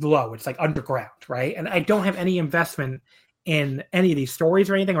just low; it's like underground, right? And I don't have any investment in any of these stories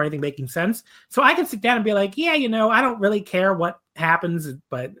or anything making sense. So I can sit down and be like, yeah, you know, I don't really care what happens,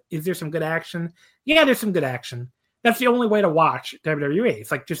 but is there some good action? Yeah, there's some good action. That's the only way to watch WWE. It's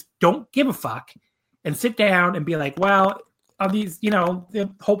like, just don't give a fuck and sit down and be like, well, of these, you know,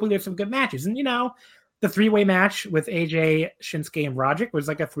 hopefully there's some good matches. And, you know, the 3-way match with AJ, Shinsuke, and Roderick was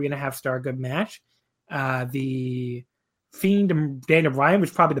like a 3.5-star good match. The Fiend and Daniel Bryan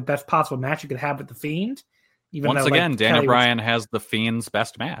was probably the best possible match you could have with the Fiend. Once again, Daniel Bryan has the Fiend's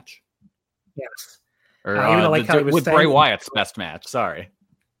best match. Yes. Or with Bray Wyatt's best match. Sorry.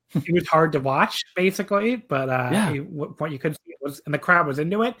 It was hard to watch, basically, but what you could see was, and the crowd was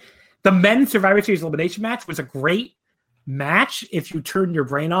into it. The men's Survivor Series elimination match was a great match if you turn your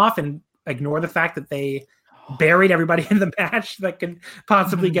brain off and ignore the fact that they buried everybody in the match that could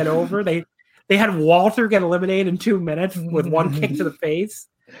possibly get over. They had Walter get eliminated in 2 minutes with one kick to the face.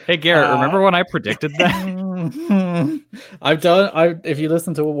 Hey Garrett, remember when I predicted that? If you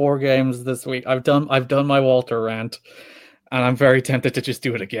listen to War Games this week, I've done my Walter rant, and I'm very tempted to just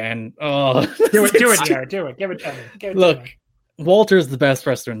do it again. Oh, do it, Jared. Do it. Give it to me. Look, Walter is the best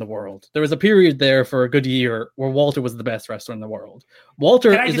wrestler in the world. There was a period there for a good year where Walter was the best wrestler in the world.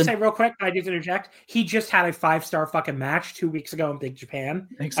 Walter, can I just say real quick? Can I just interject? He just had a 5-star fucking match 2 weeks ago in Big Japan,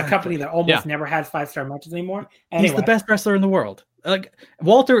 a company that almost never has 5-star matches anymore. Anyway. He's the best wrestler in the world. Like,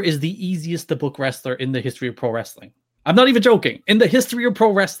 Walter is the easiest to book wrestler in the history of pro wrestling. I'm not even joking. In the history of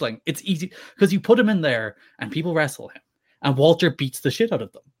pro wrestling, it's easy because you put him in there and people wrestle him, and Walter beats the shit out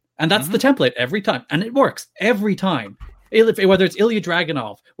of them. And that's the template every time, and it works every time. Whether it's Ilya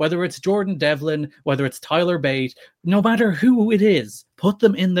Dragunov, whether it's Jordan Devlin, whether it's Tyler Bate, no matter who it is, put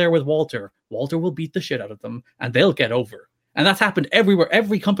them in there with Walter. Walter will beat the shit out of them, and they'll get over. And that's happened everywhere.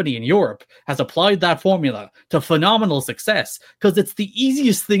 Every company in Europe has applied that formula to phenomenal success because it's the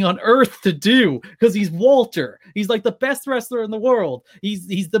easiest thing on earth to do because he's Walter. He's like the best wrestler in the world.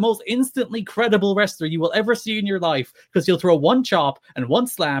 He's the most instantly credible wrestler you will ever see in your life because he'll throw one chop and one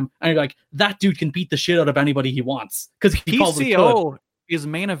slam and you're like, that dude can beat the shit out of anybody he wants because he probably could. Is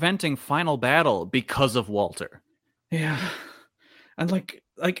main eventing Final Battle because of Walter. Yeah. And like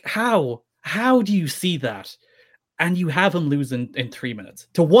how do you see that? And you have him lose in 3 minutes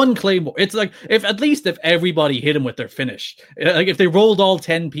to one Claymore. It's like if everybody hit him with their finish, like if they rolled all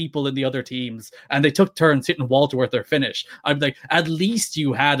 10 people in the other teams and they took turns hitting Walter with their finish, I'm like, at least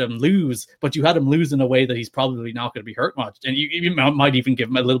you had him lose, but you had him lose in a way that he's probably not going to be hurt much. And you might even give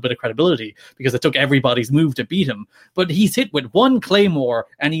him a little bit of credibility because it took everybody's move to beat him. But he's hit with one Claymore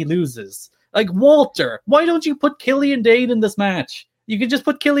and he loses. Like, Walter, why don't you put Killian Dane in this match? You can just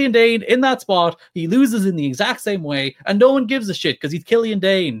put Killian Dane in that spot. He loses in the exact same way, and no one gives a shit because he's Killian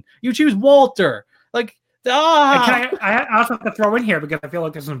Dane. You choose Walter. Like, I also have to throw in here because I feel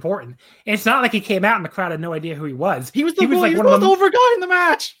like this is important. It's not like he came out and the crowd had no idea who he was. He was the most over guy in the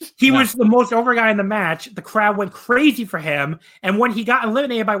match. He was the most over guy in the match. The crowd went crazy for him, and when he got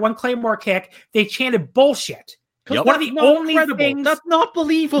eliminated by one Claymore kick, they chanted bullshit. Yep. One of the only things that's not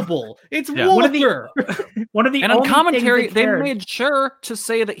believable. It's Walter. One of the and only on commentary, they cared. made sure to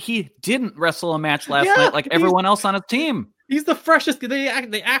say that he didn't wrestle a match last night like everyone else on his team. He's the freshest. They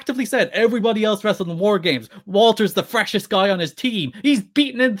actively said everybody else wrestled in War Games. Walter's the freshest guy on his team. He's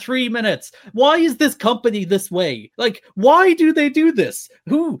beaten in 3 minutes. Why is this company this way? Like, why do they do this?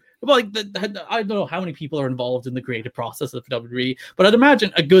 Who? Like, I don't know how many people are involved in the creative process of WWE, but I'd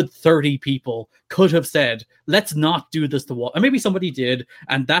imagine a good 30 people could have said, let's not do this to Walter. And maybe somebody did,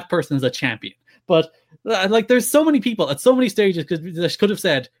 and that person is a champion. But like, there's so many people at so many stages that could have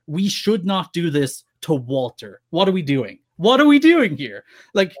said, we should not do this to Walter. What are we doing? What are we doing here?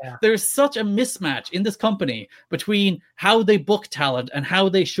 Like, there's such a mismatch in this company between how they book talent and how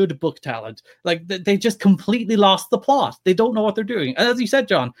they should book talent. Like, they just completely lost the plot. They don't know what they're doing. And as you said,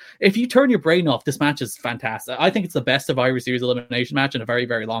 John, if you turn your brain off, this match is fantastic. I think it's the best Survivor Series elimination match in a very,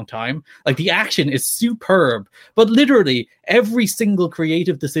 very long time. Like, the action is superb, but literally every single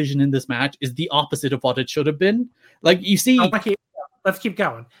creative decision in this match is the opposite of what it should have been. Like, you see... Let's keep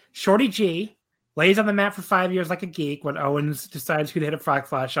going. Shorty G lays on the mat for 5 years like a geek when Owens decides who to hit a frog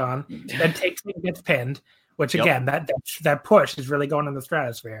flash on, then takes it and gets pinned, which again, that push is really going in the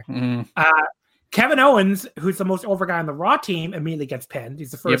stratosphere. Kevin Owens, who's the most over guy on the Raw team, immediately gets pinned.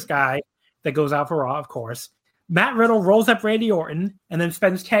 He's the first guy that goes out for Raw, of course. Matt Riddle rolls up Randy Orton and then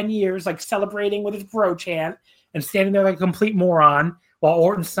spends 10 years like celebrating with his bro chant and standing there like a complete moron while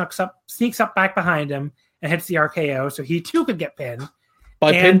Orton sneaks up back behind him and hits the RKO so he too could get pinned.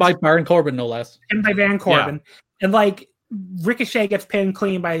 Pinned by Baron Corbin, no less. Pinned by Baron Corbin. Yeah. And like Ricochet gets pinned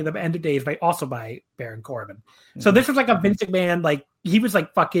clean by the end of days by Baron Corbin. So this was like a Vince McMahon, like he was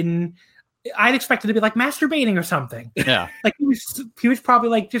like fucking, I'd expect it to be like masturbating or something. Yeah. Like he was probably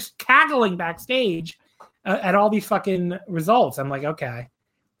like just cackling backstage at all these fucking results. I'm like, okay,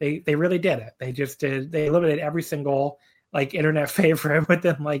 they really did it. They eliminated every single like internet favorite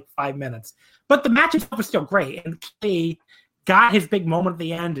within like 5 minutes. But the match itself was still great. And he got his big moment at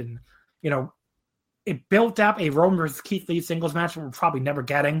the end, and it built up a Roman versus Keith Lee singles match that we're probably never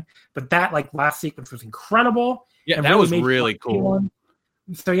getting. But that like last sequence was incredible. Yeah, that was really cool.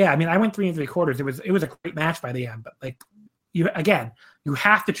 So yeah, I mean, I went 3 3/4. It was a great match by the end. But like you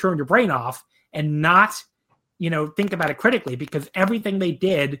have to turn your brain off and not think about it critically, because everything they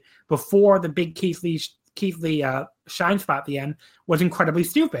did before the big Keith Lee shine spot at the end was incredibly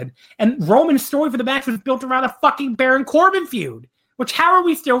stupid. And Roman's story for the match was built around a fucking Baron Corbin feud. Which, how are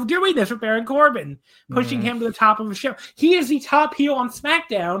we still doing this with Baron Corbin? Pushing him to the top of the show. He is the top heel on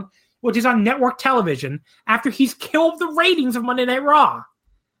SmackDown, which is on network television, after he's killed the ratings of Monday Night Raw.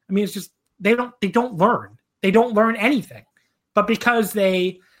 I mean, it's just, they don't learn. They don't learn anything. But because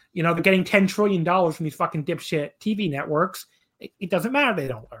they're getting $10 trillion from these fucking dipshit TV networks, it doesn't matter they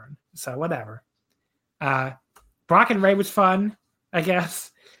don't learn. So whatever. Brock and Ray was fun, I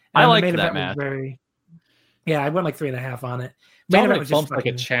guess. I liked that match. I went like 3.5 on it. Dominic bumps like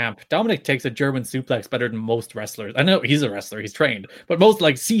a champ. Dominic takes a German suplex better than most wrestlers. I know he's a wrestler, he's trained, but most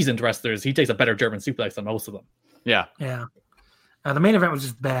like seasoned wrestlers, he takes a better German suplex than most of them. Yeah. Yeah. The main event was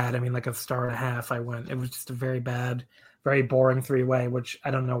just bad. I mean, like a 1.5 I went. It was just a very bad, very boring 3-way, which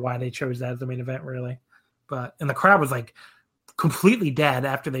I don't know why they chose that as the main event, really. And the crowd was like completely dead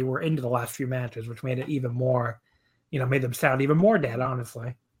after they were into the last few matches, which made it even more, made them sound even more dead,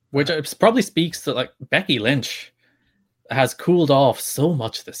 honestly. Which probably speaks to like Becky Lynch has cooled off so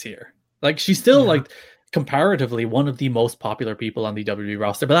much this year. Like she's still like comparatively one of the most popular people on the WWE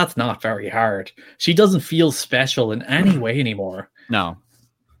roster, but that's not very hard. She doesn't feel special in any way anymore. No.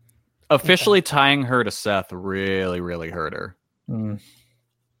 Officially tying her to Seth really, really hurt her.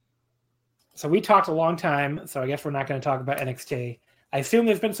 So we talked a long time, so I guess we're not going to talk about NXT. I assume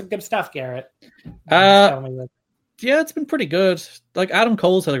there's been some good stuff, Garrett. Yeah, it's been pretty good. Like, Adam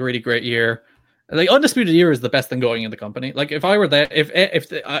Cole's had a really great year. Like, Undisputed Era is the best thing going in the company. Like, if I were there,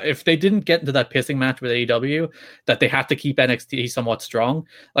 if they didn't get into that pissing match with AEW, that they have to keep NXT somewhat strong,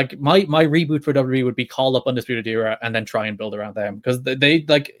 like my reboot for WWE would be call up Undisputed Era and then try and build around them, because they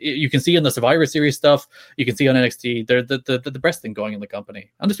like, you can see in the Survivor Series stuff, you can see on NXT, they're the best thing going in the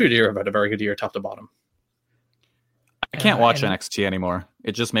company. Undisputed Era have had a very good year, top to bottom. I can't watch NXT anymore.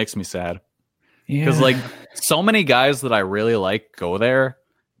 It just makes me sad. Because like, so many guys that I really like go there,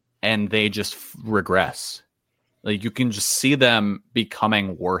 and they just regress. Like, you can just see them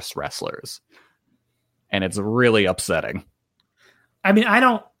becoming worse wrestlers. And it's really upsetting. I mean,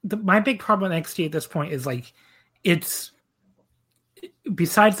 my big problem with NXT at this point is like, it's,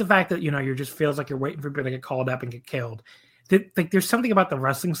 besides the fact that, you're just feels like you're waiting for people to get called up and get killed. Like, there's something about the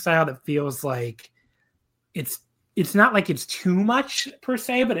wrestling style that feels like it's not like it's too much per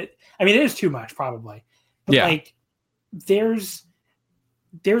se, but it is too much probably. But like, there's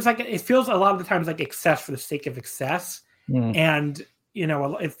like, it feels a lot of the times like excess for the sake of excess. And,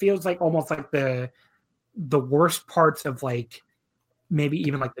 it feels like almost like the worst parts of like, maybe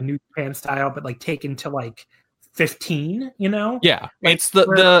even like the New Japan style, but like taken to like 15, Yeah. Like, it's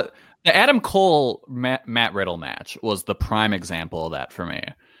the Adam Cole Matt Riddle match was the prime example of that for me.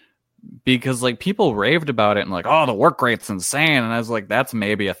 Because like, people raved about it and like, oh, the work rate's insane. And I was like, that's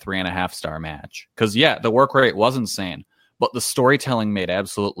maybe a 3.5 star match. Because the work rate was insane, but the storytelling made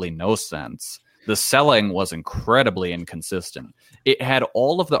absolutely no sense. The selling was incredibly inconsistent. It had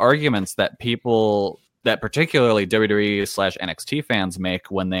all of the arguments that particularly WWE/NXT fans make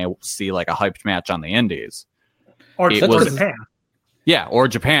when they see like a hyped match on the indies. Or Japan. Yeah, or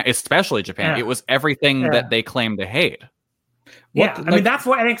Japan, especially Japan. Yeah. It was everything that they claim to hate. I mean, that's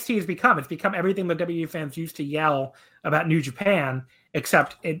what NXT has become. It's become everything the WWE fans used to yell about New Japan,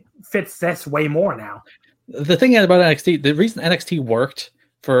 except it fits this way more now. The thing about NXT, the reason NXT worked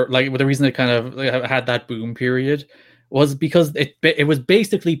for like, the reason it kind of had that boom period was because it was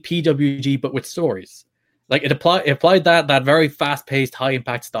basically PWG but with stories. Like, it applied that very fast paced, high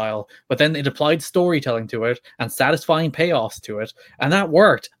impact style, but then it applied storytelling to it and satisfying payoffs to it, and that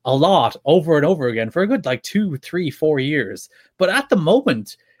worked a lot over and over again for a good like 2, 3, 4 years. But at the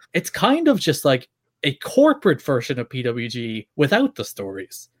moment, it's kind of just like a corporate version of PWG without the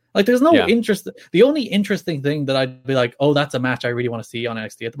stories. Like, there's no interest. The only interesting thing that I'd be like, oh, that's a match I really want to see on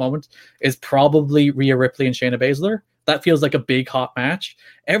NXT at the moment, is probably Rhea Ripley and Shayna Baszler. That feels like a big hot match.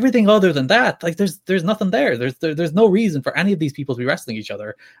 Everything other than that, like, there's nothing there. There's no reason for any of these people to be wrestling each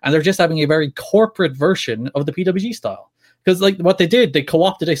other, and they're just having a very corporate version of the PWG style. Because like, what they did, they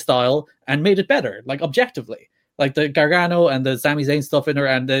co-opted a style and made it better, like, objectively. Like the Gargano and the Sami Zayn stuff in there,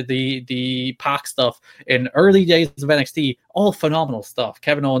 and the Pac stuff in early days of NXT, all phenomenal stuff.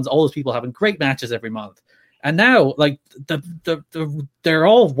 Kevin Owens, all those people having great matches every month. And now, like, they're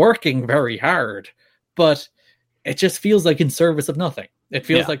all working very hard, but it just feels like in service of nothing. It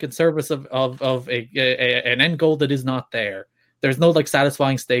feels like in service of an end goal that is not there. There's no like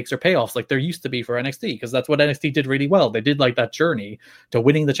satisfying stakes or payoffs like there used to be for NXT, because that's what NXT did really well. They did like that journey to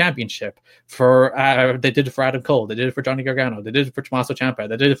winning the championship. They did it for Adam Cole. They did it for Johnny Gargano. They did it for Tommaso Ciampa.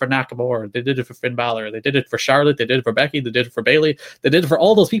 They did it for Nakamura. They did it for Finn Balor. They did it for Charlotte. They did it for Becky. They did it for Bayley. They did it for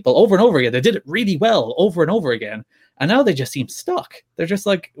all those people over and over again. They did it really well over and over again. And now they just seem stuck. They're just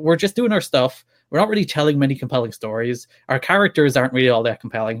like, we're just doing our stuff. We're not really telling many compelling stories. Our characters aren't really all that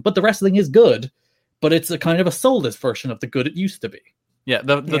compelling, but the wrestling is good. But it's a kind of a soulless version of the good it used to be. Yeah,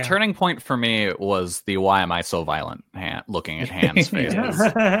 the turning point for me was the "why am I so violent" looking at hands phases.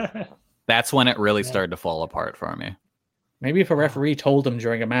 That's when it really started to fall apart for me. Maybe if a referee told them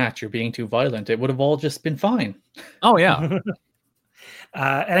during a match, you're being too violent, it would have all just been fine. Oh, yeah.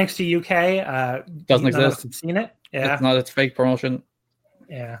 NXT UK doesn't exist. I've seen it. Yeah. It's fake promotion.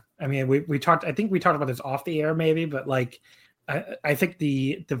 Yeah. I mean, we talked about this off the air maybe, but like, I think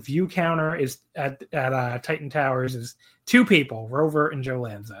the view counter is at Titan Towers is 2 people, Rover and Joe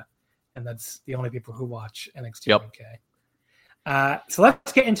Lanza, and that's the only people who watch NXT UK. So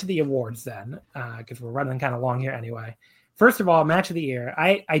let's get into the awards then, because we're running kind of long here anyway. First of all, match of the year.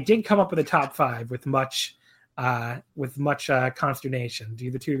 I did come up with a top 5 with much consternation. Do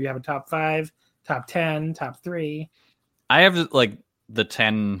the two of you have a top 5, top 10, top 3? I have like the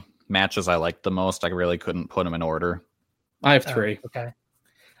 10 matches I liked the most. I really couldn't put them in order. I have 3. Okay.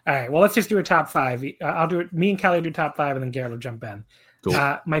 All right. Well, let's just do a top five. I'll do it. Me and Kelly do top five, and then Garrett will jump in. Cool.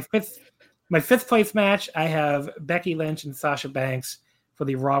 My fifth place match, I have Becky Lynch and Sasha Banks for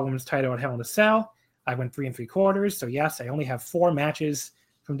the Raw Women's title at Hell in a Cell. I went 3 3/4. So yes, I only have 4 matches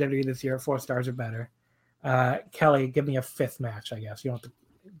from WWE this year. 4 stars or better. Kelly, give me a fifth match. I guess you don't have to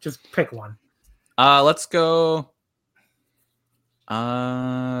just pick one. Let's go.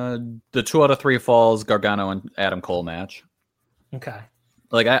 The 2 out of 3 falls Gargano and Adam Cole match. Okay.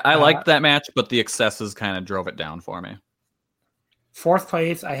 Like I liked that match, but the excesses kind of drove it down for me. Fourth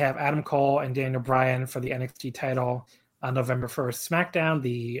place, I have Adam Cole and Daniel Bryan for the NXT title on November 1st. SmackDown,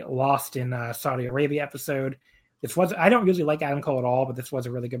 the Lost in Saudi Arabia episode. I don't usually like Adam Cole at all, but this was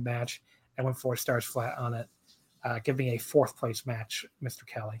a really good match. I went 4 stars flat on it. Give me a fourth place match, Mr.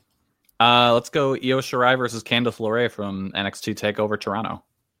 Kelly. Let's go Io Shirai versus Candice LeRae from NXT TakeOver Toronto.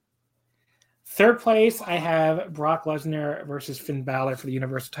 Third place, I have Brock Lesnar versus Finn Balor for the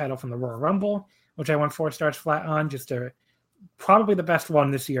Universal title from the Royal Rumble, which I went 4 stars flat on. Probably the best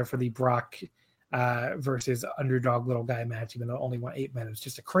one this year for the Brock versus underdog little guy match, even though it only went 8 minutes.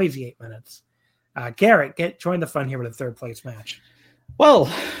 Just a crazy 8 minutes. Garrett, join the fun here with a third place match. Well,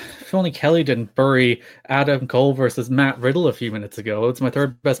 if only Kelly didn't bury Adam Cole versus Matt Riddle a few minutes ago. It's my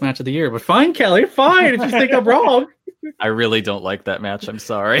third best match of the year. But fine, Kelly, fine. If you think I'm wrong. I really don't like that match. I'm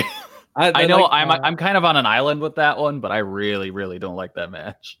sorry. I know I'm kind of on an island with that one, but I really, really don't like that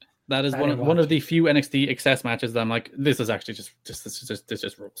match. That is one of the few NXT excess matches that I'm like, this is actually just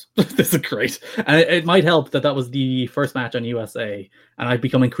rules. This is great. And it might help that was the first match on USA, and I've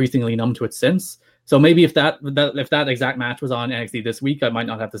become increasingly numb to it since. So maybe if that exact match was on NXT this week, I might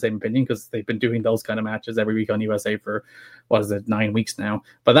not have the same opinion because they've been doing those kind of matches every week on USA for 9 weeks now.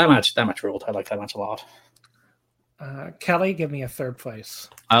 But that match ruled. I like that match a lot. Kelly, give me a third place.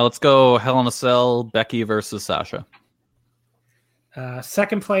 Let's go Hell in a Cell, Becky versus Sasha.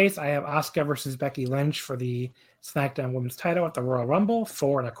 Second place, I have Asuka versus Becky Lynch for the SmackDown Women's title at the Royal Rumble,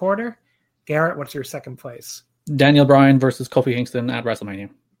 4 1/4. Garrett, what's your second place? Daniel Bryan versus Kofi Kingston at WrestleMania.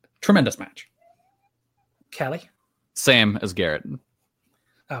 Tremendous match. Kelly? Same as Garrett.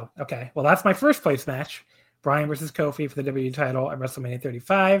 Oh, okay. Well, that's my first place match. Bryan versus Kofi for the WWE title at WrestleMania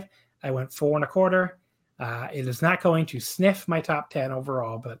 35. I went 4 1/4. It is not going to sniff my top 10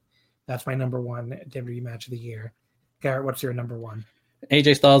 overall, but that's my number 1 WWE match of the year. Garrett, what's your number 1?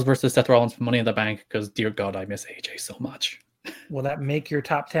 AJ Styles versus Seth Rollins for Money in the Bank, because dear God, I miss AJ so much. Will that make your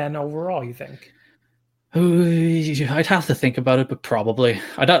top 10 overall, you think? I'd have to think about it, but probably.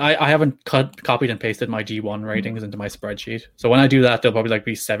 I haven't copied and pasted my G1 ratings into my spreadsheet. So when I do that, there'll probably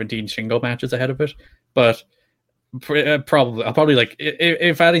be 17 Shingo matches ahead of it. But probably, I'll probably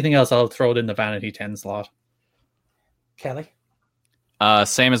if anything else, I'll throw it in the Vanity 10 slot. Kelly?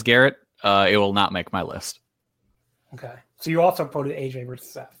 Same as Garrett. It will not make my list. Okay. So you also voted AJ versus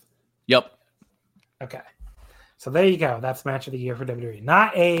Seth. Yep. Okay. So there you go. That's match of the year for WWE.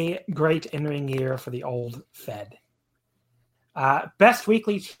 Not a great in-ring year for the old Fed. Best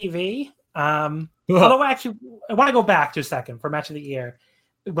weekly TV. Although actually, I want to go back just a second for match of the year.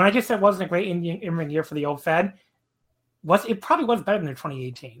 When I just said it wasn't a great in-ring year for the old Fed, it probably was better than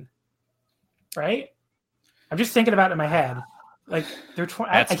 2018. Right? I'm just thinking about it in my head. Like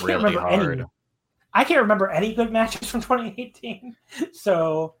I can't really remember hard. I can't remember any good matches from 2018.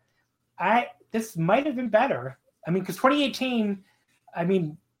 So this might have been better. I mean, because 2018,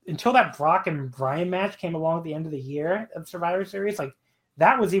 until that Brock and Bryan match came along at the end of the year of Survivor Series, like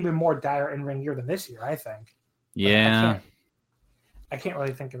that was even more dire in-ring year than this year, I think. Yeah. I can't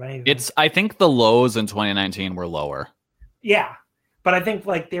really think of anything. I think the lows in 2019 were lower. Yeah. But I think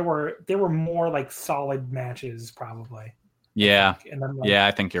like they were more like solid matches probably. Yeah. And then,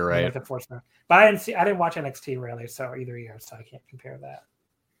 I think you're right. But I didn't watch NXT really, so either year, so I can't compare that.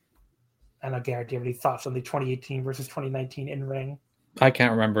 I know, Garrett, do you have any thoughts on the 2018 versus 2019 in-ring? I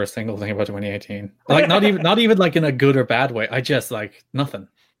can't remember a single thing about 2018. Like not even like in a good or bad way. I just like nothing.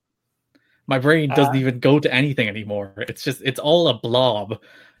 My brain doesn't even go to anything anymore. It's all a blob.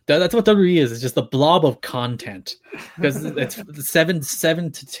 That's what WWE is. It's just a blob of content. Because it's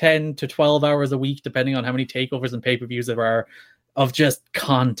 7 to 10 to 12 hours a week, depending on how many takeovers and pay-per-views there are, of just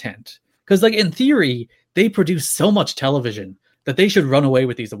content. Because like in theory, they produce so much television that they should run away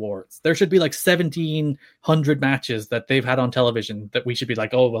with these awards. There should be like 1,700 matches that they've had on television that we should be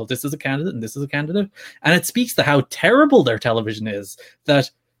like, oh, well, this is a candidate and this is a candidate. And it speaks to how terrible their television is that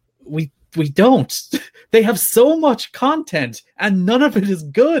we don't. They have so much content and none of it is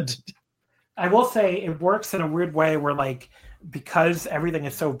good. I will say it works in a weird way where like because everything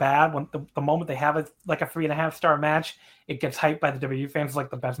is so bad, when the moment they have a 3.5-star match, it gets hyped by the WWE fans like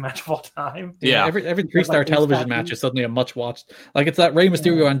the best match of all time. Yeah. Every 3-star television match is suddenly a much watched. Like it's that Rey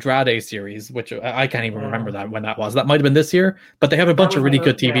Mysterio Andrade series, which I can't even remember when that was. That might have been this year, but they have a bunch of really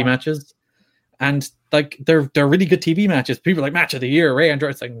good TV matches. And like they're really good TV matches. People are like, match of the year, Rey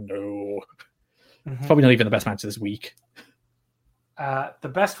Andrade. It's like, no. It's probably not even the best match this week.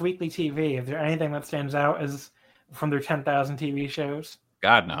 The best weekly TV, is there anything that stands out as from their 10,000 TV shows?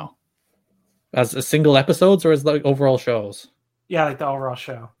 God, no. As a single episodes or as like overall shows? Yeah, like the overall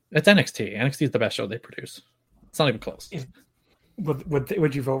show. It's NXT. NXT is the best show they produce. It's not even close.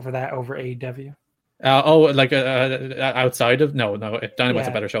 Would you vote for that over AEW? Outside of Dynamite's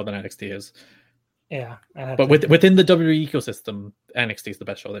a better show than NXT is. Yeah, but within the WWE ecosystem, NXT is the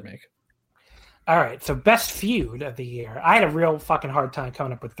best show they make. All right, so best feud of the year. I had a real fucking hard time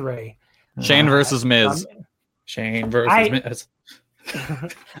coming up with 3. Shane versus Miz. Shane versus Miz.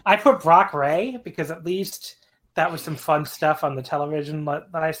 I put Brock Ray because at least that was some fun stuff on the television that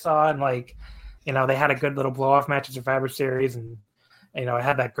I saw, and they had a good little blow off match at Survivor Series, and it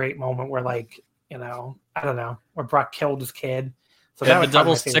had that great moment where I don't know, where Brock killed his kid. So that was the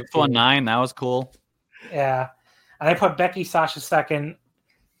double 619. That was cool. Yeah, and I put Becky Sasha second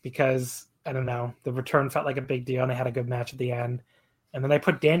because I don't know, the return felt like a big deal, and they had a good match at the end. And then I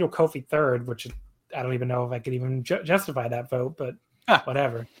put Daniel Kofi third, which I don't even know if I could even justify that vote, but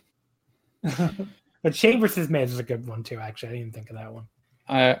whatever. But Shane versus Miz is a good one too. Actually, I didn't even think of that one.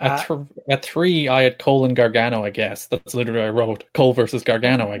 At 3, I had Cole and Gargano. I guess that's literally what I wrote. Cole versus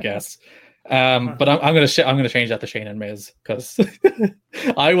Gargano. I guess. But I'm gonna change that to Shane and Miz because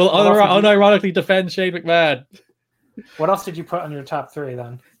I will unironically defend Shane McMahon. What else did you put on your top 3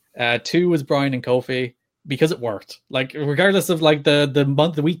 then? 2 was Bryan and Kofi because it worked. Like regardless of like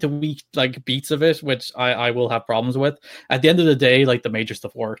the week to week like beats of it, which I will have problems with. At the end of the day, like the major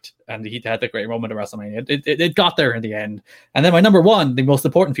stuff worked, and he had the great moment of WrestleMania. It got there in the end. And then my number 1, the most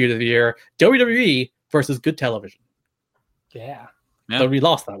important feud of the year, WWE versus Good Television. Yeah. So we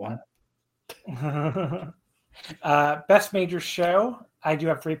lost that one. Best major show. I do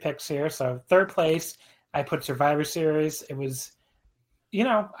have 3 picks here. So 3rd place, I put Survivor Series. It was,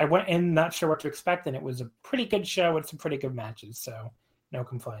 I went in not sure what to expect, and it was a pretty good show with some pretty good matches. So no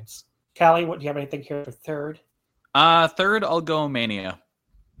complaints. Callie, do you have anything here for 3rd? 3rd, I'll go Mania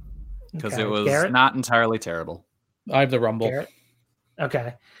because it was not entirely terrible. I have the Rumble. Garrett?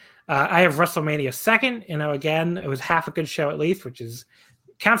 Okay. I have WrestleMania 2nd. Again, it was half a good show at least, which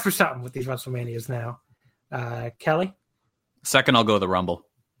counts for something with these WrestleManias now. Kelly? 2nd, I'll go the Rumble.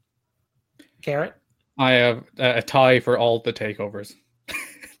 Garrett? I have a tie for all the takeovers.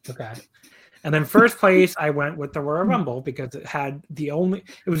 Okay. And then 1st place, I went with the Royal Rumble because it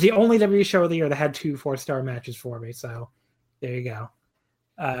was the only WWE show of the year that had 2 4-star matches for me. So there you go.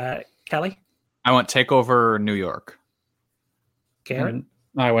 Kelly? I went TakeOver New York. Garrett?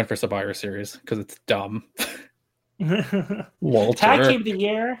 I went for Survivor Series because it's dumb. Walter. Tag Team of the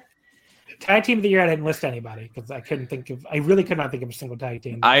Year, I didn't list anybody because I really could not think of a single tag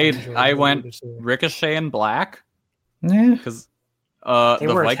team. I went Ricochet and Black. Yeah. Because they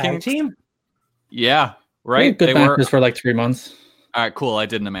the were Vikings a tag team? Yeah, right. Good matches for like 3 months. All right, cool. I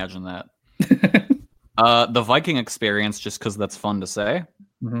didn't imagine that. The Viking Experience, just because that's fun to say,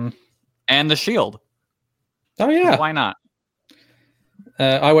 and the Shield. Oh yeah, why not?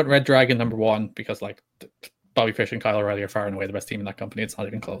 I went Red Dragon number 1 because like Bobby Fish and Kyle O'Reilly are far and away the best team in that company. It's not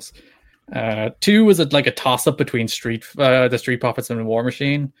even close. 2 was a toss up between the Street Profits and War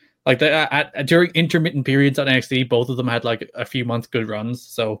Machine. Like during intermittent periods on NXT, both of them had like a few months good runs.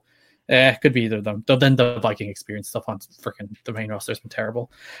 So could be either of them. Though then the Viking Experience stuff on freaking the main roster has been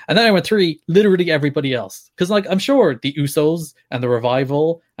terrible. And then I went 3, literally everybody else. Because like I'm sure the Usos and the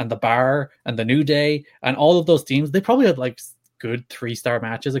Revival and the Bar and the New Day and all of those teams, they probably had like good 3-star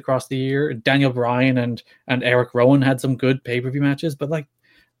matches across the year. Daniel Bryan and Eric Rowan had some good pay-per-view matches, but like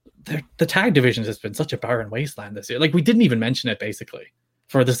the tag division has been such a barren wasteland this year. Like we didn't even mention it basically.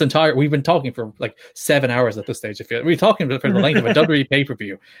 For this we've been talking for like 7 hours at this stage. We're talking for the length of a WWE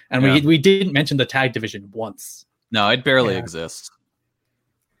pay-per-view, and we didn't mention the tag division once. No, it barely exists.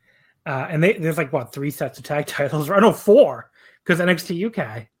 And there's like 3 sets of tag titles? Or no, 4 because NXT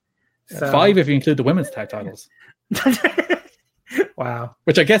UK. So 5 if you include the women's tag titles. Wow.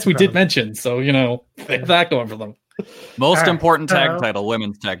 Which I guess we did mention, so that going for them. Most important tag title,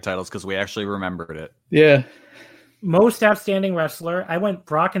 women's tag titles, because we actually remembered it. Yeah. Most outstanding wrestler. I went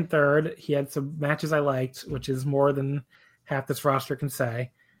Brock in 3rd. He had some matches I liked, which is more than half this roster can say.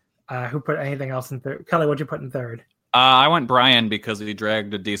 Who put anything else in 3rd? Kelly, what'd you put in 3rd? I went Bryan because he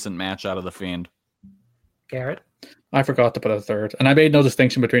dragged a decent match out of The Fiend. Garrett? I forgot to put a third, and I made no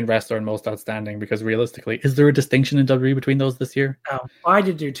distinction between wrestler and most outstanding because realistically, is there a distinction in WWE between those this year? Oh, I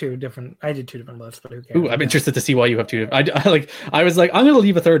did two different lists, but who cares? Ooh, I'm interested to see why you have two. I was like, I'm gonna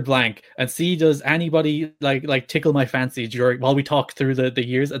leave a third blank and see does anybody like tickle my fancy while we talk through the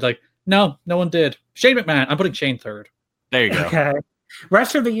years. And like, no one did. Shane McMahon. I'm putting Shane third. There you go. Okay.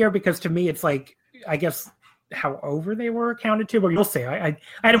 Rest of the year, because to me it's like, I guess how over they were counted to, but you'll see. I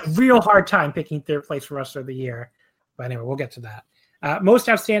had a real hard time picking third place for rest of the year. But anyway, we'll get to that. Most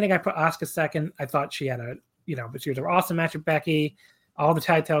outstanding, I put Asuka second. I thought she had but she was an awesome match with Becky. All the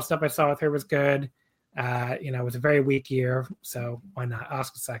tag title stuff I saw with her was good. It was a very weak year, so why not?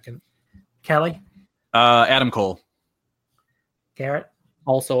 Asuka second. Kelly? Adam Cole. Garrett?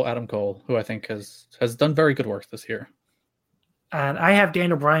 Also Adam Cole, who I think has done very good work this year. And I have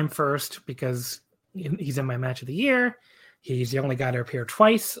Daniel Bryan first because he's in my match of the year. He's the only guy to appear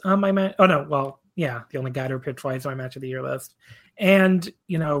twice on my match. Oh, no. Well, yeah, the only guy to appear twice on my match of the year list. And,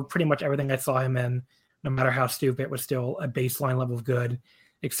 pretty much everything I saw him in, no matter how stupid, was still a baseline level of good,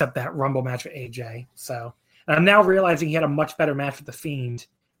 except that Rumble match with AJ. So, and I'm now realizing he had a much better match with The Fiend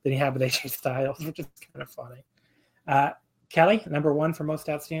than he had with AJ Styles, which is kind of funny. Kelly, number one for most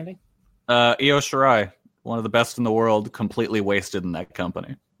outstanding? Io Shirai, one of the best in the world, completely wasted in that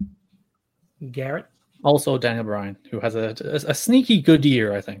company. Garrett? Also Daniel Bryan, who has a sneaky good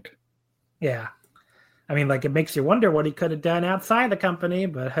year, I think. Yeah. I mean, it makes you wonder what he could have done outside the company,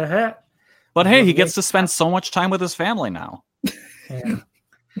 but But hey, he gets to spend so much time with his family now.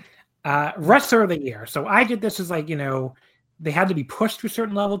 Yeah. Wrestler of the year. So I did this as they had to be pushed to a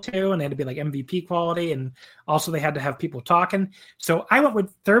certain level too, and they had to be MVP quality, and also they had to have people talking. So I went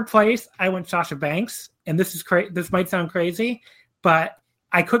with third place. I went Sasha Banks, and this is this might sound crazy, but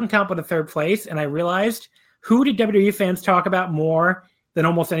I couldn't come up with a third place, and I realized who did WWE fans talk about more than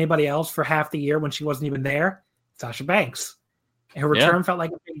almost anybody else for half the year when she wasn't even there? Sasha Banks. Her return felt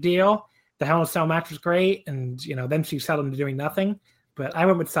like a big deal. The Hell in a Cell match was great, and then she settled into doing nothing. But I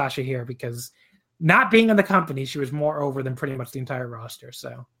went with Sasha here because not being in the company, she was more over than pretty much the entire roster.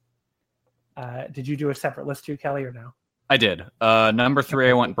 So, did you do a separate list too, Kelly, or no? I did. Number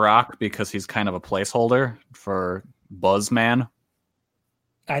 3, I went Brock because he's kind of a placeholder for Buzzman.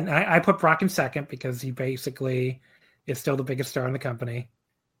 And I put Brock in second because he basically is still the biggest star in the company.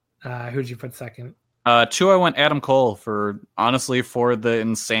 Who'd you put second? 2, I went Adam Cole for the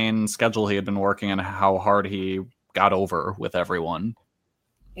insane schedule he had been working and how hard he got over with everyone.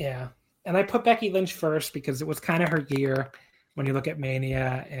 Yeah. And I put Becky Lynch first because it was kind of her year when you look at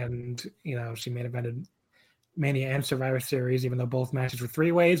Mania and, she may have been Mania and Survivor Series, even though both matches were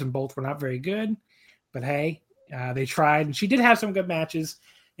 3-ways and both were not very good. But hey, they tried. And she did have some good matches,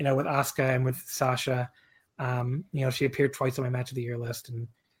 with Asuka and with Sasha. She appeared twice on my match of the year list, and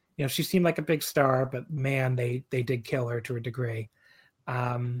she seemed like a big star, but man, they did kill her to a degree.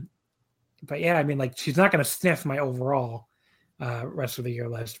 But yeah, I mean, she's not going to sniff my overall rest of the year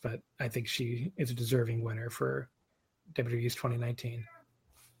list, but I think she is a deserving winner for WWE's 2019.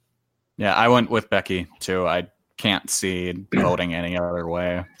 Yeah, I went with Becky too. I can't see voting any other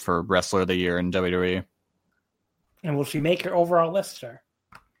way for wrestler of the year in WWE. And will she make her overall list, sir?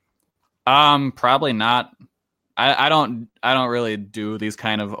 Probably not. I don't really do these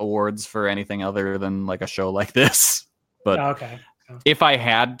kind of awards for anything other than a show like this. But okay. If I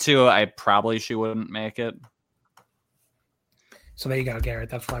had to, she wouldn't make it. So there you go, Garrett.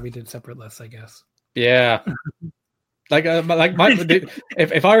 That's why we did separate lists, I guess. Yeah.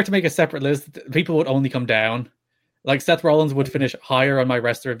 If I were to make a separate list, people would only come down. Seth Rollins would finish higher on my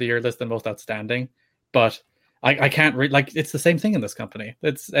wrestler of the year list than most outstanding, but I can't read. It's the same thing in this company.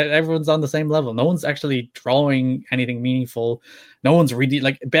 It's everyone's on the same level. No one's actually drawing anything meaningful. No one's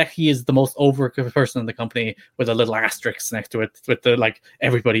really Becky is the most over person in the company with a little asterisk next to it. With the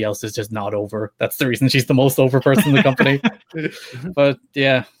everybody else is just not over. That's the reason she's the most over person in the company. But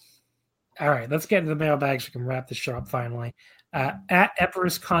yeah. All right, let's get into the mailbag so we can wrap this show up finally. At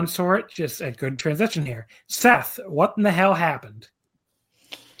Emperor's Consort, just a good transition here. Seth, what in the hell happened?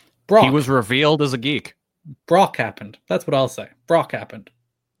 Brock. He was revealed as a geek. Brock happened. That's what I'll say. Brock happened.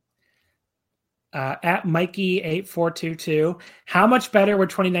 At Mikey8422, how much better would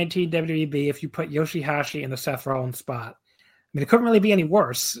 2019 WWE be if you put Yoshihashi in the Seth Rollins spot? I mean, it couldn't really be any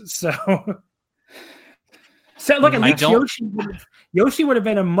worse. So look, at least Yoshi would have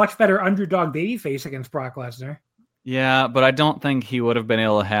been a much better underdog babyface against Brock Lesnar. Yeah, but I don't think he would have been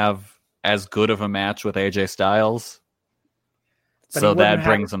able to have as good of a match with AJ Styles. But so that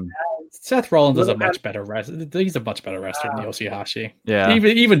brings him. Seth Rollins is a much better wrestler. He's a much better wrestler than Yoshihashi. Yeah.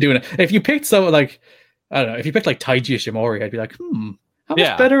 Even doing it. If you picked if you picked Taiji Ishimori, I'd be like, How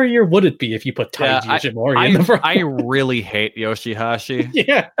much better a year would it be if you put Taiji Ishimori in the front? I really hate Yoshihashi.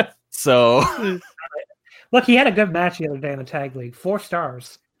 Yeah. So look, he had a good match the other day in the tag league. 4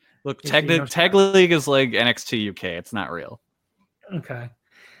 stars. Look, tag league is like NXT UK. It's not real. Okay.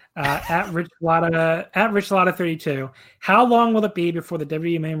 At Rich Lotta 32. How long will it be before the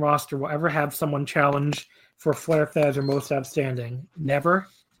WWE main roster will ever have someone challenge for Flair Fez or Most Outstanding? Never.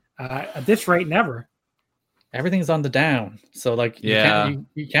 At this rate, never. Everything's on the down. So like you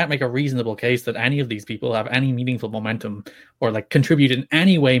can't make a reasonable case that any of these people have any meaningful momentum or like contribute in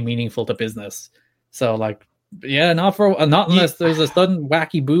any way meaningful to business. So like not unless there's a sudden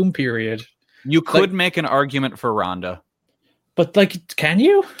wacky boom period. You could make an argument for Ronda. But like, can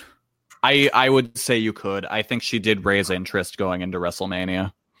you? I would say you could. I think she did raise interest going into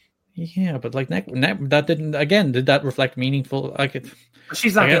WrestleMania. Yeah, but like that didn't. Again, did that reflect meaningful? Like,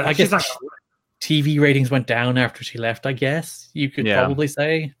 she's not. I guess TV ratings went down after she left. I guess you could probably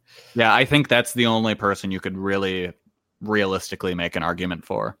say. Yeah, I think that's the only person you could really realistically make an argument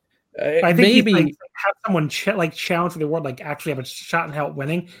for. I think maybe have someone challenge for the world, like actually have a shot in hell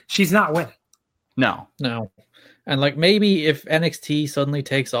winning. She's not winning. No. And like maybe if NXT suddenly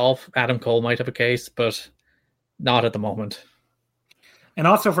takes off, Adam Cole might have a case, but not at the moment. And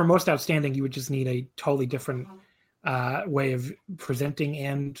also for Most Outstanding, you would just need a totally different way of presenting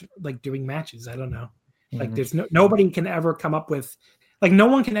and like doing matches. I don't know. Like there's nobody can ever come up with, like no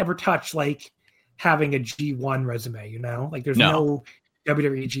one can ever touch like having a G1 resume, you know? Like there's no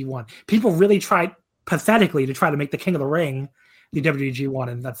WWE G1. People really tried pathetically to try to make the King of the Ring the WWE G1,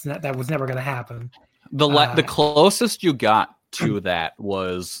 and that was never going to happen. The closest you got to that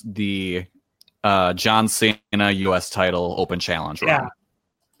was the John Cena US title open challenge run.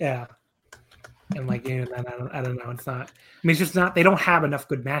 Yeah. And like, I don't know. It's not. I mean, it's just not. They don't have enough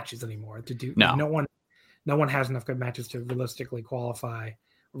good matches anymore to do. No. No one has enough good matches to realistically qualify,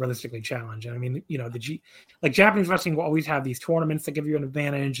 realistically challenge. And I mean, Japanese wrestling will always have these tournaments that give you an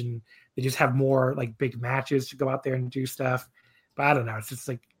advantage, and they just have more like big matches to go out there and do stuff. But I don't know. It's just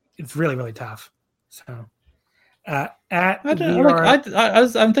like it's really, really tough. So, I'm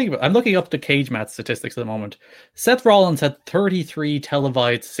looking up the cage match statistics at the moment. Seth Rollins had 33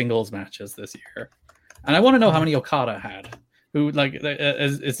 televised singles matches this year, and I want to know how many Okada had. Who like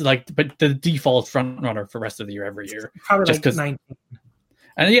is like, but the default front runner for the rest of the year every year, probably just like 19.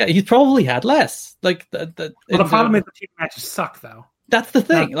 And yeah, he's probably had less. Like the problem is the team matches suck, though. That's the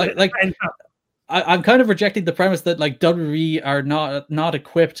thing. I'm kind of rejecting the premise that like WWE are not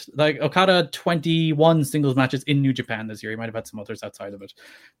equipped. Like Okada had 21 singles matches in New Japan this year. He might have had some others outside of it,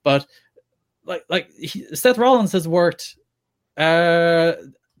 but Seth Rollins has worked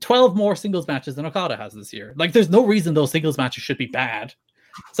 12 more singles matches than Okada has this year. Like, there's no reason those singles matches should be bad.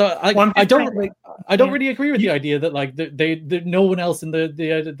 So I don't really agree with the idea that like no one else in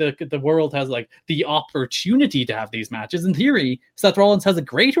the world has like the opportunity to have these matches. In theory, Seth Rollins has a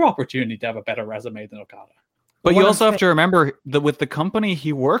greater opportunity to have a better resume than Okada. But you also have to remember that with the company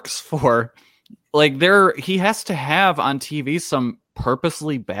he works for, like he has to have on TV some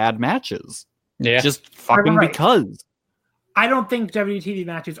purposely bad matches. Yeah, just fucking because. I don't think WTV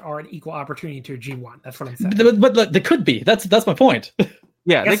matches are an equal opportunity to a G1. That's what I'm saying. But look, they could be. That's my point.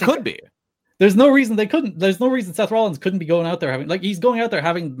 Yeah, they could be. There's no reason they couldn't. There's no reason Seth Rollins couldn't be going out there he's going out there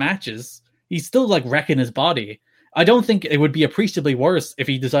having matches. He's still like wrecking his body. I don't think it would be appreciably worse if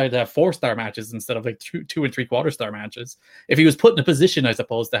he decided to have 4-star matches instead of like 2 and 3/4-star matches. If he was put in a position, I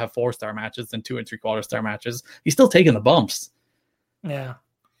suppose, to have 4-star matches than 2 and 3/4-star matches, he's still taking the bumps. Yeah.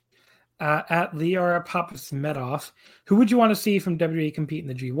 At Liara Papasmedov, who would you want to see from WWE compete in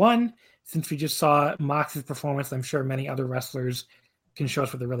the G1? Since we just saw Mox's performance, I'm sure many other wrestlers can show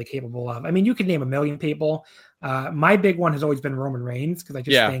us what they're really capable of. I mean, you could name a million people. My big one has always been Roman Reigns, because I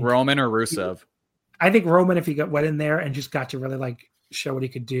just think Roman or Rusev. I think Roman, if he went in there and just got to really like show what he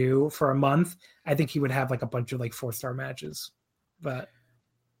could do for a month, I think he would have like a bunch of like 4-star matches. But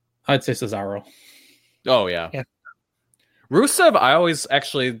I'd say Cesaro. Oh yeah. Rusev, I always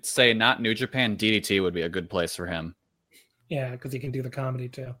actually say not New Japan, DDT would be a good place for him. Yeah, because he can do the comedy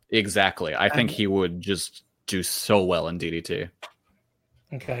too. Exactly. I think he would just do so well in DDT.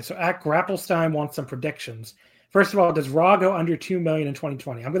 Okay, so at Grapplestein wants some predictions. First of all, does Raw go under 2 million in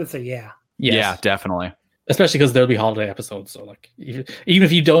 2020? I'm going to say yeah. Yes. Yeah, definitely. Especially because there'll be holiday episodes. So like, even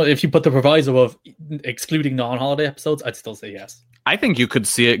if you put the proviso of excluding non-holiday episodes, I'd still say yes. I think you could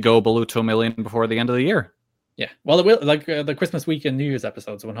see it go below 2 million before the end of the year. Yeah, well, it will. Like the Christmas week and New Year's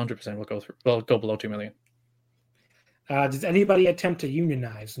episodes, 100% will go below 2 million. Does anybody attempt to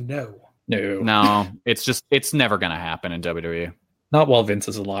unionize? No. It's never going to happen in WWE. Not while Vince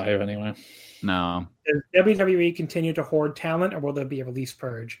is alive, anyway. No. Does WWE continue to hoard talent, or will there be a release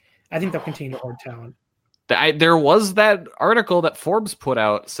purge? I think they'll continue to hoard talent. There was that article that Forbes put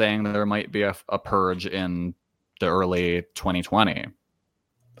out saying that there might be a purge in the early 2020.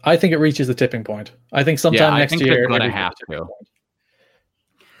 I think it reaches the tipping point. I think sometime next year they're going to have to.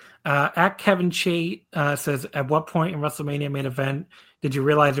 At Kevin Chait says, at what point in WrestleMania main event did you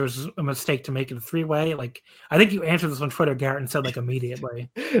realize there was a mistake to make it a three-way? Like, I think you answered this on Twitter, Garrett, and said like immediately.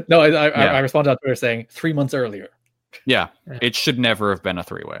 No, I responded on Twitter saying 3 months earlier. Yeah, it should never have been a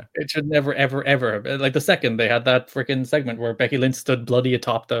three-way. It should never, ever, ever have been. Like the second they had that freaking segment where Becky Lynch stood bloody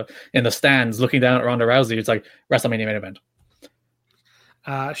atop in the stands looking down at Ronda Rousey. It's like WrestleMania main event.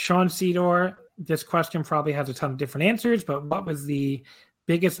 Sean Cedar, this question probably has a ton of different answers, but what was the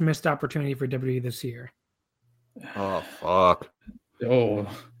biggest missed opportunity for WWE this year? Oh, fuck. Oh.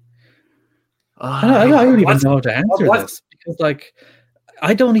 I don't even know how to answer this. Because, like,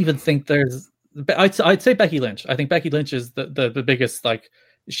 I don't even think there's... I'd say Becky Lynch. I think Becky Lynch is the biggest, like,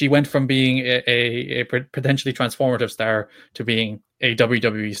 she went from being a potentially transformative star to being a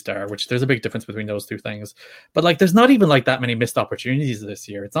WWE star, which there's a big difference between those two things. But like, there's not even like that many missed opportunities this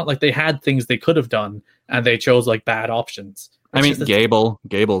year. It's not like they had things they could have done and they chose like bad options.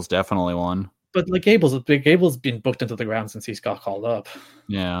 Gable's definitely one. But like Gable's been booked into the ground since he got called up.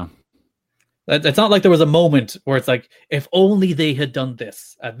 Yeah. It's not like there was a moment where it's like, if only they had done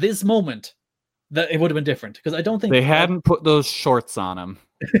this at this moment, that it would have been different. Because I don't think they hadn't put those shorts on him.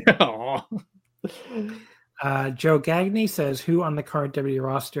 Joe Gagney says, who on the current WWE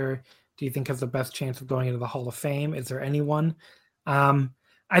roster do you think has the best chance of going into the Hall of Fame? Is there anyone? I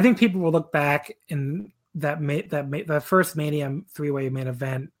think people will look back in that first Mania three-way main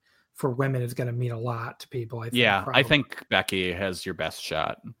event for women is going to mean a lot to people. I think Becky has your best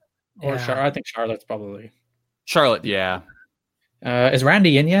shot. Or I think Charlotte's probably. Charlotte, yeah. Is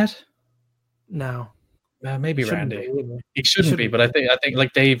Randy in yet? No. Maybe Randy. He shouldn't be, but I think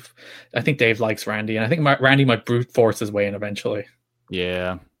like Dave. I think Dave likes Randy, and I think Randy might brute force his way in eventually.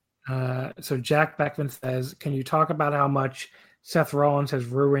 Yeah. So Jack Beckman says, "Can you talk about how much Seth Rollins has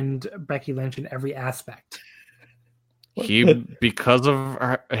ruined Becky Lynch in every aspect?" Because of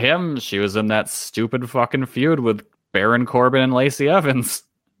him, she was in that stupid fucking feud with Baron Corbin and Lacey Evans.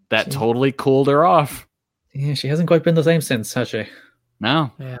 That totally cooled her off. Yeah, she hasn't quite been the same since, has she? No.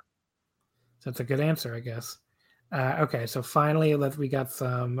 Yeah. So that's a good answer, I guess. Okay, so finally, we got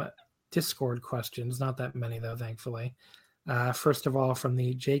some Discord questions. Not that many, though, thankfully. First of all, from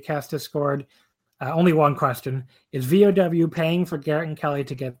the JCast Discord, only one question. Is VOW paying for Garrett and Kelly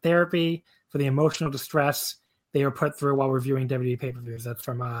to get therapy for the emotional distress they were put through while reviewing WWE pay-per-views? That's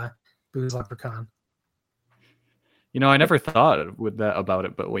from Booze Leprechaun. I never thought about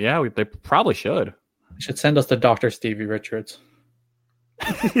it, but they probably should. They should send us to Dr. Stevie Richards.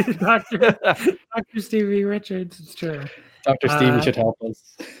 Dr. Stevie Richards, it's true. Dr. Stevie should help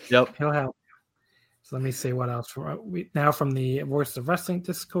us. Yep. He'll help. So let me see what else. Now from the Voice of Wrestling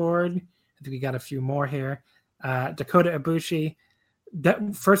Discord, I think we got a few more here. Dakota Ibushi.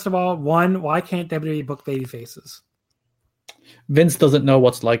 First of all, why can't WWE book baby faces? Vince doesn't know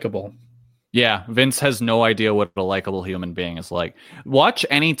what's likable. Yeah, Vince has no idea what a likable human being is like. Watch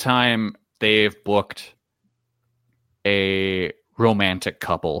any time they've booked a romantic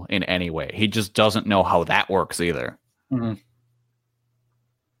couple in any way. He just doesn't know how that works either. Mm-hmm.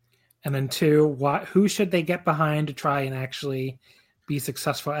 And then two, who should they get behind to try and actually be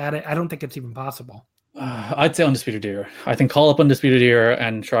successful at it? I don't think it's even possible. I'd say Undisputed Era. I think call up Undisputed Era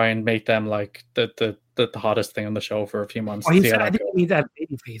and try and make them like the hottest thing on the show for a few months. I think he needs to have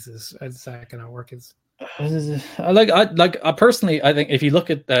baby faces. Is that going to work? Personally, I think if you look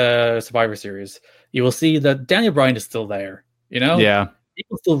at the Survivor Series, you will see that Daniel Bryan is still there. Yeah.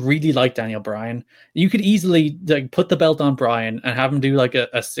 People still really like Daniel Bryan. You could easily put the belt on Bryan and have him do like a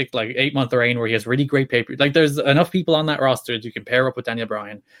 8-month reign where he has really great pay-per-view. Like there's enough people on that roster that you can pair up with Daniel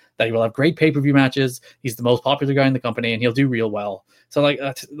Bryan that he will have great pay-per-view matches. He's the most popular guy in the company and he'll do real well. So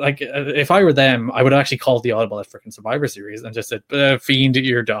if I were them, I would actually call the audible at freaking Survivor Series and just said, Fiend,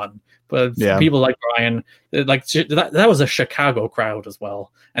 you're done. But people like Bryan, that was a Chicago crowd as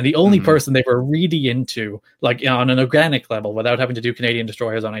well. And the only person they were really into, like on an organic level, without having to do Canadian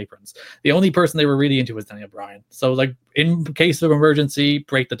destroyers on aprons, the only person they were really into was Daniel Bryan. So, like, in case of emergency,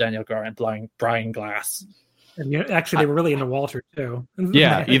 break the Daniel Bryan glass. And actually, they were really into Walter, too.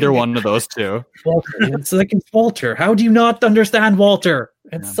 Yeah, either one of those two. Walter. It's Walter. How do you not understand Walter?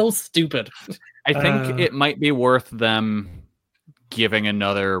 It's so stupid. I think it might be worth them giving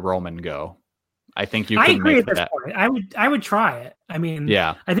another Roman go. I think you can. I agree at this point. I would try it. I mean,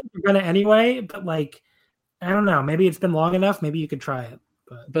 yeah. I think we're gonna anyway, but like, I don't know. Maybe it's been long enough. Maybe you could try it.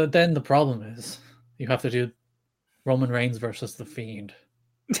 But then the problem is you have to do Roman Reigns versus The Fiend.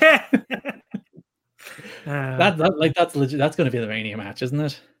 That's legit. That's going to be the Mania match, isn't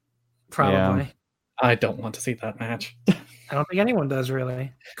it? Probably. Yeah. I don't want to see that match. I don't think anyone does,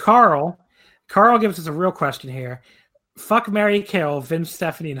 really. Carl gives us a real question here. Fuck, marry, kill Vince,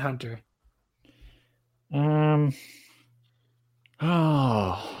 Stephanie, and Hunter. Are we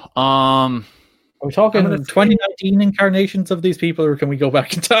I'm talking gonna 2019 incarnations of these people, or can we go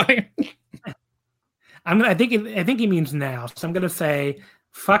back in time? I think he means now. So I'm gonna say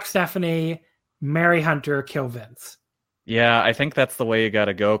fuck Stephanie, marry Hunter, kill Vince. Yeah, I think that's the way you got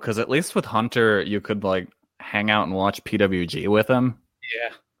to go, because at least with Hunter, you could like hang out and watch PWG with him.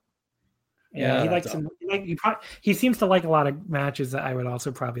 Yeah, he likes him. He seems to like a lot of matches that I would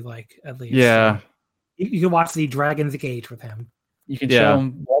also probably like, at least. Yeah. So you can watch the Dragon's Gate with him. You can show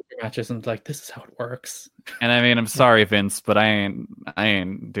him Walter matches and like, this is how it works. And I mean, I'm sorry, Vince, but I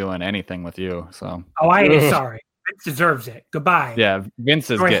ain't doing anything with you. So. Oh, I ain't sorry. Vince deserves it. Goodbye. Yeah, Vince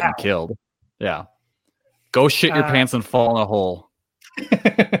is getting killed. Yeah. Go shit your pants and fall in a hole.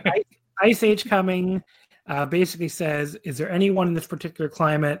 Ice Age Coming basically says, is there anyone in this particular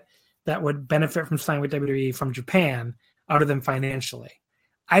climate that would benefit from signing with WWE from Japan other than financially?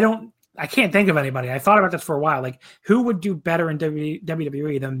 I can't think of anybody. I thought about this for a while. Like, who would do better in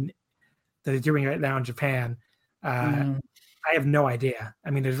WWE than they're doing right now in Japan? I have no idea.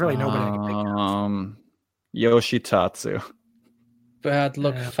 I mean, there's really nobody I can think of. Yoshitatsu. Bad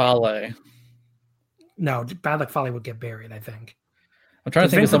Luck Fale. No, Bad Luck Fale would get buried, I think. I'm trying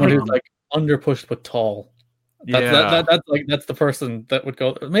to think of someone who's like underpushed but tall. That's the person that would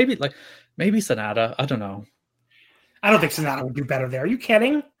go. Maybe Sonata. I don't know. I don't think Sonata would do better there. Are you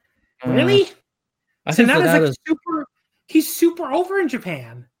kidding? Really? I think Sonata's like he's super over in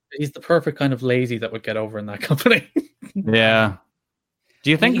Japan. He's the perfect kind of lazy that would get over in that company. Yeah. Do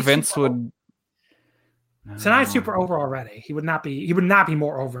you think Vince would? Sonata's super over already. He would not be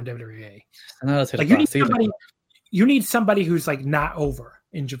more over in WWE. Like, you need somebody who's like not over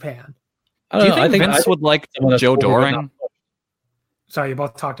in Japan. Do you think Vince would like Joe Doring? Sorry, you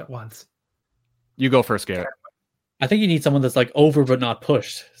both talked at once. You go first, Garrett. I think you need someone that's like over but not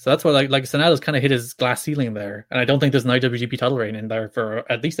pushed. So that's why like Sonata's kind of hit his glass ceiling there, and I don't think there's an IWGP title reign in there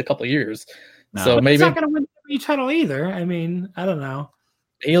for at least a couple of years. No. So maybe he's not going to win the title either. I mean, I don't know.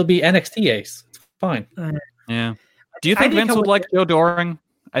 He'll be NXT ace. It's fine. Yeah. Do you think Vince would like Joe Doring?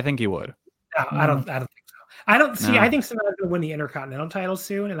 I think he would. No, I don't think so. I don't see. No. I think Sonata's going to win the Intercontinental title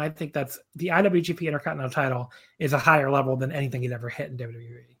soon, and I think that's the IWGP Intercontinental title is a higher level than anything he'd ever hit in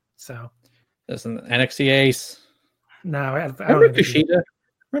WWE. So, there's an NXT ace. No, I remember Kushida.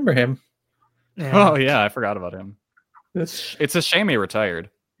 Remember him? Yeah. Oh yeah, I forgot about him. It's a shame he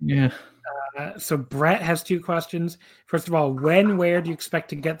retired. Yeah. So Brett has two questions. First of all, where do you expect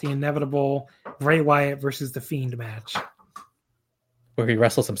to get the inevitable Bray Wyatt versus The Fiend match? Where he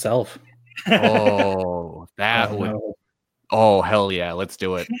wrestles himself. Oh, that would. No. Oh hell yeah, let's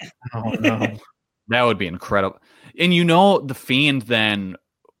do it. Oh no, that would be incredible. And The Fiend then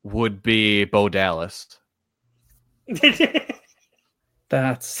would be Bo Dallas.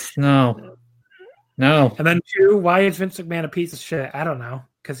 That's no. And then two, why is Vince McMahon a piece of shit? I don't know.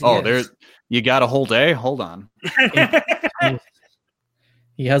 Because you got a whole day. Hold on.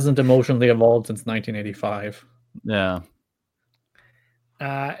 He hasn't emotionally evolved since 1985. Yeah.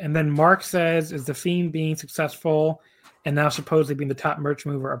 And then Mark says, is The Fiend being successful and now supposedly being the top merch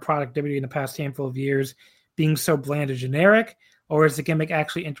mover, a product WWE in the past handful of years being so bland and generic, or is the gimmick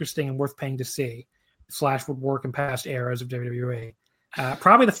actually interesting and worth paying to see? / would work in past eras of WWE.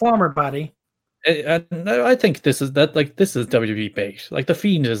 Probably the former, buddy. I think this is WWE bait. Like The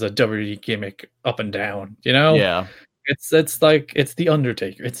Fiend is a WWE gimmick up and down, you know? Yeah. It's like it's the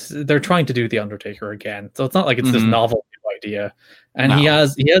Undertaker. They're trying to do the Undertaker again. So it's not like it's this novel idea. And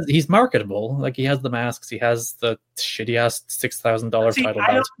he's marketable. Like he has the masks, he has the shitty ass $6,000 title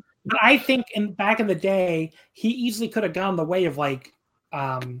belt. But I think back in the day, he easily could have gone the way of like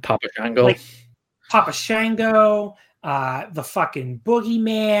Papa Shango. Like Papa Shango, the fucking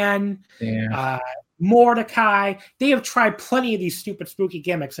Boogeyman, Mordecai. They have tried plenty of these stupid spooky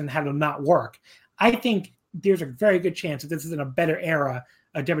gimmicks and had them not work. I think there's a very good chance that this is in a better era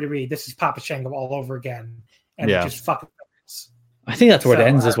of WWE. This is Papa Shango all over again, and just fucking. I think that's where it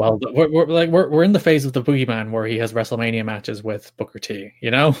ends as well. We're in the phase of the Boogeyman where he has WrestleMania matches with Booker T.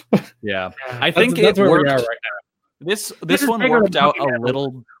 You know? Yeah, I think that's where we are right now. This one worked out a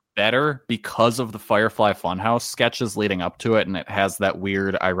little better because of the Firefly Funhouse sketches leading up to it, and it has that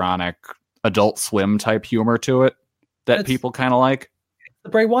weird, ironic Adult Swim type humor to it that people kind of like. the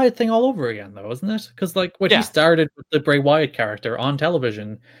Bray Wyatt thing all over again, though, isn't it? Because like when he started with the Bray Wyatt character on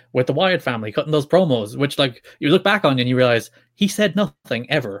television with the Wyatt family cutting those promos, which like you look back on and you realize he said nothing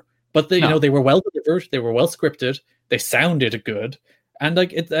ever, but you know, they were well delivered, they were well scripted, they sounded good, and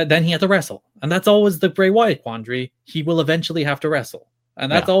like then he had to wrestle, and that's always the Bray Wyatt quandary. He will eventually have to wrestle,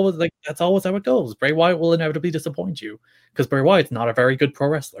 and that's always how it goes. Bray Wyatt will inevitably disappoint you because Bray Wyatt's not a very good pro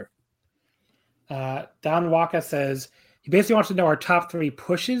wrestler. Don Waka says he basically wants to know our top 3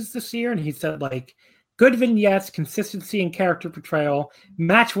 pushes this year, and he said like good vignettes, consistency in character portrayal,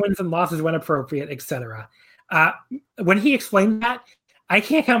 match wins and losses when appropriate, etc. When he explained that, I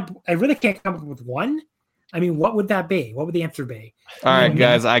really can't come up with one. I mean, what would that be? What would the answer be? All right,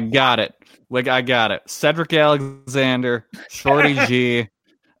 guys, I got it. I got it. Cedric Alexander, Shorty G,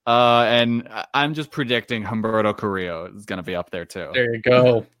 and I'm just predicting Humberto Carrillo is going to be up there too. There you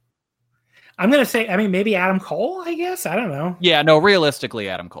go. I'm going to say, I mean, maybe Adam Cole, I guess. I don't know. Yeah, no, realistically,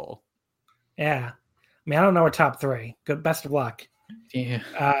 Adam Cole. Yeah. I mean, I don't know our top 3. Good. Best of luck.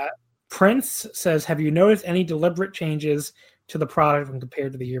 Yeah. Prince says, have you noticed any deliberate changes to the product when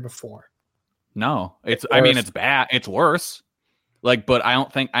compared to the year before? No, it's bad. It's worse. Like, but I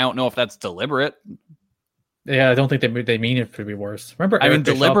don't know if that's deliberate. Yeah, I don't think they mean it to be worse. Remember,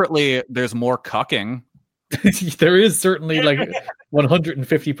 deliberately, there's more cucking. There is certainly like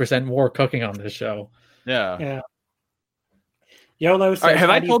 150% more cooking on this show. Yeah. YOLO says, have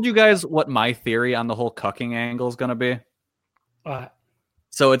I told you guys what my theory on the whole cucking angle is going to be? What?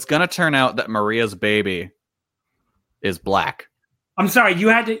 So it's going to turn out that Maria's baby is black. I'm sorry, you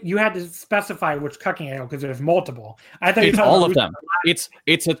had to specify which cucking angle because there's multiple. I thought it's all of them. It's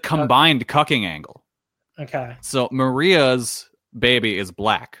a combined cucking angle. Okay. So Maria's baby is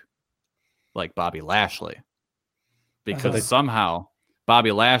black, like Bobby Lashley, because somehow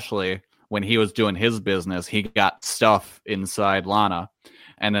Bobby Lashley, when he was doing his business, he got stuff inside Lana,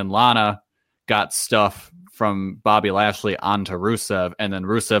 and then Lana got stuff from Bobby Lashley onto Rusev, and then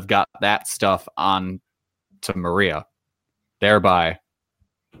Rusev got that stuff on to Maria. Thereby,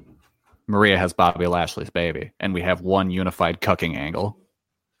 Maria has Bobby Lashley's baby, and we have one unified cucking angle.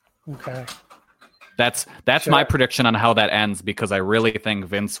 Okay. That's sure. My prediction on how that ends, because I really think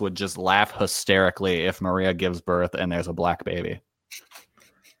Vince would just laugh hysterically if Maria gives birth and there's a black baby.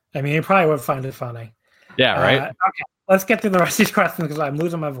 I mean, he probably would find it funny. Yeah, right? Okay, let's get through the rest of these questions because I'm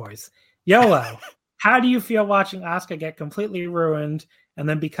losing my voice. YOLO, how do you feel watching Asuka get completely ruined and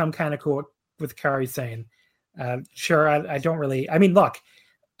then become kind of cool with Kairi Sane? Sure, I don't really... I mean, look,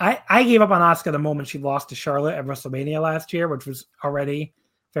 I gave up on Asuka the moment she lost to Charlotte at WrestleMania last year, which was already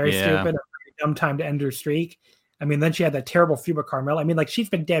very stupid. Dumb time to end her streak. I mean, then she had that terrible feud with Carmella. I mean, like, she's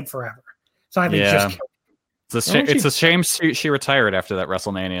been dead forever. So I think it's a shame she retired after that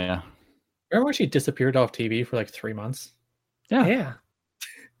WrestleMania. Remember when she disappeared off TV for like 3 months? Yeah.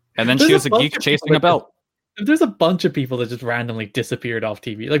 And then she was a geek chasing a belt. There's a bunch of people that just randomly disappeared off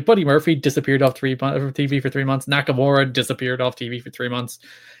TV. Like Buddy Murphy disappeared off TV for 3 months. Nakamura disappeared off TV for 3 months.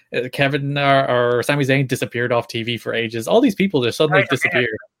 Kevin or Sami Zayn disappeared off TV for ages. All these people just suddenly disappeared.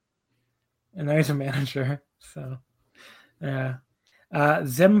 And now he's a manager. So, yeah.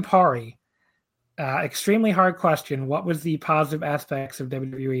 Zimpari. Extremely hard question. What was the positive aspects of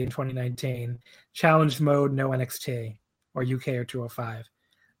WWE in 2019? Challenge mode, no NXT, or UK or 205.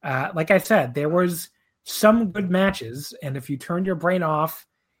 Like I said, there was some good matches, and if you turn your brain off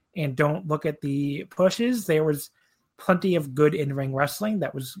and don't look at the pushes, there was plenty of good in-ring wrestling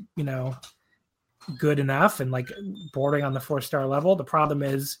that was, good enough and like bordering on the 4-star level. The problem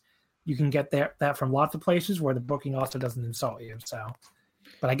is you can get that from lots of places where the booking also doesn't insult you. So,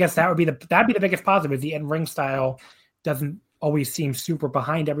 but I guess that'd be the biggest positive is the in-ring style doesn't always seem super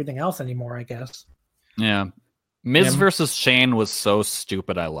behind everything else anymore, I guess. Yeah. Miz versus Shane was so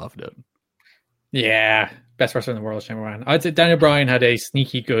stupid. I loved it. Yeah. Best wrestler in the world, Shane McMahon. I'd say Daniel Bryan had a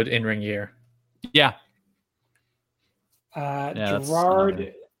sneaky good in-ring year. Yeah.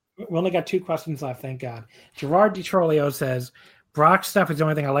 Gerard, we only got 2 questions left, thank God. Gerard DiTrolio says, Brock stuff is the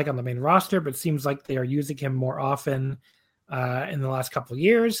only thing I like on the main roster, but seems like they are using him more often in the last couple of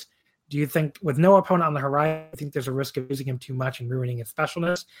years. Do you think, with no opponent on the horizon, I think there's a risk of using him too much and ruining his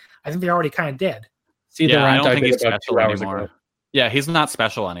specialness? I think they already kind of did. I don't think he's special anymore. Yeah, he's not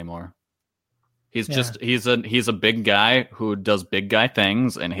special anymore. He's just he's a big guy who does big guy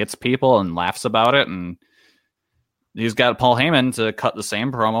things and hits people and laughs about it, and he's got Paul Heyman to cut the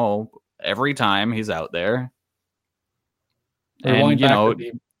same promo every time he's out there. And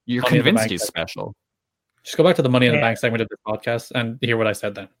you're convinced he's special. Just go back to the Money in the Bank segment of this podcast and hear what I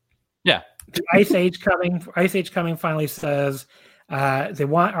said then. Yeah. Ice Age Coming finally says they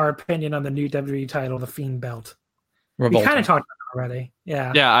want our opinion on the new WWE title, the Fiend belt. Revolting. We kind of talked about already.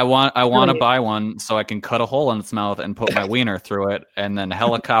 Yeah. Yeah, I want to Really? buy one so I can cut a hole in its mouth and put my wiener through it, and then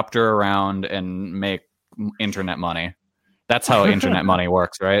helicopter around and make internet money. That's how internet money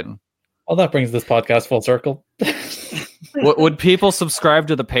works, right? Well, that brings this podcast full circle. Would people subscribe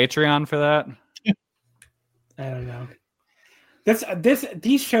to the Patreon for that? I don't know.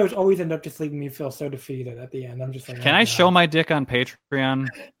 These shows always end up just leaving me feel so defeated at the end. I'm just like, Can I show my dick on Patreon?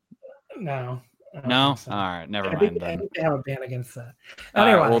 No. I don't No? think so. All right, never I mind think then. they have a ban against that. All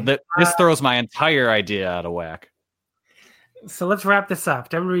Anyway, right, well, this throws my entire idea out of whack. so let's wrap this up.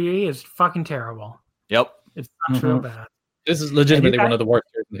 WWE is fucking terrible. Yep. It's not real bad. This is legitimately guys- one of the worst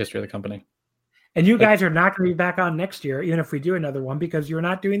years in the history of the company. And you guys are not going to be back on next year, even if we do another one, because you're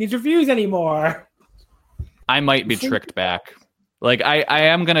not doing these reviews anymore. I might be tricked back. Like, I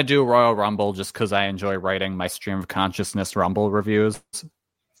am going to do Royal Rumble just because I enjoy writing my Stream of Consciousness Rumble reviews.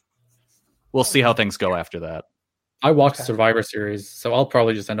 We'll see how things go after that. I watched Survivor Series, so I'll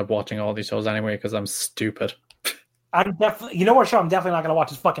probably just end up watching all these shows anyway because I'm stupid. I'm definitely, you know what show I'm definitely not going to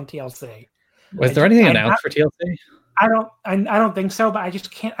watch is fucking TLC. Was there anything announced for TLC? I don't think so, but I just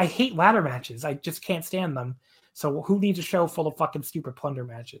can't. I hate ladder matches. I just can't stand them. So who needs a show full of fucking stupid plunder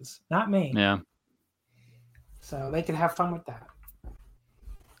matches? Not me. Yeah. So they can have fun with that.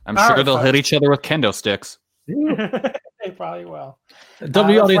 I'm All sure right, they'll folks. hit each other with kendo sticks. They probably will.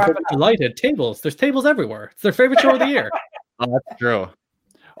 W let's audience wrap will be delighted. Tables. There's tables everywhere. It's their favorite show of the year. Oh, that's true.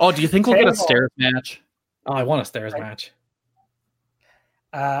 Oh, do you think we'll get a Table. stairs match? Oh, I want a stairs match.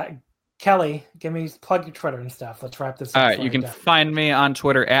 Kelly, plug your Twitter and stuff. Let's wrap this up. All right, before you I can die. find me on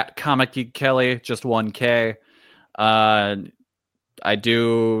Twitter at Comic Geek Kelly, just 1K. I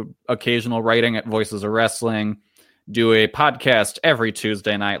do occasional writing at Voices of Wrestling. Do a podcast every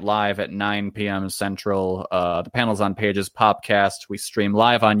Tuesday night live at 9 p.m. Central. The Panels on Pages podcast. We stream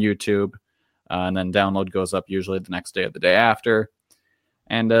live on YouTube, and then download goes up usually the next day or the day after.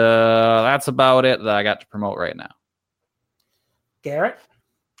 And that's about it that I got to promote right now. Garrett?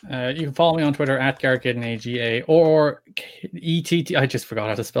 You can follow me on Twitter at GarrettKidden, AGA, or ETT. I just forgot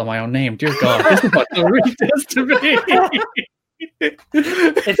how to spell my own name. Dear God, this is what the read is to me.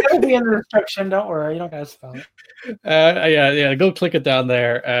 It's going to be in the description. Don't worry. You don't got to spell it. Yeah. Go click it down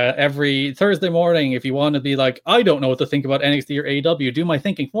there. Every Thursday morning, if you want to be like, I don't know what to think about NXT or AEW, do my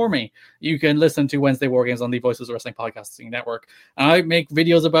thinking for me. You can listen to Wednesday War Games on the Voices of Wrestling Podcasting Network. And I make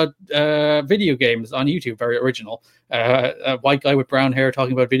videos about video games on YouTube, very original. A white guy with brown hair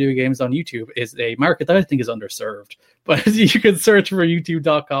talking about video games on YouTube is a market that I think is underserved. But you can search for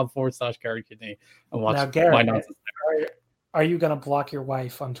youtube.com/GarrettKidney and watch Now, Garrett, my nonsense. are you going to block your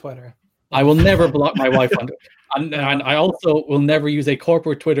wife on Twitter? I will never block my wife on and I also will never use a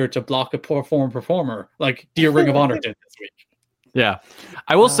corporate Twitter to block a performer like Dear Ring of Honor did this week. Yeah.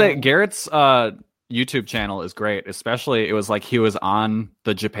 I will say Garrett's YouTube channel is great, especially it was like he was on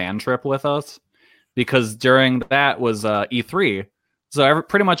the Japan trip with us because during that was E3. So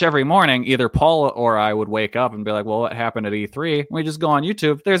pretty much every morning, either Paul or I would wake up and be like, well, what happened at E3? We just go on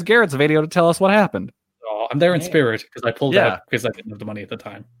YouTube. There's Garrett's video to tell us what happened. Oh, I'm there in spirit because I pulled Yeah. out because I didn't have the money at the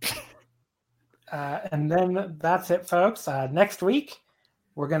time. And then that's it, folks. Next week,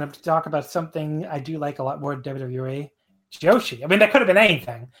 we're going to talk about something I do like a lot more than WWE. Joshi. I mean, that could have been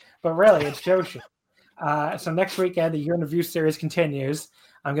anything, but really, it's Joshi. So next weekend, the Year in Review series continues.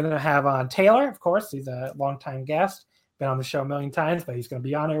 I'm going to have on Taylor, of course. He's a longtime guest. Been on the show a million times, but he's going to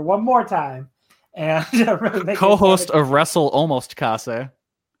be on here one more time. And really Co-host of Wrestle Almost Kase.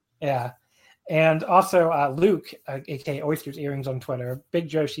 Yeah. And also Luke, a.k.a. Oysters Earrings on Twitter, big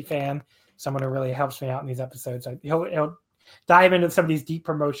Joshi fan, someone who really helps me out in these episodes. He'll dive into some of these deep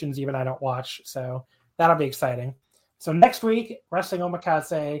promotions even I don't watch, so that'll be exciting. So next week, Wrestling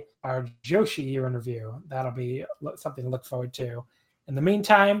Omakase, our Joshi Year in Review. That'll be something to look forward to. In the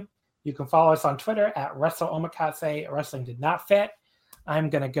meantime, you can follow us on Twitter at Wrestle Omakase. Wrestling Did Not Fit. I'm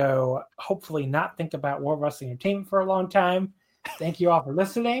going to go hopefully not think about World Wrestling Entertainment for a long time. Thank you all for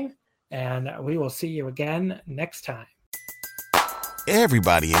listening. And we will see you again next time.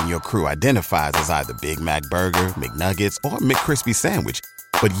 Everybody in your crew identifies as either Big Mac Burger, McNuggets, or McCrispy Sandwich.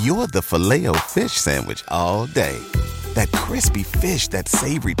 But you're the Filet-O-Fish Sandwich all day. That crispy fish, that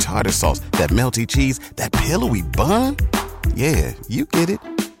savory tartar sauce, that melty cheese, that pillowy bun. Yeah, you get it.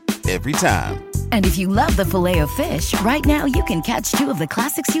 Every time. And if you love the Filet-O-Fish, right now you can catch two of the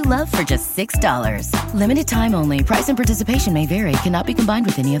classics you love for just $6. Limited time only. Price and participation may vary. Cannot be combined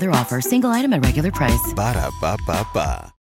with any other offer. Single item at regular price. Ba-da-ba-ba-ba.